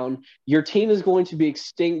out of town, your team is going to be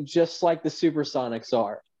extinct just like the Supersonics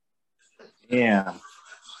are. Yeah.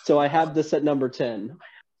 So I have this at number 10.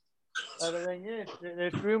 The thing is,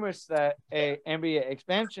 there's rumors that a NBA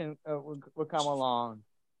expansion will come along,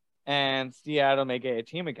 and Seattle may get a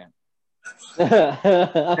team again. Wait,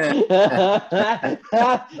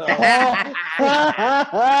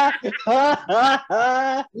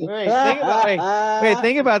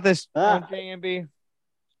 think about this, JMB.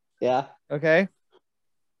 Yeah. Okay.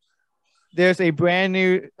 There's a brand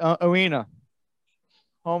new arena,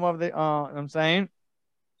 home of the. I'm saying,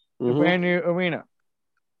 a brand new arena,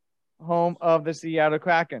 home of the Seattle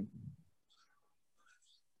Kraken.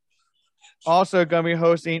 Also going to be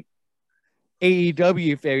hosting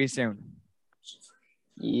AEW very soon.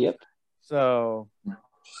 Yep. So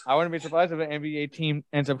I wouldn't be surprised if an NBA team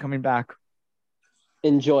ends up coming back.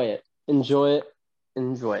 Enjoy it. Enjoy it.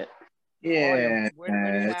 Yeah. Where do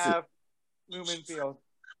you have Lumen Field?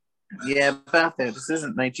 Yeah, about that. This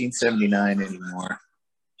isn't 1979 anymore.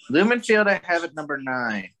 Lumen Field, I have at number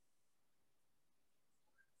 9.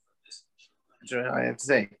 That's what I have to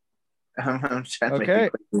say. I'm trying to make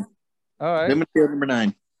it quick. All right. Lumen Field, number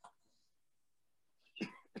 9.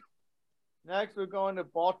 Next, we're going to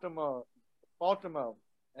Baltimore.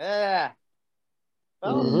 Yeah.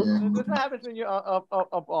 Well, this happens when you're up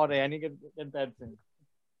all day. I need to get in bed soon.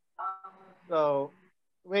 So,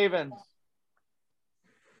 Ravens.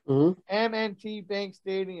 M&T Bank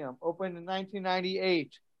Stadium opened in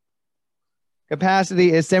 1998.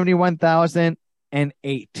 Capacity is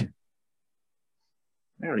 71,008.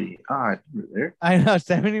 Very odd there. I know,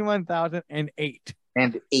 71,008.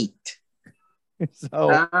 And 8.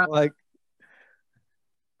 So,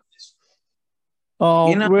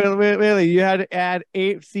 really, you had to add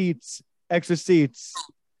 8 extra seats.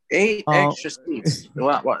 8 extra seats.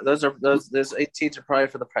 What? Those 8 seats are probably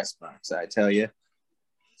for the press box, I tell you.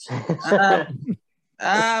 So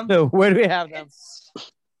where do we have them?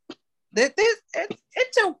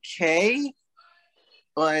 It's okay,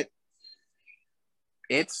 but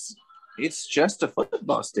it's just a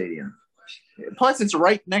football stadium. Plus, it's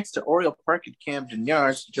right next to Oriole Park at Camden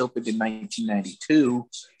Yards, which opened in 1992.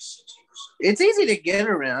 It's easy to get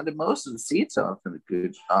around, and most of the seats offer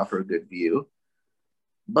a good view.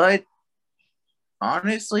 But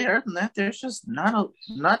honestly, other than that, there's just not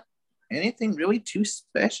anything really too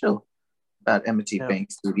special about M&T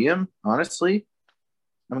Bank Stadium. Honestly,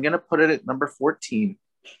 I'm gonna put it at number 14.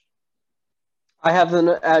 I have them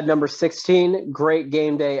at number 16. Great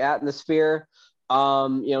game day atmosphere.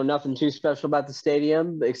 Nothing too special about the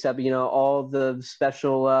stadium except all the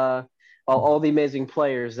special, all the amazing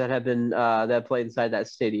players that have been that played inside that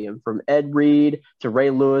stadium, from Ed Reed to Ray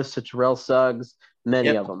Lewis to Terrell Suggs, many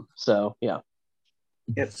of them. So yeah.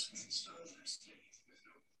 Yes.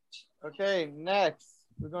 Okay, next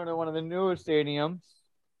we're going to one of the newer stadiums.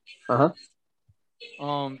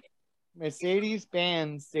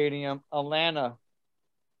 Mercedes-Benz Stadium, Atlanta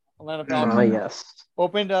Falcons. Yes.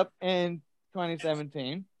 Opened up in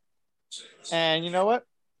 2017. And you know what?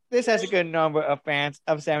 This has a good number of fans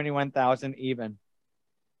of 71,000 even.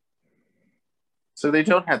 So they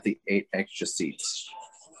don't have the 8 extra seats.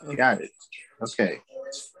 Got it. Okay.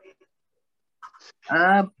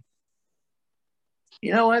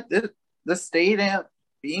 You know what? The stadium,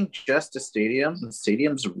 being just a stadium, the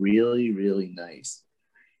stadium's really, really nice.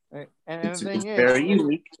 And It's the thing is, very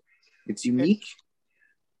unique. It's unique.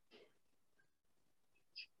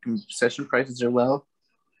 Concession prices are low.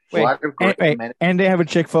 And they have a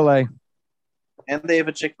Chick-fil-A. And they have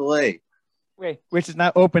a Chick-fil-A. Which is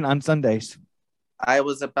not open on Sundays. I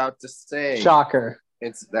was about to say. Shocker.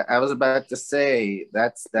 I was about to say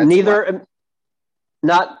that's neither.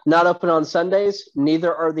 Not open on Sundays.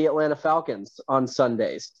 Neither are the Atlanta Falcons on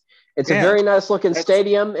Sundays. It's a very nice looking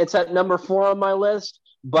stadium. It's at number 4 on my list,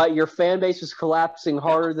 but your fan base is collapsing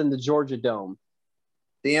harder than the Georgia Dome.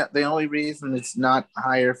 The only reason it's not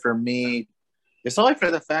higher for me is only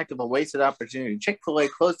for the fact of a wasted opportunity. Chick-fil-A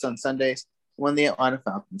closed on Sundays when the Atlanta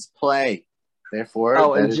Falcons play. Therefore,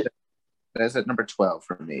 that is at number 12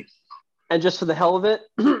 for me. And just for the hell of it,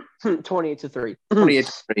 28-3.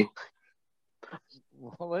 28-3.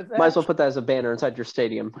 Might as well put that as a banner inside your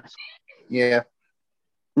stadium. Yeah.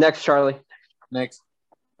 Next, Charlie. Next.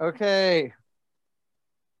 Okay.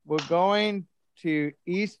 We're going to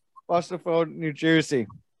East Butterfield, New Jersey.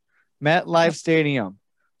 MetLife Stadium.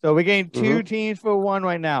 So we're getting two teams for one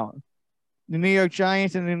right now. The New York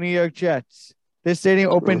Giants and the New York Jets. This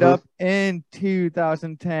stadium opened up in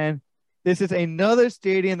 2010. This is another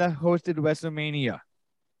stadium that hosted WrestleMania.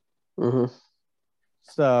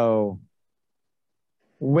 So,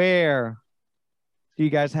 where do you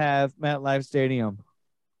guys have MetLife Stadium?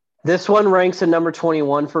 This one ranks at number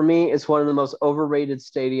 21 for me. It's one of the most overrated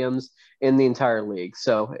stadiums in the entire league.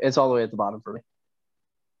 So, it's all the way at the bottom for me.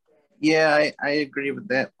 Yeah, I agree with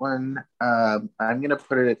that one. I'm going to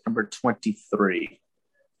put it at number 23.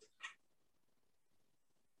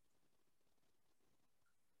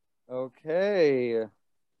 Okay.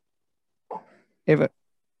 I'm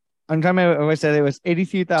talking about, I said it was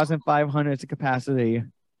 82,500 to capacity,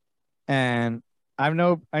 and I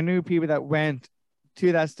knew people that went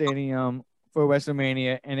to that stadium for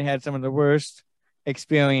WrestleMania, and they had some of the worst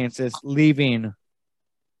experiences leaving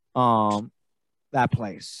that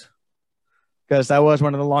place, because that was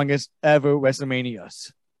one of the longest ever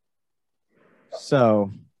WrestleManias.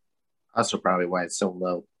 So also probably why it's so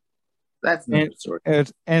low. That's another story.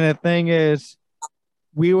 And the thing is,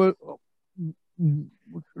 we will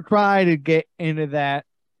try to get into that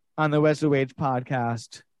on the WrestleWage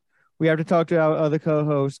podcast. We have to talk to our other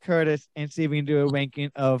co-host, Curtis, and see if we can do a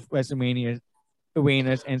ranking of WrestleMania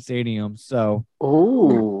arenas and stadiums. So,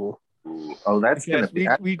 that's going to be...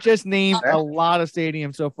 We just named a lot of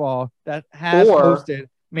stadiums so far that has hosted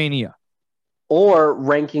Mania. Or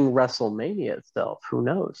ranking WrestleMania itself. Who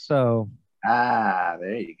knows? So...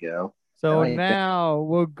 there you go. So now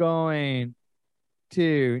we're going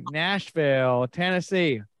to Nashville,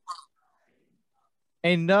 Tennessee.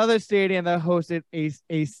 Another stadium that hosted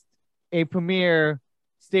a premier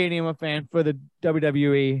stadium event for the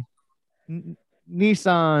WWE.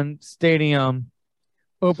 Nissan Stadium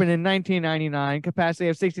opened in 1999, capacity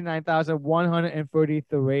of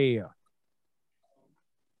 69,143.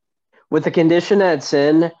 With the condition that it's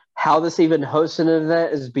in, how this even hosts an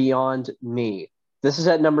event is beyond me. This is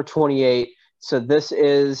at number 28. So this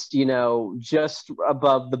is, just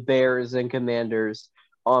above the Bears and Commanders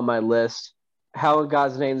on my list. How in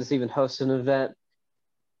God's name does this even host an event?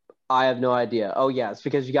 I have no idea. Oh, yeah, it's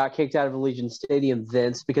because you got kicked out of Allegiant Stadium,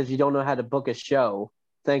 Vince, because you don't know how to book a show.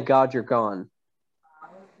 Thank God you're gone.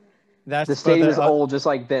 The stadium is old, just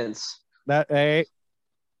like Vince. Save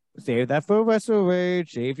that for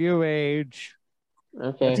WrestleRage. Save your age.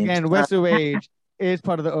 Okay. Again, WrestleRage is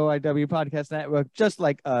part of the OIW Podcast Network, just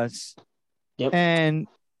like us. Yep. And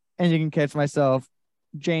you can catch myself,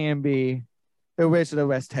 JMB, the Wizard of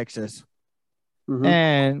West Texas,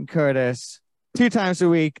 and Curtis 2 times a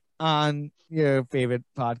week on your favorite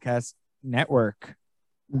podcast network.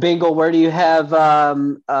 Bingle, where do you have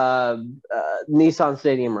Nissan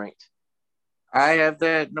Stadium ranked? I have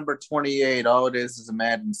that number 28. All it is a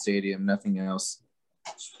Madden Stadium, nothing else.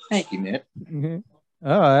 Thank you, Nick.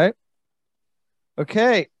 All right.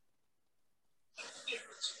 Okay.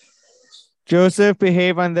 Joseph,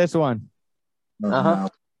 behave on this one. No.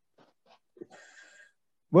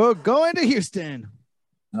 We're going to Houston.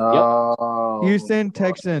 Oh. Houston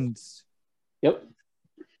Texans. Yep.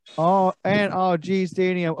 NRG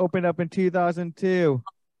Stadium opened up in 2002.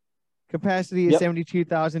 Capacity is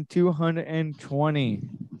 72,220.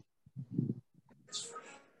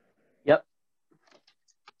 Yep.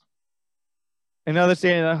 Another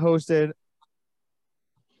stadium that hosted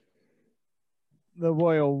the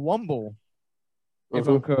Royal Rumble, if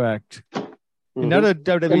I'm correct. Another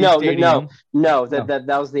WWE stadium. No, that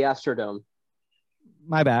was the Astrodome.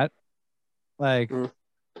 My bad.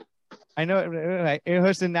 I know it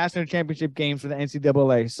hosts the national championship games for the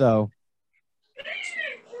NCAA. So,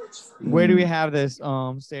 where do we have this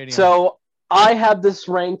stadium? So I have this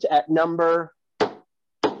ranked at number 7,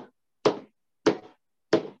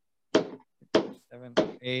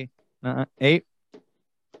 8, 9, 8.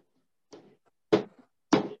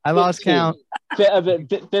 I lost count.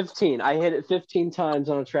 15. I hit it 15 times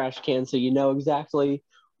on a trash can, so you know exactly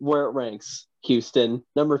where it ranks. Houston,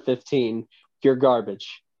 number 15. You're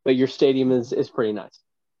garbage, but your stadium is pretty nice.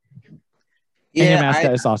 Yeah, and your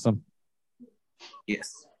mascot is awesome.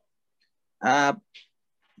 Yes. In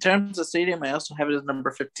terms of stadium, I also have it as number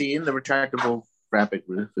 15. The retractable graphic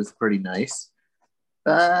roof is pretty nice,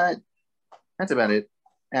 but that's about it.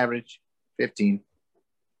 Average 15.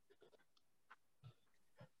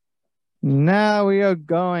 Now we are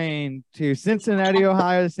going to Cincinnati,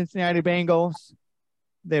 Ohio, the Cincinnati Bengals.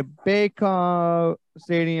 The Baycom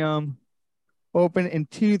Stadium opened in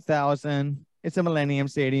 2000. It's a Millennium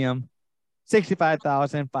Stadium.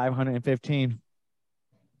 65,515.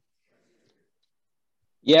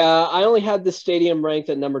 Yeah, I only had the stadium ranked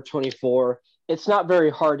at number 24. It's not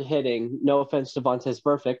very hard hitting. No offense to Vontaze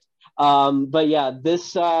Burfict. But yeah,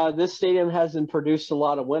 this stadium hasn't produced a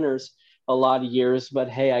lot of winners a lot of years, but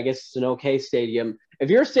hey, I guess it's an okay stadium.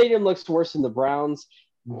 If your stadium looks worse than the Browns,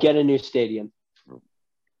 get a new stadium.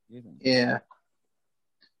 Yeah.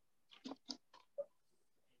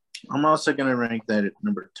 I'm also going to rank that at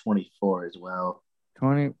number 24 as well.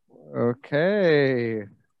 20. Okay.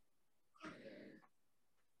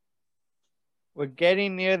 We're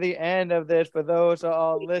getting near the end of this. For those who are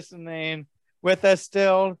all listening with us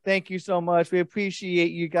still, thank you so much. We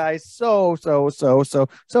appreciate you guys so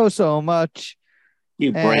much.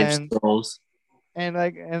 You brave souls. And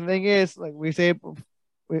the thing is, like we say,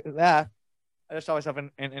 that I just saw myself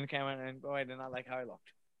in camera, and boy, I did not like how I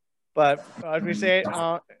looked. But as we say,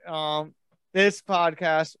 this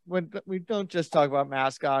podcast, we don't just talk about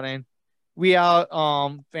mascotting. We are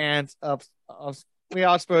fans of we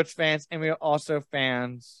are sports fans, and we are also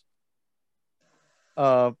fans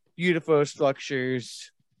of beautiful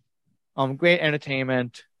structures, great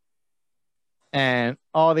entertainment, and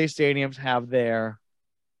all these stadiums have their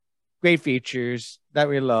great features that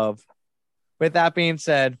we love. With that being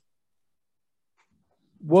said,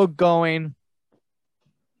 we're going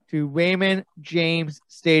to Raymond James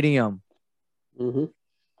Stadium, mm-hmm.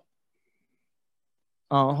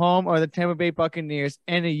 Home of the Tampa Bay Buccaneers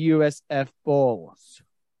and the USF Bowls,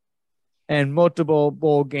 and multiple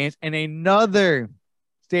bowl games, and another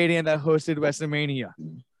stadium that hosted WrestleMania.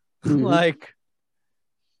 Mm-hmm. Like,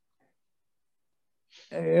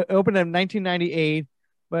 it opened in 1998,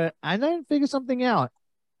 but I didn't figure something out.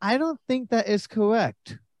 I don't think that is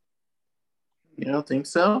correct. You don't think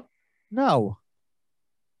so? No.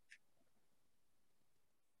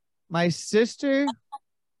 My sister,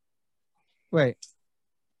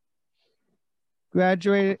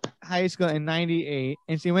 graduated high school in 98,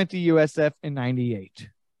 and she went to USF in 98.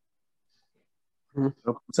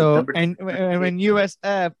 So, and when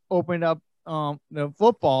USF opened up the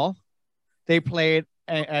football, they played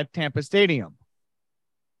at Tampa Stadium,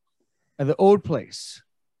 at the old place,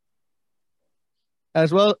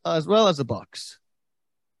 as well as the Bucks.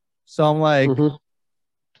 So I'm like, mm-hmm.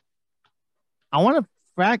 I want to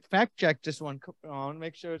fact check this one,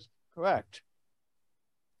 make sure it's correct.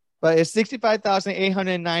 But it's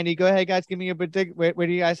 65,890. Go ahead, guys. Give me a predict. Where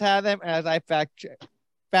do you guys have them? As I fact check.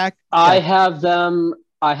 I have them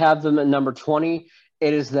at number 20.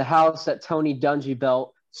 It is the house that Tony Dungy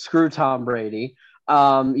built. Screw Tom Brady.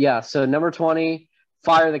 Yeah. So number 20,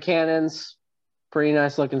 fire the cannons. Pretty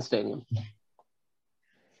nice looking stadium.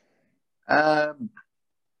 I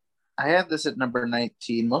have this at number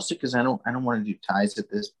 19, mostly because I don't want to do ties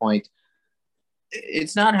at this point.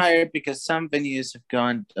 It's not higher because some venues have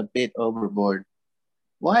gone a bit overboard.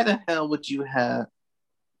 Why the hell would you have? I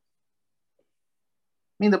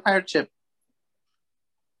mean, the pirate ship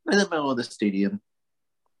in the middle of the stadium.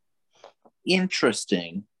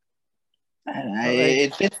 Interesting.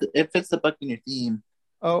 It fits the Buccaneer theme.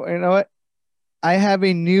 Oh, you know what? I have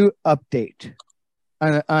a new update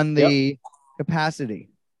on the capacity.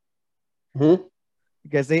 Mm-hmm.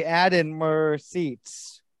 Because they added more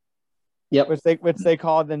seats. Yep. Which they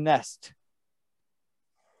call the Nest.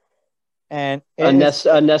 And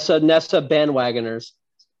Nessa bandwagoners.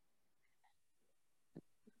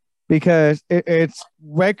 Because it's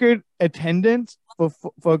record attendance for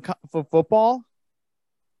football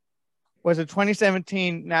was a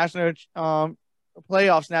 2017 national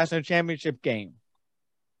playoffs national championship game.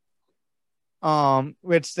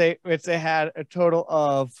 Which they had a total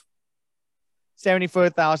of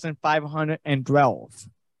 74,512.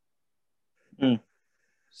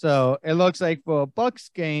 So it looks like for a Bucks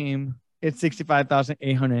game, it's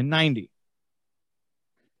 65,890.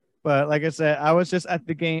 But like I said, I was just at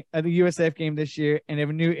the USF game this year, and they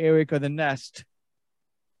have a new area called the Nest.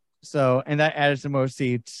 So, and that added some more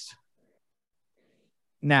seats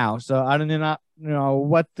now. So I don't know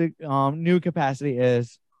what the new capacity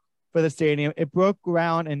is for the stadium. It broke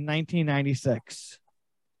ground in 1996.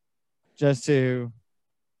 Just to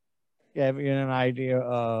give you an idea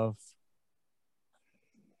of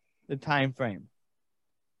the time frame.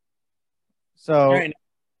 So, Right.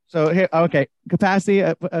 So here, okay, capacity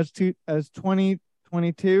as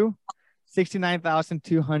 2022,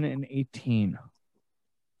 69,218.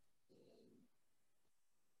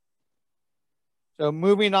 So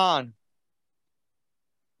moving on,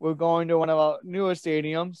 we're going to one of our newer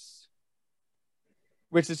stadiums,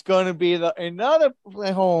 which is going to be another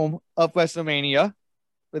home of WrestleMania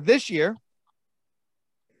for this year.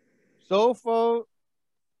 SoFi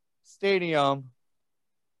Stadium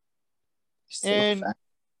in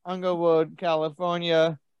Inglewood,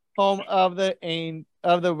 California, home of the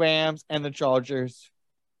Rams and the Chargers.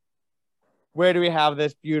 Where do we have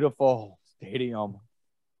this beautiful stadium?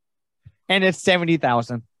 And it's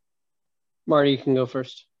 70,000. Marty, you can go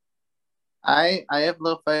first. I have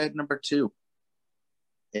Lo-Fi at number 2.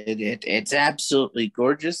 It's absolutely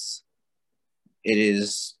gorgeous. It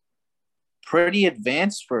is pretty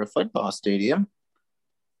advanced for a football stadium.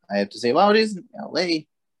 I have to say, well, it is in LA.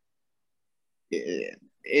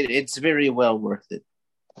 It's very well worth it.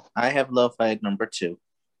 I have Lo-Fi at number 2.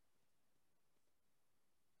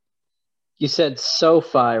 You said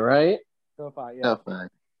SoFi, right? SoFi, yeah.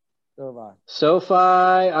 SoFi,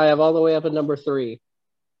 I have all the way up at number 3.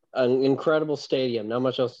 An incredible stadium. Not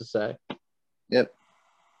much else to say. Yep.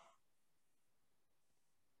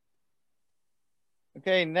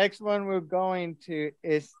 Okay, next one we're going to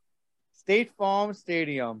is State Farm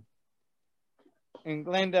Stadium in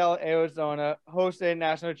Glendale, Arizona, hosted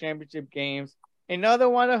national championship games. Another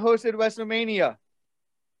one that hosted WrestleMania.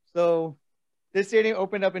 So this stadium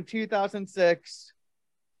opened up in 2006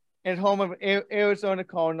 and home of Arizona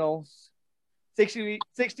Cardinals.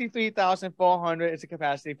 63,400 is the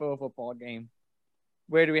capacity for a football game.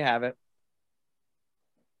 Where do we have it?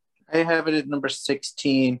 I have it at number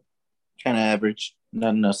 16. Kind of average.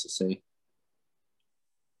 Nothing else to say.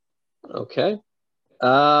 Okay.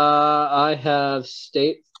 I have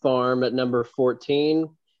State Farm at number 14.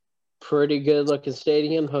 Pretty good looking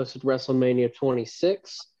stadium. Hosted WrestleMania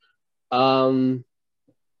 26. And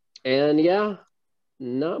yeah,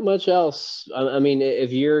 not much else. I mean,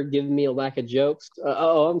 if you're giving me a lack of jokes,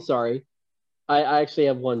 I'm sorry. I actually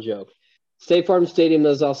have one joke. State Farm Stadium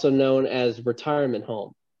is also known as retirement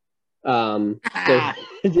home. So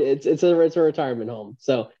it's a retirement home.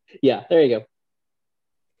 So yeah, there you go.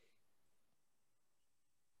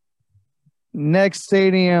 Next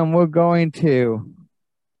stadium we're going to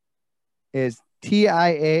is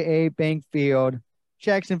TIAA Bank Field,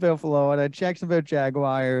 Jacksonville, Florida. Jacksonville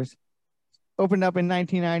Jaguars. Opened up in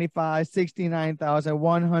 1995,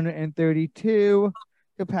 69,132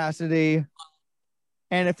 capacity,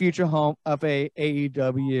 and a future home of a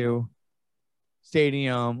AEW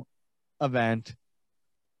stadium event.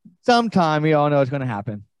 Sometime we all know it's going to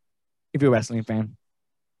happen if you're a wrestling fan.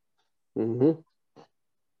 Mm-hmm.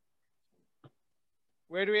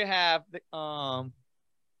 Where do we have the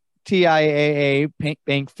TIAA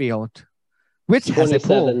Bank Field? Which has a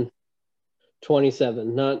pool?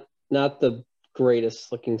 27. Not the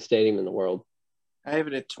greatest looking stadium in the world. I have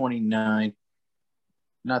it at 29.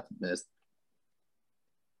 Not the best.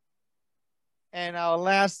 And our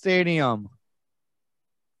last stadium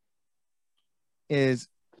is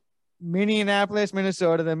Minneapolis,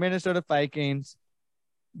 Minnesota, the Minnesota Vikings.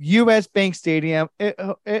 US Bank Stadium. It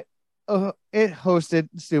hosted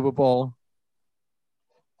the Super Bowl.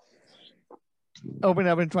 Opened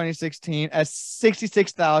up in 2016 at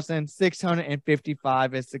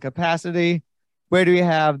 66,655 is the capacity. Where do we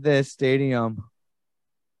have this stadium?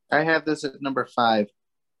 I have this at number 5.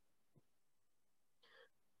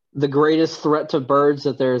 The greatest threat to birds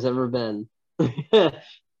that there has ever been.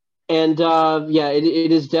 And yeah,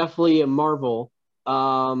 it is definitely a marvel.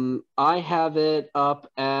 I have it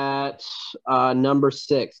up at number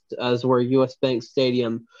 6 as where US Bank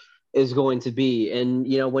Stadium is going to be. And,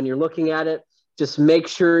 you know, when you're looking at it, just make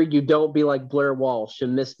sure you don't be like Blair Walsh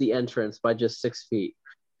and miss the entrance by just 6 feet.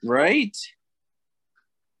 Right.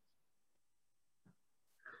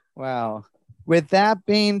 Wow. With that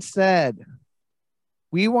being said,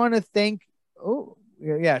 we want to thank,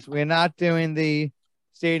 yes, we're not doing the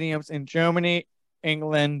stadiums in Germany,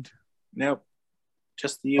 England. Nope.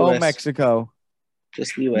 Just the U.S. Oh, Mexico.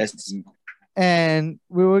 Just the U.S. And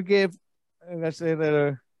we will give, let's say, a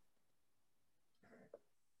little.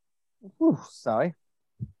 Sorry.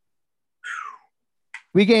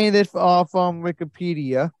 We gained this all from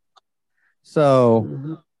Wikipedia.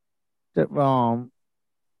 So, so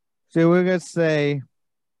we're gonna say,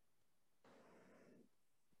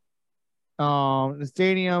 the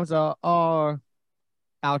stadiums are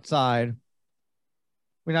outside.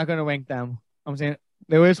 We're not gonna rank them. I'm saying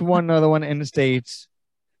there is one other one in the States.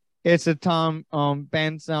 It's the Tom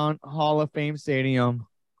Benson Hall of Fame Stadium.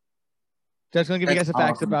 Just gonna give you guys the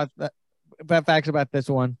facts about that. Facts about this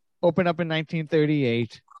one. Opened up in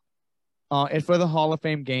 1938. It's for the Hall of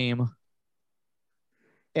Fame game.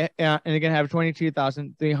 And they're gonna have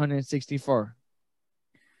 22,364.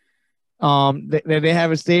 They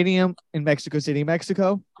have a stadium in Mexico City,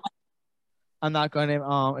 Mexico. I'm not going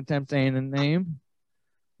to attempt saying the name,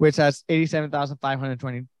 which has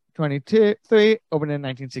 87,523, opened in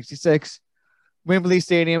 1966. Wembley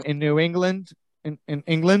Stadium in New England, in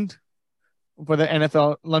England, for the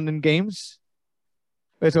NFL London games.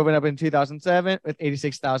 It's opened up in 2007 with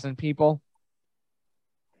 86,000 people.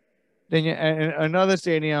 Then another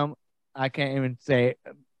stadium, I can't even say,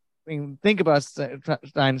 think about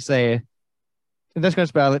trying to say it. I'm just going to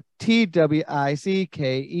spell it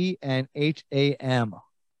TWICKENHAM.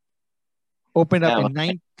 Opened up in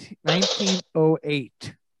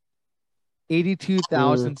 1908.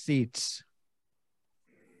 82,000 seats.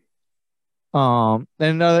 Then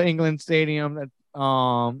another England stadium that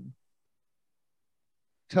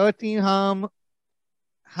Tottenham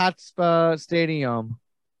Hotspur Stadium.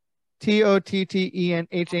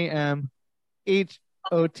 TOTTENHAM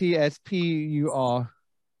HOTSPUR.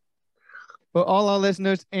 For all our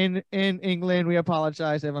listeners in England, we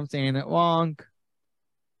apologize if I'm saying it wrong.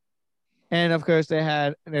 And of course, they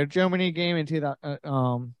had their Germany game in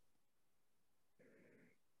 2000.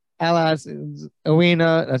 Allianz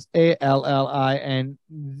Arena. That's ALLIANZ.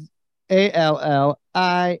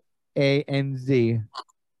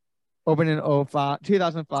 Opened in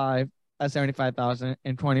 2005 at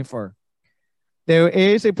 75,024. There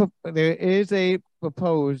is a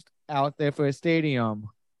proposed out there for a stadium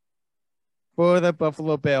for the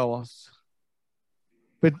Buffalo Bills,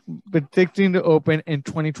 but predicting to open in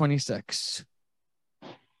 2026.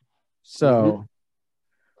 So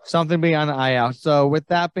something to be on the eye out. So with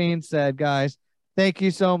that being said, guys, thank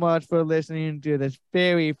you so much for listening to this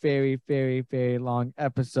very, very, very, very long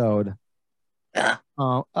episode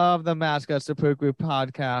of the Mascot Support Group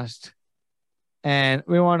podcast. And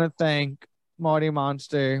we want to thank Marty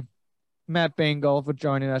Monster, Matt Bingle for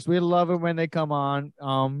joining us. We love it when they come on.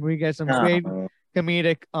 We get some great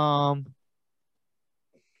comedic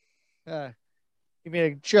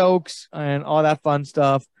jokes and all that fun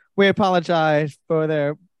stuff. We apologize for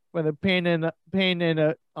the pain in the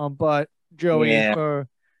butt, Joey, for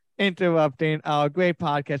interrupting our great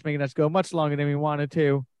podcast, making us go much longer than we wanted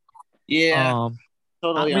to. Yeah,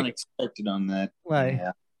 totally unexpected on that. Right.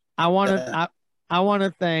 Yeah. I want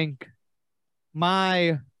to thank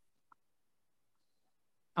my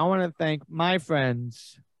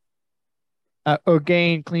friends at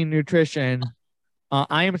Orgain Clean Nutrition.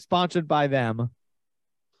 I am sponsored by them,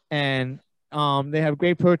 and they have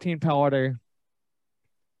great protein powder,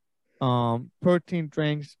 protein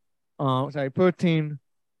drinks, protein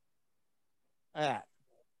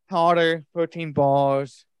powder, protein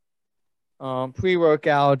bars,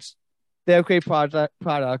 pre-workouts. They have great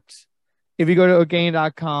products. If you go to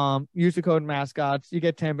Orgain.com, use the code MASCOTS, you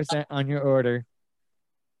get 10% on your order.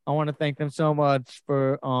 I want to thank them so much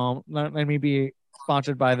for letting me be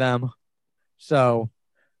sponsored by them. So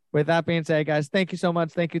with that being said, guys, thank you so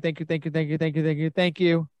much. Thank you.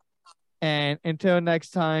 And until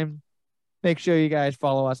next time, make sure you guys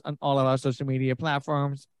follow us on all of our social media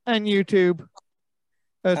platforms and YouTube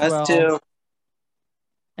as well. Too.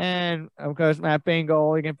 And of course, Matt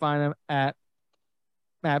Bingle, you can find him at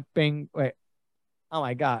Matt Bing. Wait, oh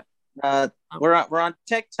my God. We're on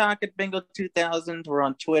TikTok at Bingle2000. We're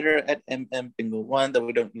on Twitter at MMBingle1, though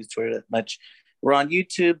we don't use Twitter that much. We're on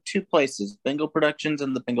YouTube, 2 places, Bingle Productions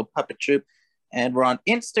and the Bingle Puppet Troupe. And we're on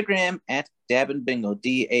Instagram at Dabin Bingle,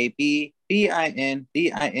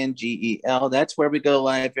 DABBINBINGEL. That's where we go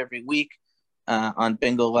live every week on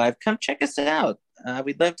Bingle Live. Come check us out.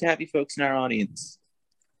 We'd love to have you folks in our audience.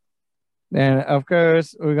 And of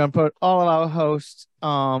course, we're going to put all of our hosts'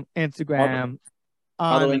 Instagram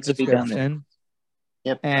on the description.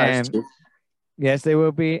 Yep. And yes, they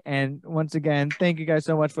will be. And once again, thank you guys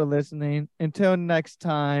so much for listening. Until next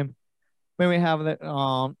time, when we have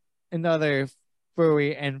another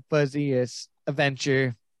furry and fuzziest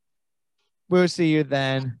adventure, we'll see you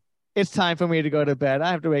then. it's time for me to go to bed.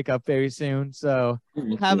 I have to wake up very soon. So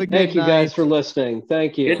have a good night. Thank you guys for listening.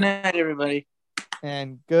 Thank you. Good night, everybody.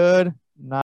 And good